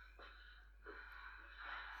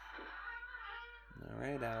 All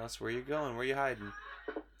right, Alice, where you going? Where you hiding?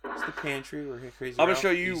 It's the pantry. We're here crazy. I'm gonna Ralph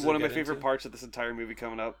show you easily one of my got favorite into. parts of this entire movie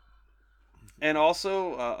coming up. And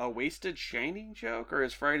also, a wasted Shining joke, or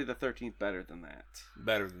is Friday the 13th better than that?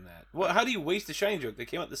 Better than that. Well, how do you waste a Shining joke? They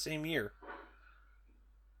came out the same year.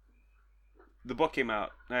 The book came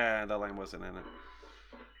out. That line wasn't in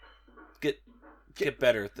it. Get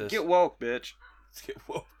better at this. Get woke, bitch. Get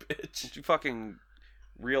woke, bitch. Don't you fucking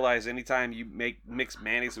realize anytime you mix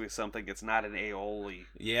mayonnaise with something, it's not an aioli.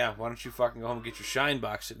 Yeah, why don't you fucking go home and get your Shine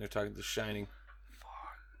box sitting there talking to Shining?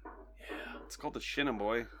 Fuck. Yeah. It's called the Shinnin'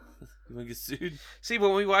 Boy. You wanna get sued? See,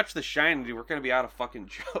 when we watch The Shining, dude, we're gonna be out of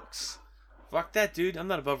fucking jokes. Fuck that, dude. I'm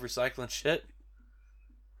not above recycling shit.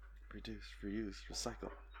 Reduce, reuse,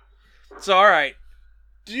 recycle. So, alright.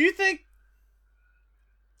 Do you think,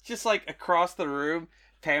 just like across the room,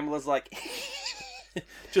 Pamela's like...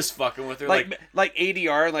 Just fucking with her. Like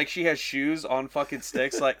ADR, like she has shoes on fucking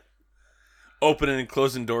sticks, like... Opening and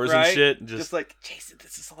closing doors right? and shit. And just like, Jason,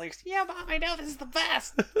 this is hilarious. Yeah, Mom, I know, this is the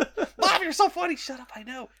best. Mom, you're so funny. Shut up, I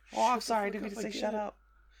know. Oh, I'm sorry, I didn't mean to say shut up.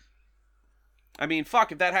 I mean,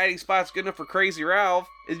 fuck, if that hiding spot's good enough for Crazy Ralph,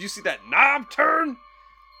 did you see that knob turn?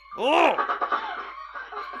 Oh!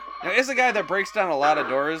 Now, as a guy that breaks down a lot of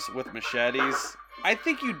doors with machetes, I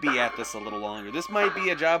think you'd be at this a little longer. This might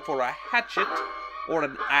be a job for a hatchet or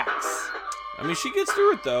an axe. I mean, she gets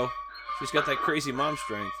through it, though. She's got that crazy mom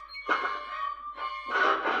strength.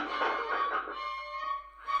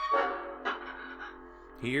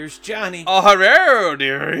 Here's Johnny. Oh, hello,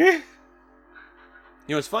 dearie. You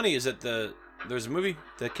know what's funny is that there's a movie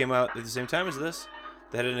that came out at the same time as this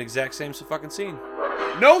that had an exact same fucking scene.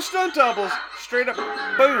 No stunt doubles. Straight up,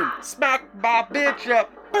 boom. Smack my bitch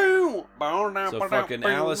up. Boom. So fucking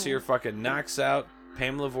Alice here fucking knocks out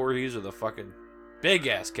Pamela Voorhees with a fucking big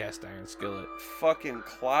ass cast iron skillet. Fucking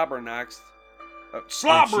clobber knocks.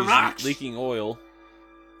 Slobber She's knocks. leaking oil.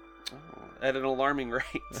 Oh, at an alarming rate.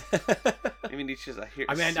 I mean, it's just a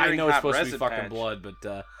I mean, I know it's supposed to be fucking blood,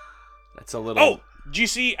 but that's a little. Oh, do you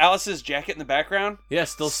see Alice's jacket in the background? Yeah,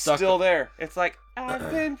 still stuck. Still there. It's like,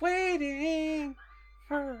 I've been waiting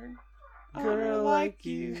for a girl like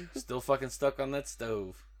you. Still fucking stuck on that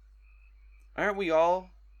stove. Aren't we all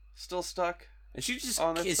still stuck? And she just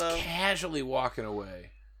on is stove? casually walking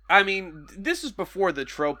away. I mean, this is before the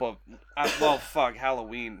trope of, well, fuck,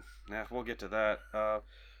 Halloween. Yeah, we'll get to that.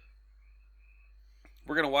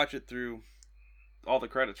 We're going to watch it through all the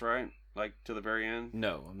credits, right? Like, to the very end?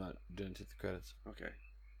 No, I'm not doing it to the credits. Okay.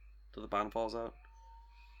 Till the bottom falls out?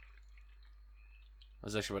 I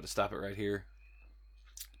was actually about to stop it right here.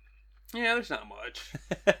 Yeah, there's not much.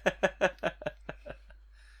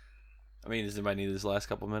 I mean, does anybody need this last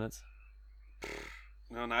couple minutes?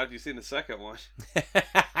 No, not if you've seen the second one.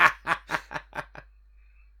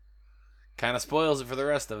 Kind of spoils it for the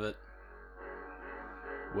rest of it.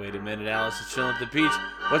 Wait a minute, Alice is chilling at the beach.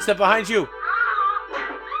 What's that behind you?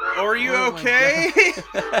 Are you Oh my okay?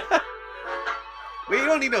 Wait, you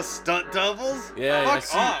don't need no stunt doubles? Yeah, I Fuck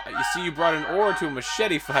see. off. You see, you brought an oar to a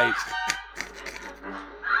machete fight.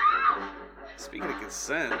 Speaking of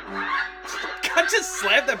consent. God, just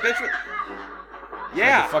slap that bitch with... Tried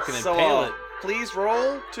Yeah, to fucking so, impale it. please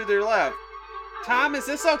roll to their left. Tom, is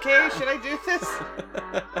this okay? Should I do this?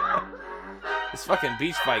 This fucking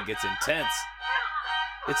beach fight gets intense.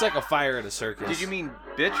 It's like a fire at a circus. Did you mean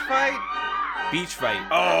bitch fight? beach fight?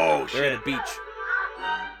 Oh, They're at shit. a beach.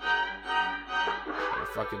 At a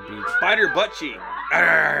fucking beach. Bite her butt cheek.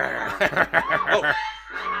 Oh.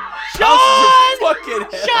 Sean! Fucking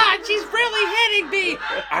hell. Sean, she's really hitting me.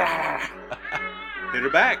 Hit her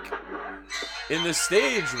back. In the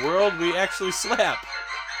stage world, we actually slap.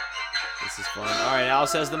 This is fun. All right,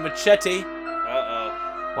 Alice has the machete.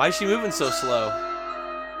 Uh-oh. Why is she moving so slow?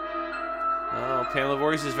 Oh, Pamela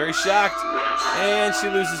Voorhees is very shocked, and she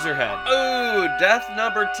loses her head. Ooh, death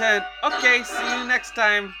number 10. Okay, see you next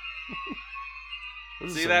time.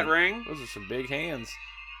 Those are See some- that ring? Those are some big hands.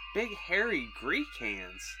 Big, hairy Greek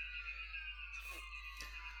hands.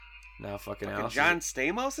 Now fucking Fucking Alice John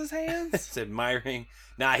Stamos' hands? is admiring.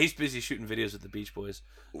 Nah, he's busy shooting videos with the Beach Boys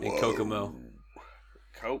in Kokomo.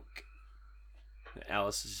 Coke.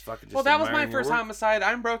 Alice is fucking just Well, that was my admiring her first work. homicide.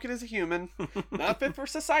 I'm broken as a human. Not fit for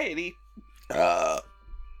society. No,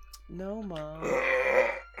 Mom.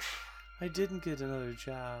 I didn't get another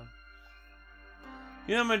job.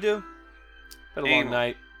 You know what I'm gonna do? Had a long Anal.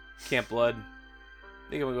 night. Camp Blood. I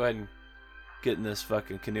think I'm gonna go ahead and get in this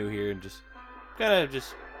fucking canoe here and just kind of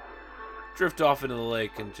just drift off into the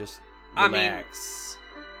lake and just I mean, relax.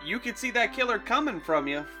 you could see that killer coming from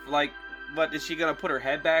you. Like, but is she gonna put her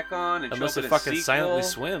head back on and Unless show it up in a fucking sequel? silently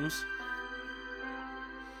swims.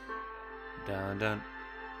 Dun dun.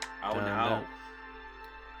 Oh dun, no! dun.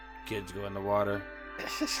 Kids go in the water.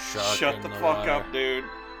 Shut in the the fuck water. up, dude.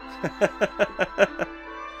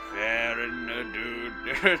 Fair in the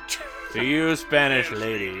dude. To you Spanish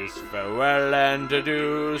ladies, farewell and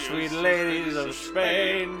adieu, sweet ladies of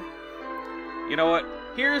Spain. You know what?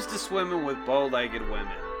 Here's to swimming with bow-legged women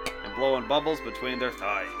and blowing bubbles between their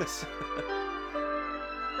thighs.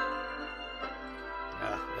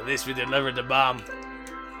 At least we delivered the bomb.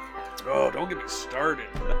 Oh, don't get me started.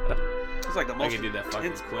 It's like the I most can do that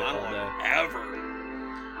fucking intense quick all monologue day. ever.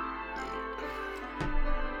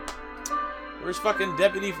 Where's fucking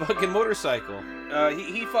Deputy fucking Motorcycle?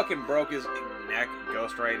 He fucking broke his neck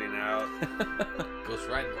ghost riding out. Goes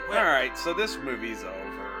right in the All right, so this movie's over.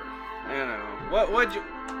 You know what'd you?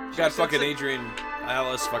 Got fucking Adrian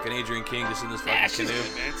Alice, fucking Adrian King just in this fucking canoe.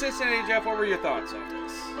 Cincinnati Jeff, what were your thoughts on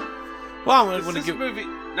this? Well, I'm gonna This give. movie.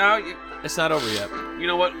 No, It's not over yet. you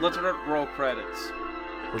know what? Let's roll credits.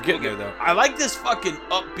 We're getting there though. I like this fucking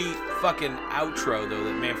upbeat fucking outro though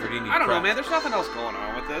that Manfredini. I don't know, prepped. man. There's nothing else going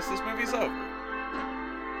on with this. This movie's over.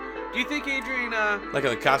 Do you think Adrian? Like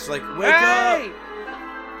the cops are like, wake Hey!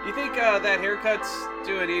 up. Do you think that haircut's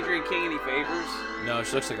doing Adrian King any favors? No,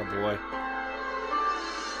 she looks like a boy.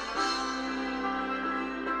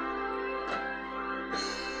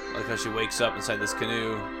 Like how she wakes up inside this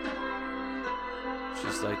canoe.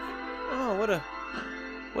 She's like, oh, what a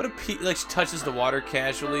like she touches the water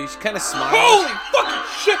casually. She kind of smiles. Holy fucking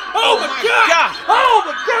shit! Oh my god! Oh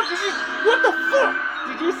my god! What the fuck?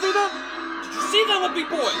 Did you see that? Did you see that lumpy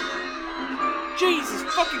boy? Jesus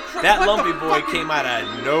fucking Christ! That what the lumpy boy fucking- came out of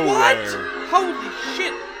What? nowhere. Holy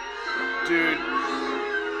shit, dude!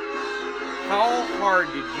 How hard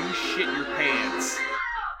did you shit your pants?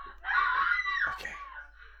 Okay.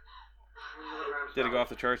 Did it go off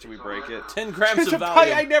the charts? Did we break it? 10 grams It's of a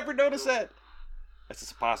pie. I Valium. never noticed that. That's a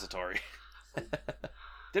suppository.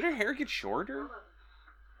 Did her hair get shorter?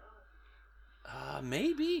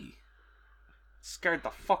 Maybe. Scared the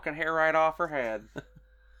fucking hair right off her head.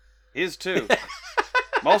 His too.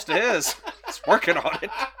 Most of his. It's working on it.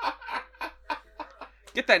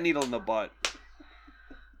 Get that needle in the butt.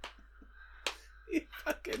 You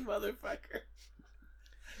fucking motherfucker.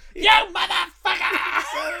 You motherfucker!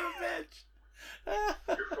 Son of a bitch.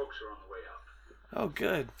 Your folks are on the way out. Oh,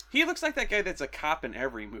 good. He looks like that guy that's a cop in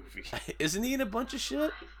every movie. Isn't he in a bunch of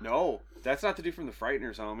shit? No, that's not the dude from The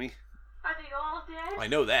Frighteners, homie. Are they all dead? I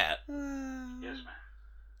know that. Yes, ma'am.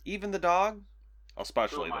 Even the dog? Two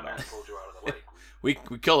Especially of the my men dog. pulled you out of the lake.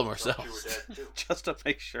 We killed him Thought you were ourselves. dead too. Just to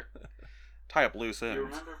make sure. Tie up loose Do you ends.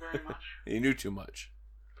 remember very much? He knew too much.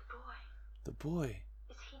 Boy, The boy.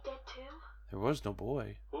 is he dead too? There was no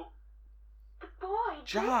boy. Who? The boy,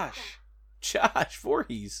 Josh! Josh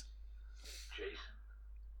Voorhees. Jason.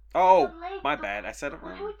 Oh, The lake, my the- bad. I said it The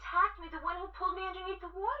one who wrong. attacked me, the one who pulled me underneath the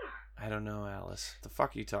water. I don't know, Alice. The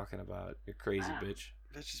fuck are you talking about? You crazy Ah. bitch.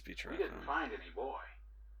 Let's just be true. We didn't find any boy.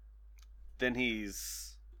 Then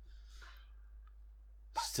he's...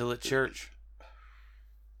 Still at church.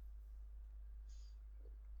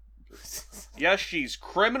 Yes, she's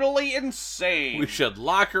criminally insane. We should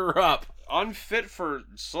lock her up. Unfit for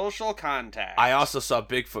social contact. I also saw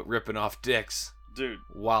Bigfoot ripping off dicks Dude,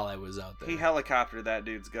 while I was out there. he helicoptered that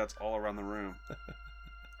dude's guts all around the room.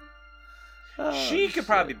 Oh, She could shit.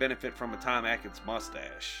 probably benefit from a Tom Atkins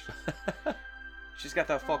mustache. She's got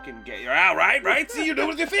that fucking gay. All right. See, you know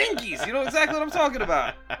with your fingies. You know exactly what I'm talking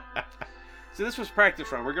about. So this was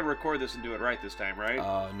practice run. We're gonna record this and do it right this time, right?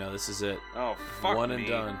 Oh, no, this is it. Oh, fuck One me. and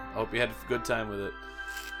done. I hope you had a good time with it.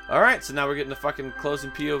 Alright, so now we're getting the fucking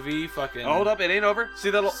closing POV, fucking Oh, hold up, it ain't over. See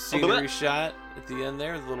that little scenery shot at the end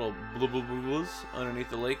there, the little blues underneath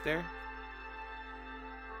the lake there.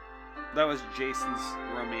 That was Jason's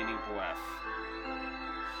remaining breath.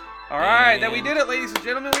 All right, then we And did it, ladies and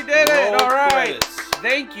gentlemen. We did it. roll All right. credits.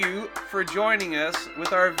 Thank you for joining us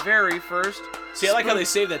with our very first. See, I like how they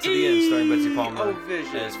saved that to the end, starring Betsy Palmer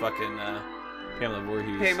Vision. as fucking Pamela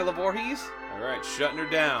Voorhees. Pamela Voorhees. Alright, shutting her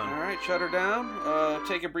down. All right, shut her down.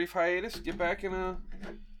 Take a brief hiatus. Get back in a.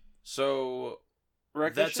 So,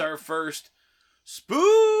 Wreck that's this shit. our first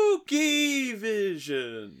Spooky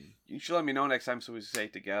Vision. You should let me know next time so we say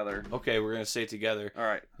it together. Okay, we're going to say it together. All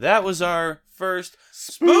right. That was our first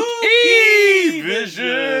Spooky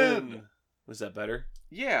Vision. Was that better?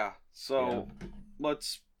 Yeah. So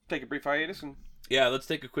let's take a brief hiatus and. Yeah, let's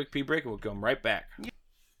take a quick pee break and we'll come right back.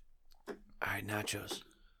 Alright, Nachos.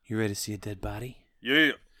 You ready to see a dead body?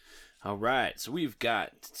 Yeah. Alright, so we've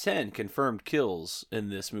got 10 confirmed kills in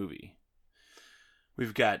this movie.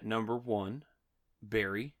 We've got number 1,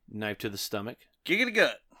 Barry, knife to the stomach. Giggity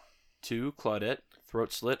gut. 2, Claudette,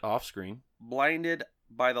 throat slit off screen. Blinded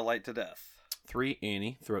by the light to death. 3,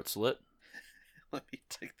 Annie, throat slit. Let me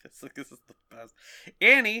take this. Look, this is the best.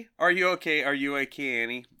 Annie, are you okay? Are you okay,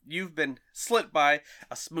 Annie? You've been slit by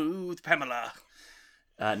a smooth Pamela.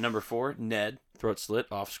 Number 4, Ned, throat slit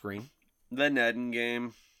off screen. The Nedden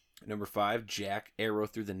game. Number 5, Jack, arrow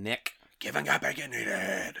through the neck. Giving up again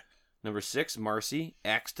needed. Number 6, Marcy,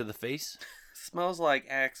 axe to the face. Smells like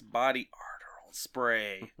Axe body arteral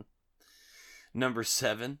spray. Number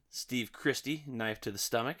 7, Steve Christie, knife to the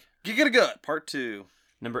stomach. Giggity gut, part 2.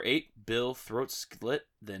 Number 8, Bill, throat slit,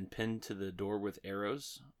 then pinned to the door with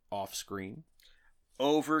arrows, off screen.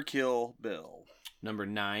 Overkill Bill. Number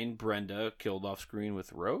 9, Brenda, killed off screen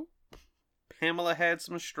with rope. Pamela had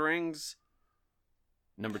some strings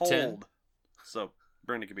Number pulled, so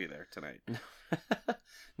Brenda could be there tonight. 10.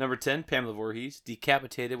 Number 10, Pamela Voorhees,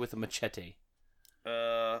 decapitated with a machete.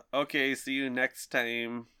 Okay, see you next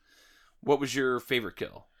time. What was your favorite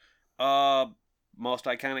kill? Most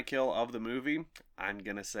iconic kill of the movie, I'm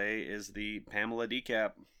gonna say, is the Pamela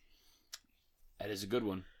decap. That is a good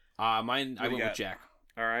one. Mine, I went with Jack.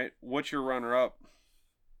 All right, what's your runner-up?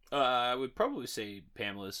 I would probably say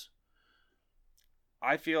Pamela's.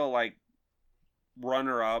 I feel like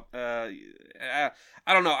runner-up. I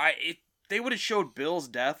don't know. If they would have showed Bill's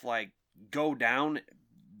death like go down,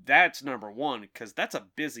 that's number 1 because that's a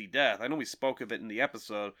busy death. I know we spoke of it in the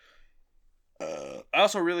episode. I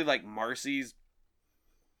also really like Marcy's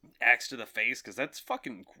axe to the face because that's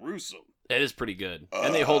fucking gruesome. It is pretty good,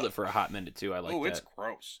 and they hold it for a hot minute too. I like that. Oh, it's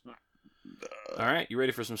gross. All right, you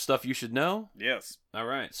ready for some stuff you should know? Yes. All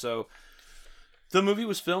right, so the movie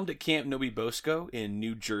was filmed at Camp Novi Bosco in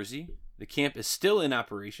New Jersey. The camp is still in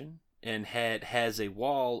operation and has a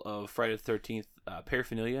wall of Friday the 13th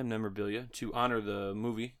paraphernalia and memorabilia to honor the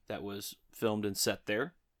movie that was filmed and set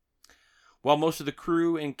there. While most of the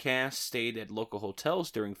crew and cast stayed at local hotels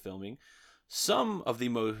during filming, some of the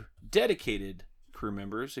most dedicated crew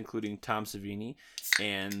members, including Tom Savini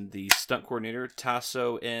and the stunt coordinator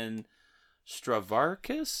Tasso and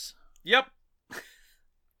Stravarkis. Yep.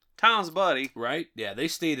 Tom's buddy. Right? Yeah, they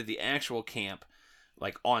stayed at the actual camp,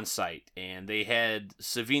 like on site, and they had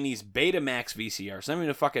Savini's Betamax VCR. It's not even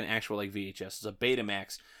a fucking actual like VHS. It's a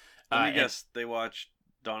Betamax. Let me guess, they watched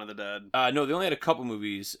Dawn of the Dead. No, they only had a couple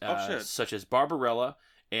movies, such as Barbarella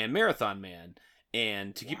and Marathon Man.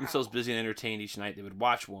 And to keep themselves busy and entertained each night, they would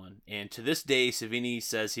watch one. And to this day, Savini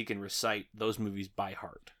says he can recite those movies by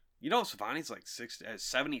heart. You know, Savani's like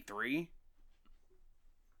 73.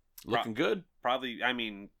 Looking good. Probably, I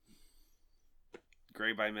mean,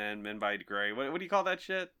 Gray by Men, Men by Gray. What do you call that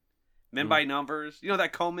shit? Men by Numbers. You know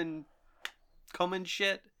that Komen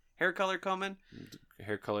shit? Hair color Komen?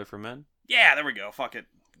 Hair color for men? Yeah, there we go. Fuck it.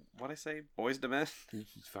 What'd I say? Boys to Men? You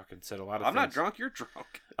fucking said a lot of I'm things. not drunk, you're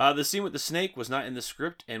drunk. The scene with the snake was not in the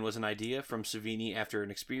script and was an idea from Savini after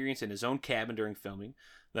an experience in his own cabin during filming.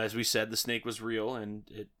 As we said, the snake was real,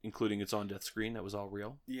 and including its on-death screen, that was all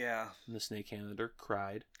real. Yeah. And the snake handler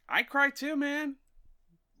cried. I cried too, man.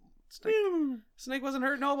 Snake wasn't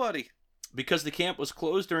hurt nobody. Because the camp was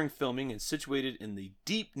closed during filming and situated in the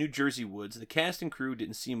deep New Jersey woods, the cast and crew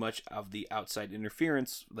didn't see much of the outside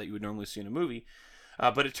interference that you would normally see in a movie.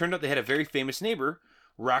 But it turned out they had a very famous neighbor,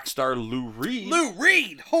 rock star Lou Reed. Lou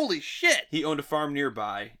Reed! Holy shit! He owned a farm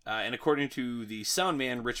nearby, and according to the sound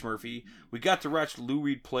man, Rich Murphy, we got to watch Lou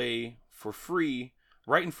Reed play for free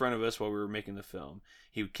right in front of us while we were making the film.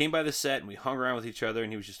 He came by the set, and we hung around with each other,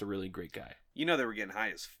 and he was just a really great guy. You know they were getting high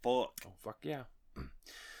as fuck. Oh, fuck yeah.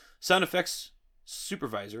 Special effects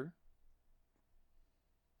supervisor,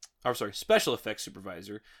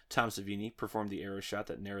 Tom Savini, performed the arrow shot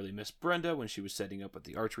that narrowly missed Brenda when she was setting up with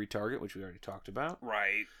the archery target, which we already talked about.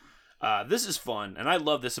 Right. This is fun, and I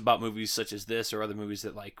love this about movies such as this or other movies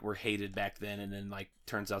that like were hated back then, and then like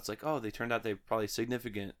turns out it's like, oh, they turned out they're probably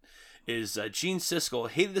significant. Is Gene Siskel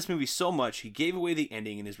hated this movie so much he gave away the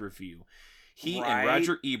ending in his review. He and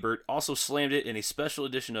Roger Ebert also slammed it in a special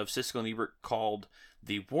edition of Siskel and Ebert called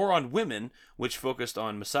The War on Women, which focused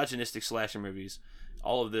on misogynistic slasher movies.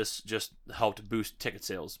 All of this just helped boost ticket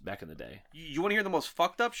sales back in the day. You want to hear the most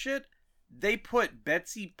fucked up shit? They put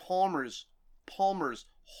Betsy Palmer's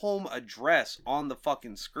home address on the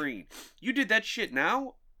fucking screen. You did that shit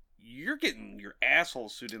now, you're getting your asshole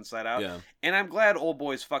sued inside out. Yeah. And I'm glad old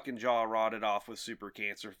boy's fucking jaw rotted off with super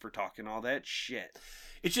cancer for talking all that shit.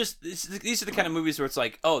 It's just, these are the kind of movies where it's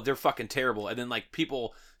like, oh, they're fucking terrible. And then, like,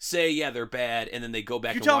 people say, yeah, they're bad. And then they go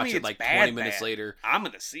back and watch it, like, 20 minutes later. I'm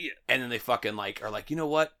going to see it. And then they fucking, like, are like, you know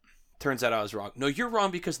what? turns out I was wrong. No, you're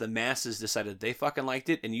wrong because the masses decided they fucking liked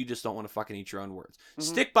it and you just don't want to fucking eat your own words.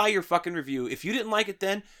 Stick by your fucking review. If you didn't like it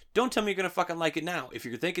then, don't tell me you're going to fucking like it now. If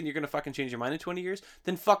you're thinking you're going to fucking change your mind in 20 years,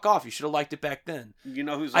 then fuck off. You should have liked it back then. You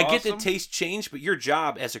know who's I awesome? get that taste change, but your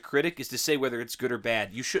job as a critic is to say whether it's good or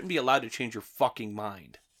bad. You shouldn't be allowed to change your fucking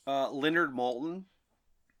mind. Leonard Maltin.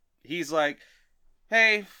 He's like,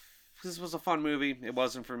 hey, this was a fun movie. It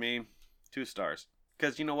wasn't for me. 2 stars.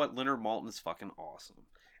 Because you know what? Leonard Maltin is fucking awesome.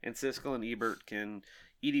 And Siskel and Ebert can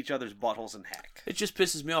eat each other's buttholes in heck. It just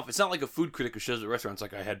pisses me off. It's not like a food critic who shows at restaurants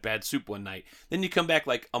like, I had bad soup one night. Then you come back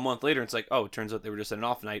like a month later and it's like, oh, it turns out they were just at an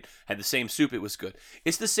off night, had the same soup, it was good.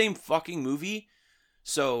 It's the same fucking movie.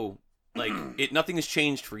 So, like, nothing has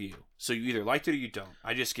changed for you. So you either liked it or you don't.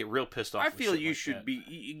 I just get real pissed off. I with feel shit you like should that.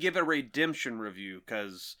 be give a redemption review,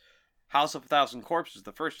 because House of a Thousand Corpses,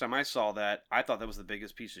 the first time I saw that, I thought that was the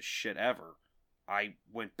biggest piece of shit ever. I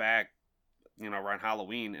went back, around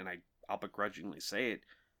Halloween, and I'll begrudgingly say it.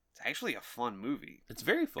 It's actually a fun movie. It's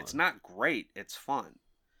very fun. It's not great. It's fun.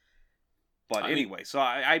 But I mean- anyway,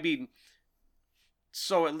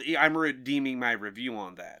 so I'm redeeming my review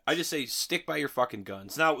on that. I just say stick by your fucking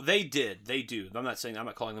guns. Now they do. I'm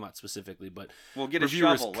not calling them out specifically, but We'll get a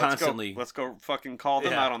reviewers shovel. constantly Let's go fucking call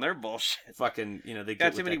them Yeah. out on their bullshit. fucking they Got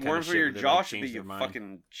get too with many that kind of worms for shit your where they, jaw, like, should change be, their you mind.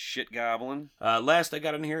 fucking shit goblin. Last I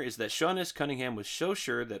got in here is that Sean S. Cunningham was so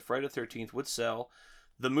sure that Friday the 13th would sell,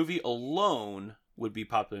 the movie alone would be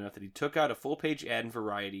popular enough that he took out a full-page ad in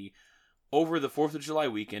Variety over the 4th of July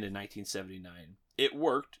weekend in 1979. It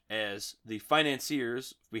worked, as the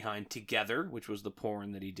financiers behind Together, which was the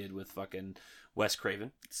porn that he did with fucking Wes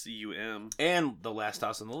Craven, CUM. and The Last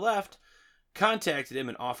House on the Left, contacted him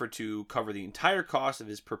and offered to cover the entire cost of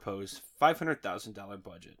his proposed $500,000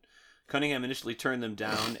 budget. Cunningham initially turned them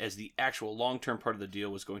down as the actual long-term part of the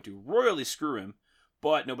deal was going to royally screw him,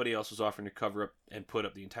 but nobody else was offering to cover up and put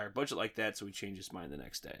up the entire budget like that, so he changed his mind the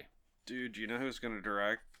next day. Dude, you know who's going to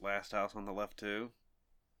direct Last House on the Left too?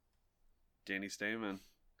 Danny Stayman.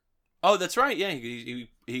 Oh, that's right. Yeah, he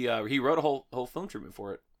wrote a whole film treatment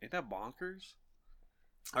for it. Ain't that bonkers?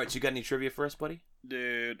 All right, so you got any trivia for us, buddy?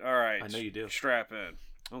 Dude, alright. I know you do. Strap in.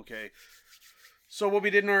 Okay. So what we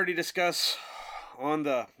didn't already discuss on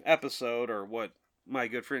the episode, or what my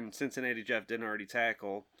good friend Cincinnati Jeff didn't already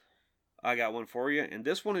tackle, I got one for you. And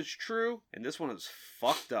this one is true, and this one is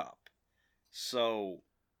fucked up. So,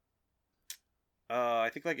 I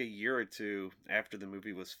think like a year or two after the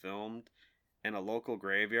movie was filmed, in a local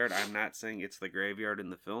graveyard, I'm not saying it's the graveyard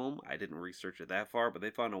in the film, I didn't research it that far, but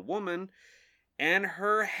they found a woman, and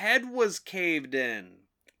her head was caved in.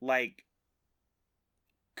 Like,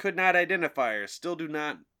 could not identify her, still do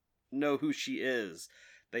not know who she is.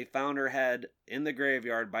 They found her head in the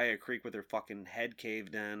graveyard by a creek with her fucking head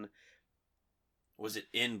caved in. Was it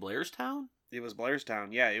in Blairstown? It was Blairstown,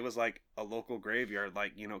 yeah. It was like a local graveyard,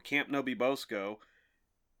 like, Camp Nobi Bosco.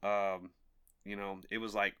 It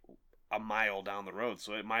was like a mile down the road,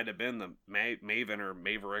 so it might have been the Maven or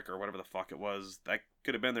Maverick or whatever the fuck it was. That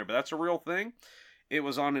could have been there, but that's a real thing. It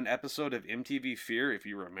was on an episode of MTV Fear, if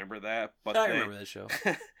you remember that. But I remember that show.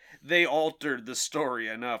 They altered the story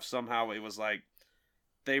enough. Somehow it was like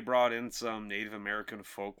they brought in some Native American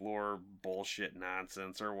folklore bullshit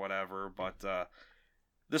nonsense or whatever, but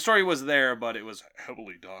the story was there, but it was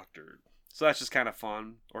heavily doctored. So that's just kind of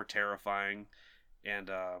fun or terrifying.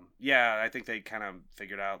 And I think they kind of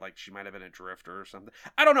figured out like she might have been a drifter or something.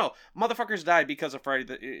 I don't know. Motherfuckers died because of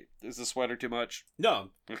Friday. Is the sweater too much?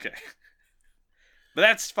 No. Okay. But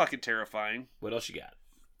that's fucking terrifying. What else you got?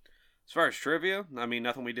 As far as trivia, I mean,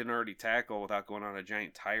 nothing we didn't already tackle without going on a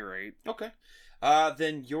giant tirade. Okay.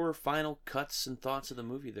 Then your final cuts and thoughts of the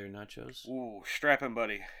movie there, Nachos. Ooh, strap in,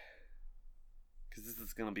 buddy. Because this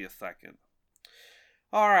is going to be a second.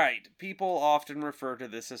 Alright, people often refer to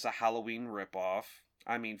this as a Halloween ripoff.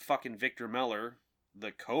 I mean, fucking Victor Miller,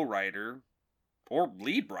 the co-writer, or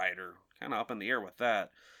lead writer, kind of up in the air with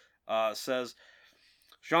that, says,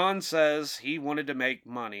 Sean says he wanted to make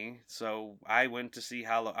money, so I went to see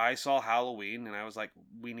I saw Halloween, and I was like,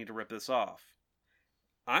 we need to rip this off.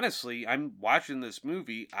 Honestly, I'm watching this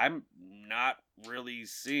movie, I'm not really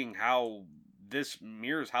seeing how this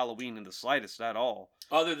mirrors Halloween in the slightest at all.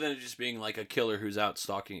 Other than it just being like a killer who's out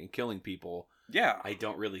stalking and killing people, Yeah. I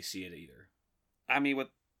don't really see it either. I mean,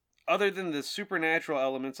 other than the supernatural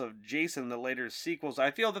elements of Jason, the later sequels,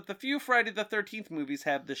 I feel that the few Friday the 13th movies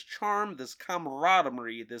have this charm, this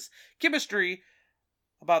camaraderie, this chemistry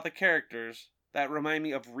about the characters that remind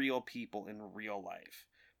me of real people in real life.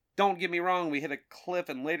 Don't get me wrong, we hit a cliff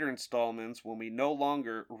in later installments when we no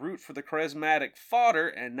longer root for the charismatic fodder,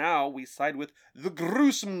 and now we side with the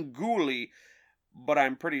gruesome ghoulie, but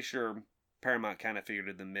I'm pretty sure Paramount kind of figured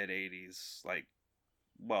in the mid-'80s, like,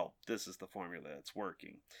 well, this is the formula that's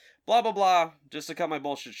working. Blah, blah, blah. Just to cut my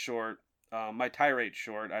bullshit short, my tirade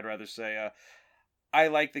short, I'd rather say, I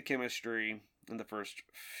like the chemistry in the first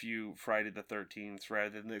few Friday the 13th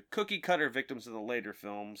rather than the cookie-cutter victims of the later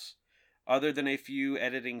films. Other than a few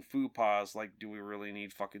editing faux pas, like, do we really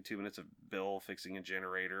need fucking 2 minutes of Bill fixing a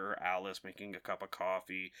generator or Alice making a cup of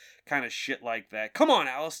coffee? Kind of shit like that. Come on,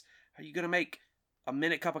 Alice! How are you gonna make a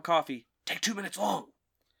minute cup of coffee take 2 minutes long?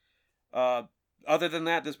 Other than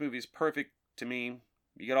that, this movie's perfect to me.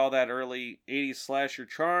 You get all that early 80s slasher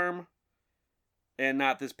charm, and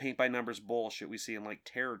not this paint-by-numbers bullshit we see in, like,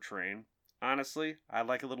 Terror Train. Honestly, I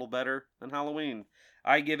like it a little better than Halloween.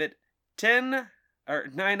 I give it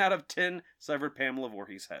 9 out of 10 severed Pamela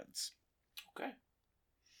Voorhees heads. Okay.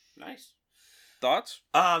 Nice. Thoughts?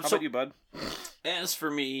 How about you, bud? As for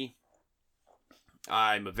me,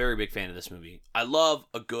 I'm a very big fan of this movie. I love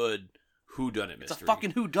a good whodunit mystery. It's a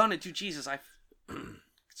fucking whodunit, you Jesus.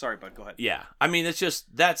 Sorry, bud, go ahead. Yeah. I mean,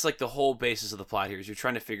 that's like the whole basis of the plot here is you're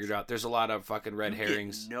trying to figure it out. There's a lot of fucking red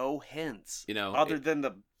herrings. No hints. You know. Other than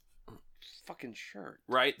the fucking shirt.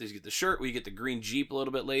 Right? You get the shirt, we get the green Jeep a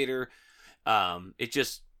little bit later. It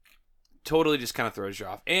just totally just kind of throws you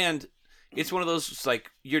off. And it's one of those, it's like,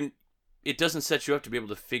 it doesn't set you up to be able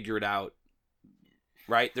to figure it out.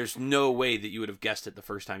 Right? There's no way that you would have guessed it the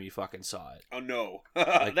first time you fucking saw it. Oh, no.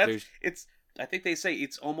 Like, I think they say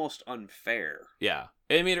it's almost unfair. Yeah.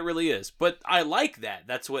 I mean, it really is. But I like that.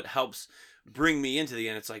 That's what helps bring me into the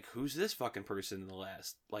end. It's like, who's this fucking person in the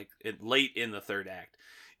last, like, late in the third act?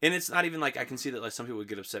 And it's not even like, I can see that like some people would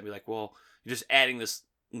get upset and be like, well, you're just adding this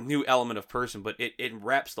new element of person, but it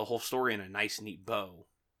wraps the whole story in a nice, neat bow.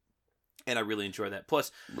 And I really enjoy that.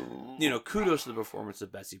 Plus, you know, kudos to the performance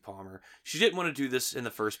of Betsy Palmer. She didn't want to do this in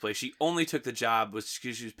the first place. She only took the job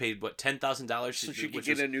because she was paid, what, $10,000? So she could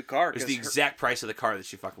get a new car. It was the exact price of the car that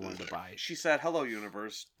she fucking wanted to buy. She said, hello,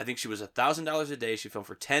 universe. I think she was $1,000 a day. She filmed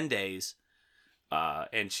for 10 days.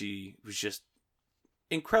 And she was just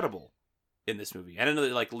incredible in this movie. I don't know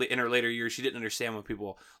that, like, in her later years, she didn't understand when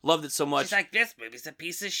people loved it so much. She's like, this movie's a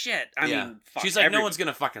piece of shit. I mean, fuck, she's like, no one's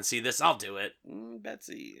gonna fucking see this. I'll do it.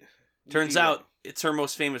 Betsy. Turns out it's her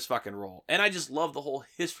most famous fucking role. And I just love the whole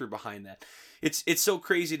history behind that. It's so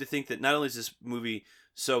crazy to think that not only is this movie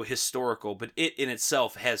so historical, but it in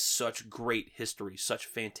itself has such great history, such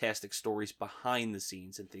fantastic stories behind the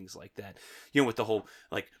scenes and things like that. You know, with the whole,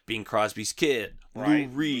 like, Bing Crosby's kid,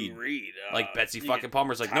 right. Lou Reed, like Betsy fucking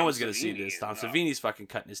Palmer's like, Tom no one's going to Savini see this. Tom Savini's fucking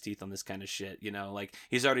cutting his teeth on this kind of shit, you know? Like,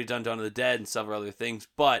 he's already done Dawn of the Dead and several other things,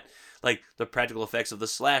 but, like, the practical effects of the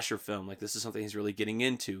slasher film, like, this is something he's really getting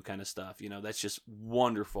into kind of stuff, you know? That's just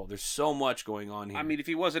wonderful. There's so much going on here. I mean, if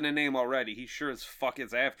he wasn't a name already, he sure as fuck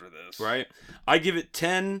is after this. Right? I give it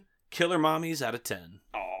 10 killer mommies out of 10.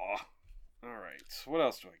 Aw. Alright. What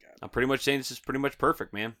else do I got? I'm pretty much saying this is pretty much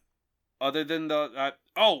perfect, man. Other than the...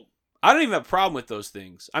 I don't even have a problem with those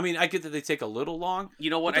things. I mean, I get that they take a little long. You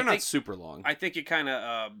know what? But they're not super long. I think it kind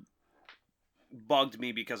of bugged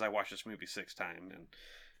me because I watched this movie 6 times. And,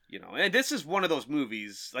 you know, and this is one of those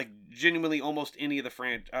movies, like, genuinely almost any of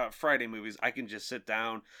the Friday movies, I can just sit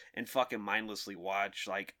down and fucking mindlessly watch.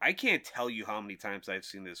 Like, I can't tell you how many times I've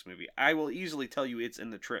seen this movie. I will easily tell you it's in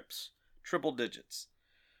the triple digits.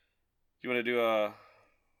 You want to do a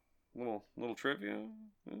little trivia?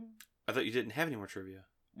 I thought you didn't have any more trivia.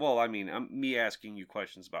 Well, I mean, me asking you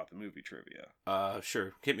questions about the movie trivia.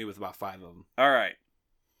 Sure. Hit me with about 5 of them. All right.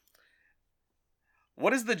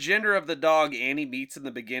 What is the gender of the dog Annie meets in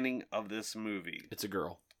the beginning of this movie? It's a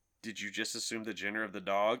girl. Did you just assume the gender of the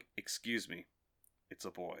dog? Excuse me. It's a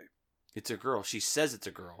boy. It's a girl. She says it's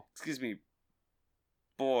a girl. Excuse me.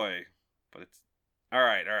 Boy. But it's... All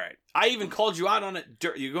right. I even called you out on it.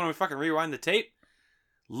 You're going to fucking rewind the tape?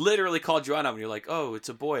 Literally called you out on it. You're like, oh, it's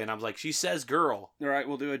a boy. And I was like, she says girl. All right,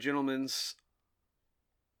 we'll do a gentleman's...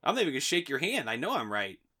 I'm not even going to shake your hand. I know I'm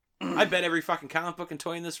right. I bet every fucking comic book and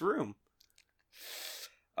toy in this room.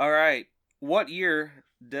 All right. What year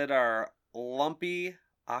did our lumpy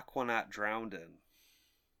Aquanaut drown in?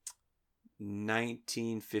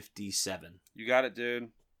 1957. You got it, dude.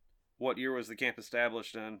 What year was the camp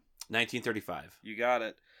established in? 1935. You got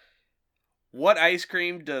it. What ice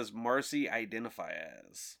cream does Marcy identify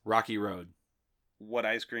as? Rocky Road. What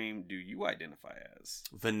ice cream do you identify as?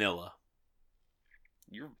 Vanilla.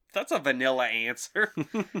 That's a vanilla answer.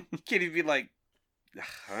 You can't even be like...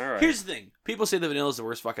 All right. Here's the thing. People say that vanilla is the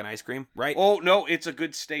worst fucking ice cream, right? Oh, no, it's a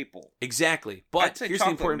good staple. Exactly. But here's the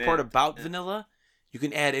important part about vanilla. You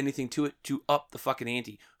can add anything to it to up the fucking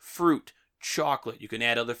ante. Fruit, chocolate. You can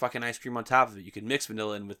add other fucking ice cream on top of it. You can mix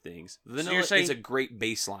vanilla in with things. Vanilla is a great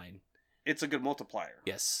baseline. It's a good multiplier.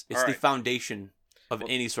 Yes, it's All the right. foundation of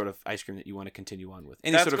any sort of ice cream that you want to continue on with.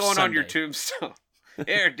 Any That's sort of going on your sundae. tombstone.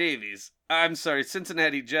 Eric Davies. I'm sorry,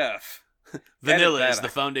 Cincinnati Jeff. Vanilla Edit is that the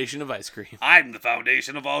out. foundation of ice cream. I'm the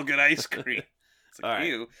foundation of all good ice cream. It's All like right.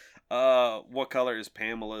 you. What color is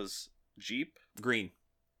Pamela's Jeep? Green.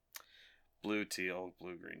 Blue, teal,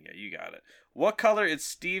 blue, green. Yeah, you got it. What color is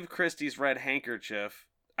Steve Christie's red handkerchief?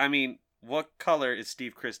 I mean, what color is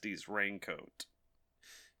Steve Christie's raincoat?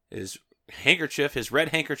 His red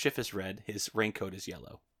handkerchief is red. His raincoat is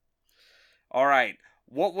yellow. All right.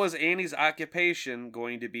 What was Annie's occupation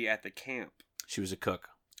going to be at the camp? She was a cook.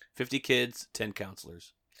 50 kids, 10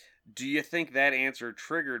 counselors. Do you think that answer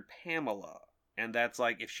triggered Pamela? And that's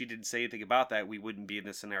like, if she didn't say anything about that, we wouldn't be in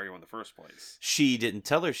this scenario in the first place. She didn't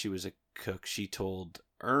tell her she was a cook. She told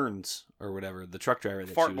Earns, or whatever, the truck driver,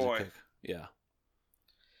 that Fart she was boy. a cook. Yeah.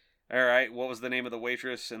 All right. What was the name of the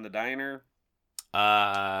waitress in the diner?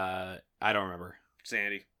 I don't remember.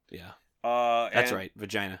 Sandy. Yeah. and- That's right.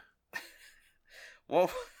 Vagina. Well,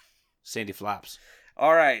 Sandy Flops.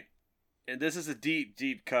 all right. And this is a deep,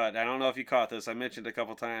 deep cut. I don't know if you caught this. I mentioned it a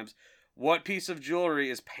couple times. What piece of jewelry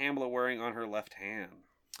is Pamela wearing on her left hand?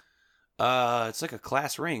 It's like a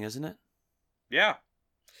class ring, isn't it? Yeah.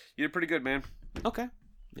 You did pretty good, man. Okay.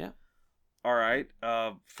 Yeah. All right.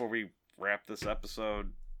 Before we wrap this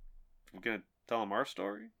episode, we're going to tell them our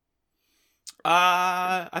story.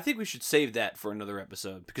 I think we should save that for another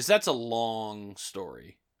episode because that's a long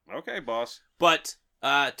story. Okay, boss. But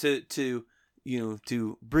to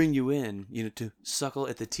bring you in, to suckle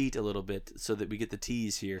at the teat a little bit so that we get the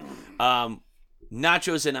tease here.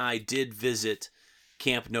 Nachos and I did visit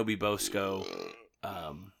Camp Nobi Bosco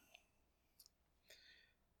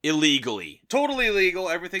illegally. Totally legal.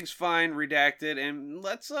 Everything's fine. Redacted. And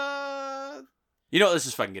let's, Let's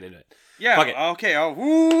just fucking get into it. yeah. Fuck it. Okay.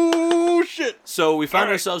 Oh, shit. So we found All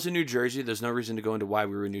right. ourselves in New Jersey. There's no reason to go into why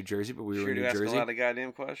we were in New Jersey, but we were Sure in do New ask Jersey. a lot of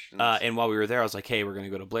goddamn questions. And while we were there, I was like, hey, we're going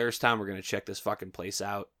to go to Blairstown. We're going to check this fucking place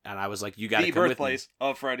out. And I was like, you got to the come with me. birthplace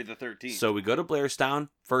of Friday the 13th. So we go to Blairstown.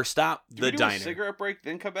 First stop, do the we do diner. a cigarette break,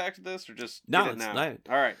 then come back to this, or just No, get it it's now? not.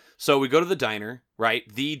 All right. So we go to the diner, right?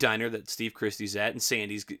 The diner that Steve Christie's at, and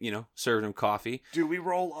Sandy's, serving him coffee. Dude, we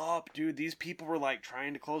roll up. Dude, these people were like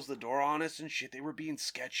trying to close the door on us and shit. They were being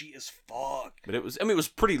sketchy as fuck. But it was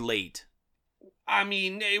pretty late. I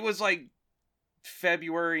mean, it was like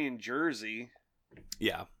February in Jersey.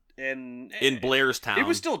 Yeah. And In Blairstown. it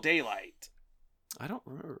was still daylight. I don't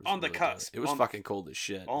remember. It was On the really cusp. It was On- fucking cold as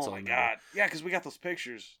shit. That's Oh all I my remember. god. Yeah, because we got those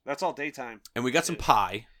pictures. That's all daytime. And we got some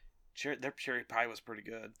pie. Their cherry pie was pretty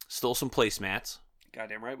good. Stole some placemats.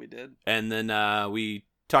 Goddamn right we did. And then we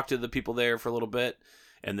talked to the people there for a little bit,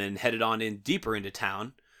 and then headed on in deeper into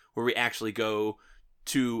town, where we actually go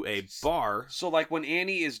to a bar. So, like, when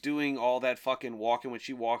Annie is doing all that fucking walking, when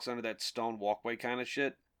she walks under that stone walkway kind of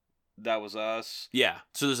shit, that was us. Yeah.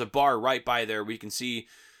 So there's a bar right by there. We can see,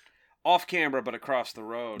 Off camera, but across the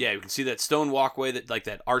road. yeah, we can see that stone walkway,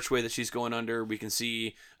 that archway that she's going under. We can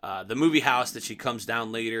see the movie house that she comes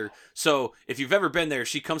down later. So if you've ever been there,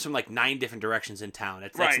 she comes from like 9 different directions in town.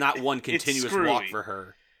 That's Right. not one It's continuous screwy. walk for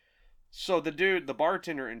her. So the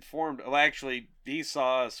bartender informed, well, actually, he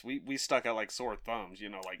saw us. We stuck out like sore thumbs,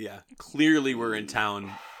 like. Yeah. Clearly we're in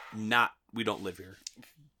town. We don't live here.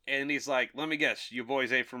 And he's like, let me guess, you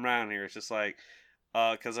boys ain't from around here. It's just like,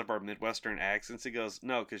 because of our Midwestern accents. He goes,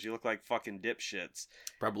 no, because you look like fucking dipshits.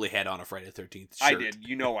 Probably had on a Friday the 13th shirt. I did.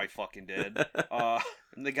 You know I fucking did.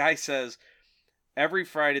 And the guy says, every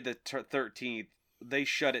Friday the 13th, they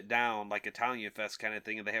shut it down like Italian Fest kind of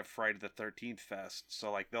thing, and they have Friday the 13th Fest.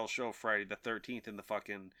 So, like, they'll show Friday the 13th in the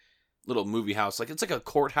fucking... Little movie house. Like, it's like a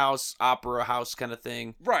courthouse, opera house kind of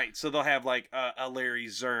thing. Right, so they'll have, like, a Larry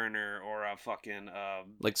Zerner or a fucking...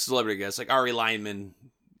 Like celebrity guests, like Ari Lyman.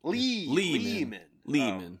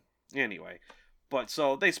 Lehman. Anyway. But,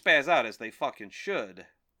 so, they spaz out as they fucking should.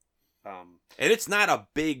 And it's not a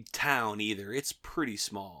big town either. It's pretty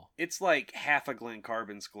small. It's like half a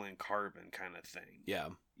Glencarbon's Glencarbon kind of thing. Yeah.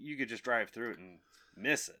 You could just drive through it and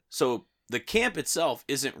miss it. So the camp itself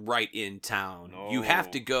isn't right in town. No. You have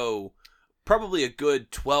to go probably a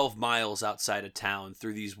good 12 miles outside of town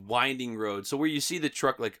through these winding roads. So where you see the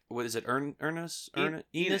truck, like, what is it, Enos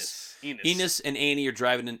and Annie are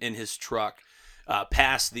driving in his truck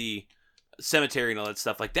past the cemetery and all that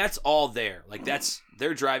stuff. Like, that's all there. Like,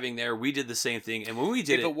 they're driving there. We did the same thing. And when we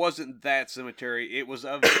did if it wasn't that cemetery, it was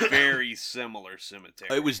a very similar cemetery.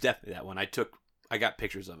 it was definitely that one. I got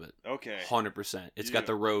pictures of it. Okay. 100%. It's got Yeah.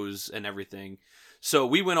 the rose and everything. So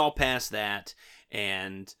we went all past that,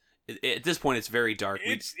 and at this point, it's very dark.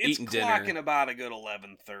 It's eaten clocking dinner. about a good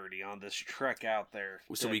 11:30 on this trek out there.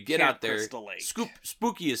 So to we get Camp out there, Crystal Lake.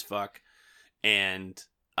 spooky as fuck. and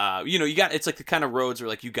it's like the kind of roads where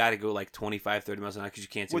like you got to go like 25, 30 miles an hour because you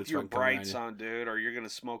can't see with what's your fucking coming around brights you. on, dude, or you're gonna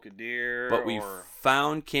smoke a deer. But we or...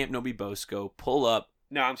 found Camp Nobi Bosco. Pull up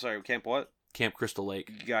No, I'm sorry. Camp what? Camp Crystal Lake.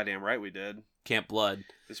 You goddamn right we did. Camp Blood.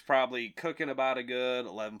 It's probably cooking about a good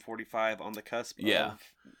 11:45 on the cusp. Yeah. Of...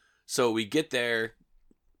 So we get there.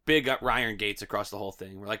 Big iron gates across the whole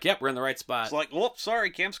thing. We're like, yep, we're in the right spot. It's like, whoops, sorry,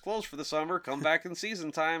 camp's closed for the summer. Come back in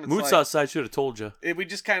season time. It's Moods like, outside should have told you. we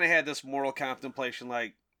just kind of had this moral contemplation,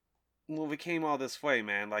 like, well, we came all this way,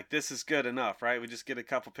 man. Like, this is good enough, right? We just get a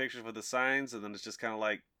couple pictures with the signs, and then it's just kind of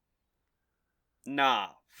like, nah,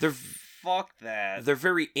 fuck that. They're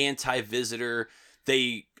very anti-visitor.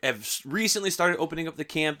 They have recently started opening up the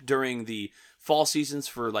camp during the fall seasons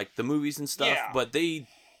for like the movies and stuff, Yeah. but they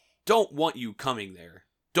don't want you coming there.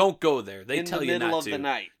 Don't go there. They tell you not to. In the middle of the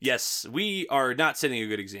night. Yes, we are not setting a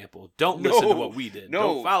good example. Don't listen to what we did. No,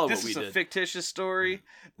 don't follow this what we is did. a fictitious story.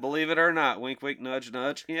 Believe it or not. Wink, wink, nudge,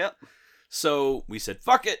 nudge. Yep. So we said,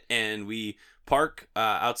 fuck it, and we park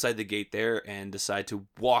outside the gate there and decide to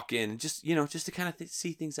walk in, just to kind of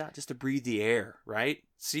see things out, just to breathe the air, right?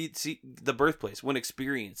 See the birthplace, want to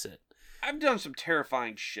experience it. I've done some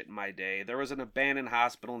terrifying shit in my day. There was an abandoned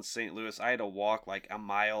hospital in St. Louis. I had to walk like a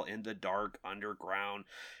mile in the dark underground,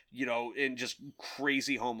 and just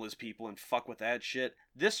crazy homeless people and fuck with that shit.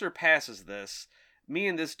 This surpasses this. Me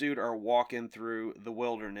and this dude are walking through the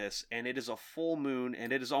wilderness, and it is a full moon,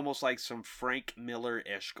 and it is almost like some Frank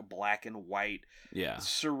Miller-ish black and white,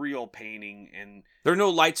 surreal painting. And there are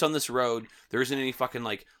no lights on this road. There isn't any fucking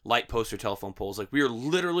like light posts or telephone poles. Like, we are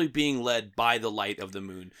literally being led by the light of the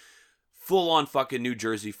moon. Full on fucking New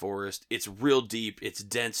Jersey forest. It's real deep. It's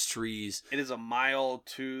dense trees. It is a mile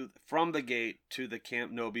from the gate to the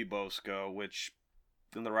Camp Nobi Bosco, which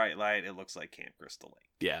in the right light, it looks like Camp Crystal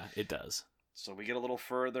Lake. Yeah, it does. So we get a little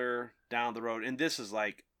further down the road, and this is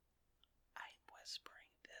like, I'm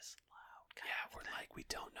whispering this loud. Yeah, we're like, we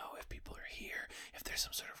don't know if people are here, if there's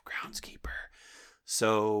some sort of groundskeeper.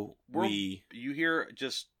 So you hear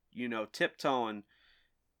just, tiptoeing.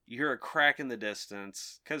 You hear a crack in the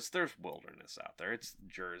distance, because there's wilderness out there. It's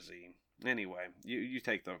Jersey. Anyway, you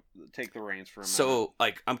take the reins for a minute. So,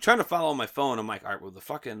 like, I'm trying to follow my phone. I'm like, all right, well, the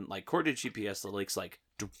fucking, like, according to GPS, the lake's, like,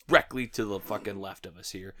 directly to the fucking left of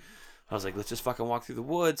us here. I was like, let's just fucking walk through the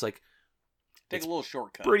woods. Like, take a little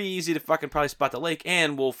shortcut. Pretty easy to fucking probably spot the lake,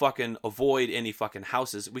 and we'll fucking avoid any fucking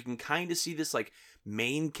houses. We can kind of see this, like,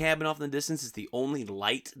 main cabin off in the distance. It's the only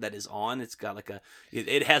light that is on. It's got like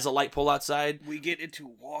it has a light pole outside. We get into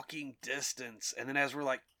walking distance, and then as we're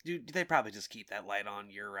like, dude, they probably just keep that light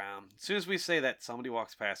on year round. As soon as we say that, somebody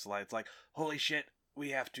walks past the light. It's like, holy shit, we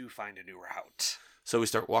have to find a new route. So we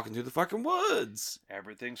start walking through the fucking woods.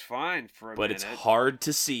 Everything's fine for a minute. But it's hard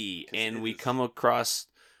to see, and we come across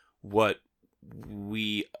what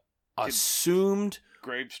we assumed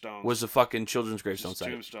gravestones. Was a fucking children's gravestone site.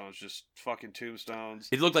 Tombstones, just fucking tombstones.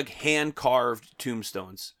 It looked like hand-carved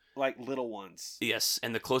tombstones. Like little ones. Yes,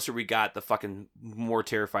 and the closer we got, the fucking more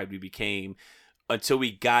terrified we became. Until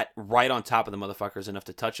we got right on top of the motherfuckers enough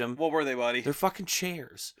to touch them. What were they, buddy? They're fucking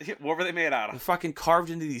chairs. What were they made out of? They're fucking carved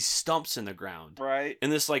into these stumps in the ground. Right. In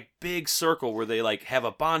this, like, big circle where they, like, have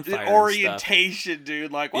a bonfire. The orientation,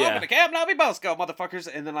 dude. Like, welcome to Camp Nobi Bosco,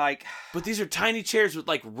 motherfuckers. And then, like... But these are tiny chairs with,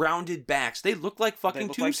 like, rounded backs. They look like fucking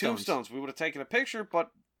tombstones. Like tombstones. We would have taken a picture,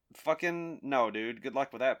 but fucking no, dude. Good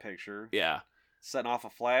luck with that picture. Yeah. Setting off a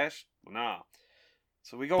flash? No.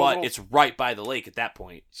 So we go But it's right by the lake at that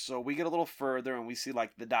point. So we get a little further and we see like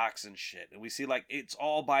the docks and shit. And we see like it's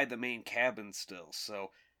all by the main cabin still. So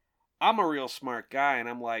I'm a real smart guy and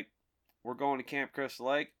I'm like, we're going to Camp Crystal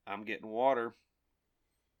Lake. I'm getting water.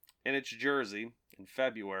 And it's Jersey in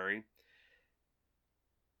February.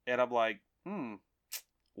 And I'm like,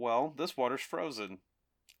 well, this water's frozen.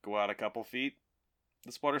 Go out a couple feet.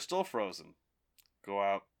 This water's still frozen. Go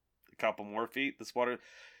out a couple more feet. This water...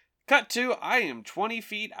 Cut to, I am 20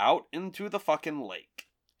 feet out into the fucking lake.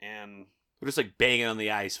 And... We're just like banging on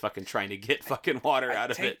the ice, fucking trying to get fucking water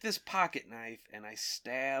out of it. I take this pocket knife and I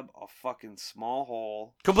stab a fucking small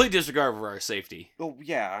hole. Complete disregard for our safety. Oh,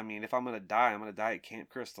 yeah. I mean, if I'm going to die, I'm going to die at Camp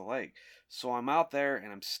Crystal Lake. So I'm out there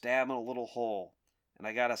and I'm stabbing a little hole. And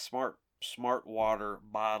I got a smart water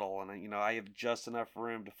bottle. And, I have just enough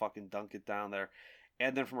room to fucking dunk it down there.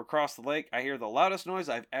 And then from across the lake, I hear the loudest noise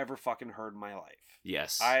I've ever fucking heard in my life.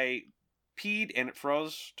 Yes. I peed and it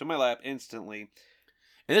froze to my lap instantly.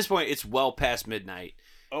 At this point, it's well past midnight.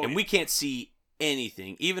 And we can't see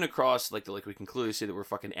anything. Even across like the lake, we can clearly see that we're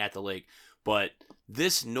fucking at the lake. But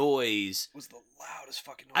this noise... was the loudest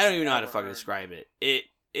fucking noise I don't even know how to fucking describe it.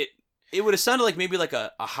 It would have sounded like maybe like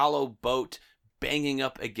a hollow boat banging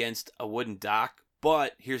up against a wooden dock.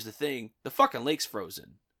 But here's the thing: the fucking lake's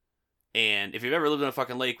frozen. And if you've ever lived on a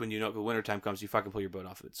fucking lake, when you know the wintertime comes, you fucking pull your boat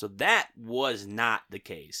off of it. So that was not the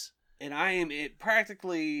case. And I am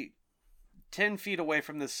practically 10 feet away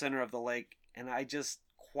from the center of the lake, and I just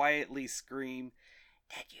quietly scream,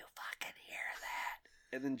 "Did you fucking hear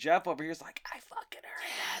that?" And then Jeff over here is like, "I fucking heard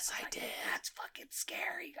it." Yes, I did. That's fucking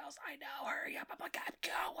scary. He goes, "I know, hurry up." I'm like, "I'm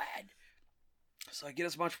going." So I get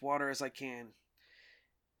as much water as I can.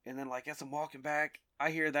 And then, like, as I'm walking back, I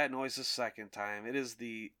hear that noise the second time. It is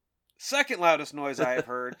the second loudest noise I have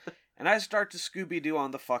heard. And I start to Scooby-Doo on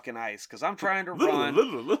the fucking ice because I'm trying to run.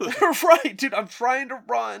 Right, dude, I'm trying to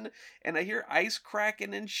run. And I hear ice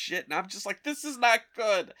cracking and shit. And I'm just like, this is not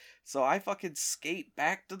good. So I fucking skate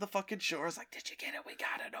back to the fucking shore. It's like, "Did you get it? We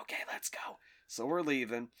got it. Okay, let's go." So we're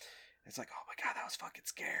leaving. It's like, oh my God, that was fucking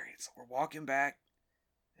scary. So we're walking back.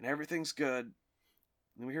 And everything's good.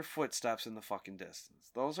 And we hear footsteps in the fucking distance.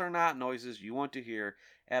 Those are not noises you want to hear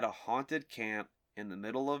at a haunted camp in the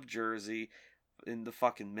middle of Jersey in the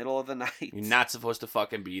fucking middle of the night. You're not supposed to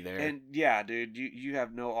fucking be there. And yeah, dude, you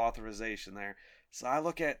have no authorization there. So I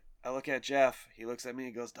look at Jeff. He looks at me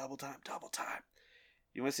and goes, double time.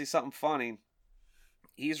 You want to see something funny?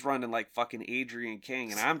 He's running like fucking Adrian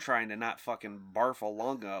King, and I'm trying to not fucking barf a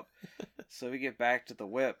lung up. So we get back to the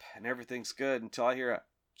whip, and everything's good until I hear a...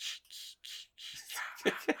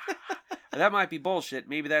 That might be bullshit.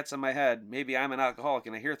 Maybe that's in my head. Maybe I'm an alcoholic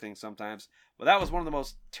and I hear things sometimes. But that was one of the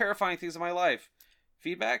most terrifying things in my life.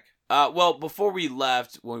 Feedback? Well, before we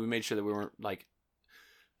left, when we made sure that we weren't like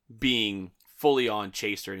being fully on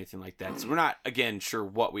chase or anything like that, so we're not again sure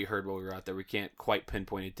what we heard while we were out there. We can't quite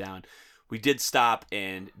pinpoint it down. We did stop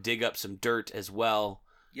and dig up some dirt as well.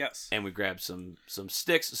 Yes. And we grabbed some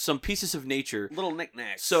sticks, some pieces of nature. Little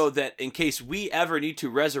knickknacks. So that in case we ever need to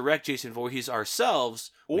resurrect Jason Voorhees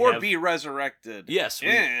ourselves. Or be resurrected. Yes.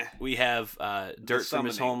 We have dirt from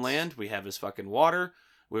his homeland. We have his fucking water.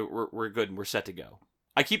 We're good and we're set to go.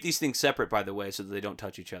 I keep these things separate, by the way, so that they don't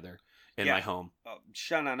touch each other in my home.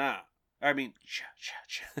 Sha-na-na. I mean,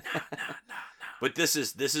 nah. But this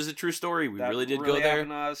is a true story. We really did really go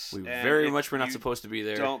there. We very much were not supposed to be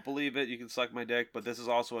there. Don't believe it, you can suck my dick. But this is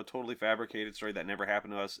also a totally fabricated story that never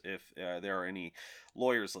happened to us. If there are any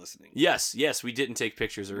lawyers listening, yes, we didn't take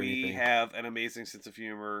pictures or anything. We have an amazing sense of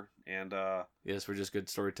humor, and yes, we're just good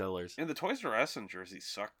storytellers. And the Toys R Us in Jersey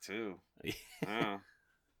suck too.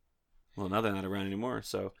 Well, now they're not around anymore.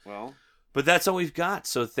 So well. But that's all we've got.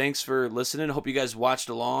 So thanks for listening. Hope you guys watched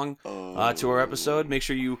along to our episode. Make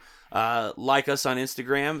sure you like us on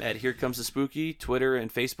Instagram at Here Comes the Spooky, Twitter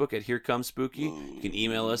and Facebook at Here Comes Spooky. You can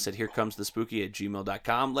email us at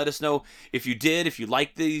herecomestothespooky@gmail.com. Let us know if you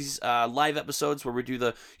like these live episodes where we do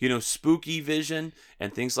the spooky vision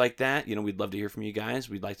and things like that. We'd love to hear from you guys.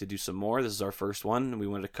 We'd like to do some more. This is our first one, and we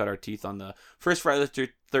wanted to cut our teeth on the first Friday the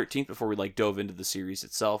 13th before we dove into the series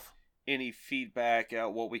itself. Any feedback,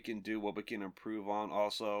 what we can do, what we can improve on.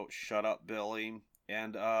 Also, shut up, Billy.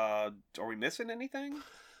 And are we missing anything?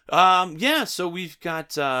 Yeah. So we've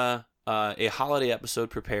got a holiday episode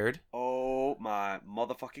prepared. Oh my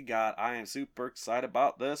motherfucking God! I am super excited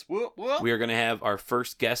about this. Whoop whoop. We are going to have our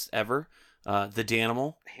first guest ever, the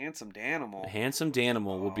Danimal. Handsome Danimal. Handsome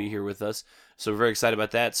Danimal will be here with us. So we're very excited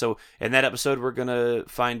about that. So in that episode, we're going to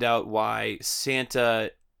find out why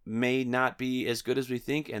Santa may not be as good as we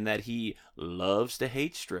think, and that he loves to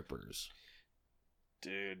hate strippers.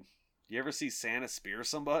 Dude, you ever see Santa spear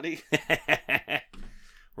somebody?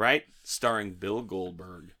 Right? Starring Bill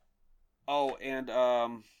Goldberg. Oh, and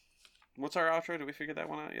what's our outro? Did we figure that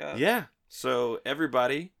one out yet? Yeah. So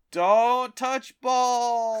everybody, don't touch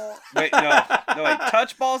ball. Wait, no, wait.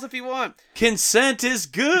 Touch balls if you want. Consent is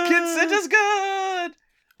good. Consent is good.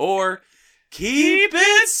 Or keep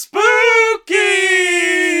it spooky.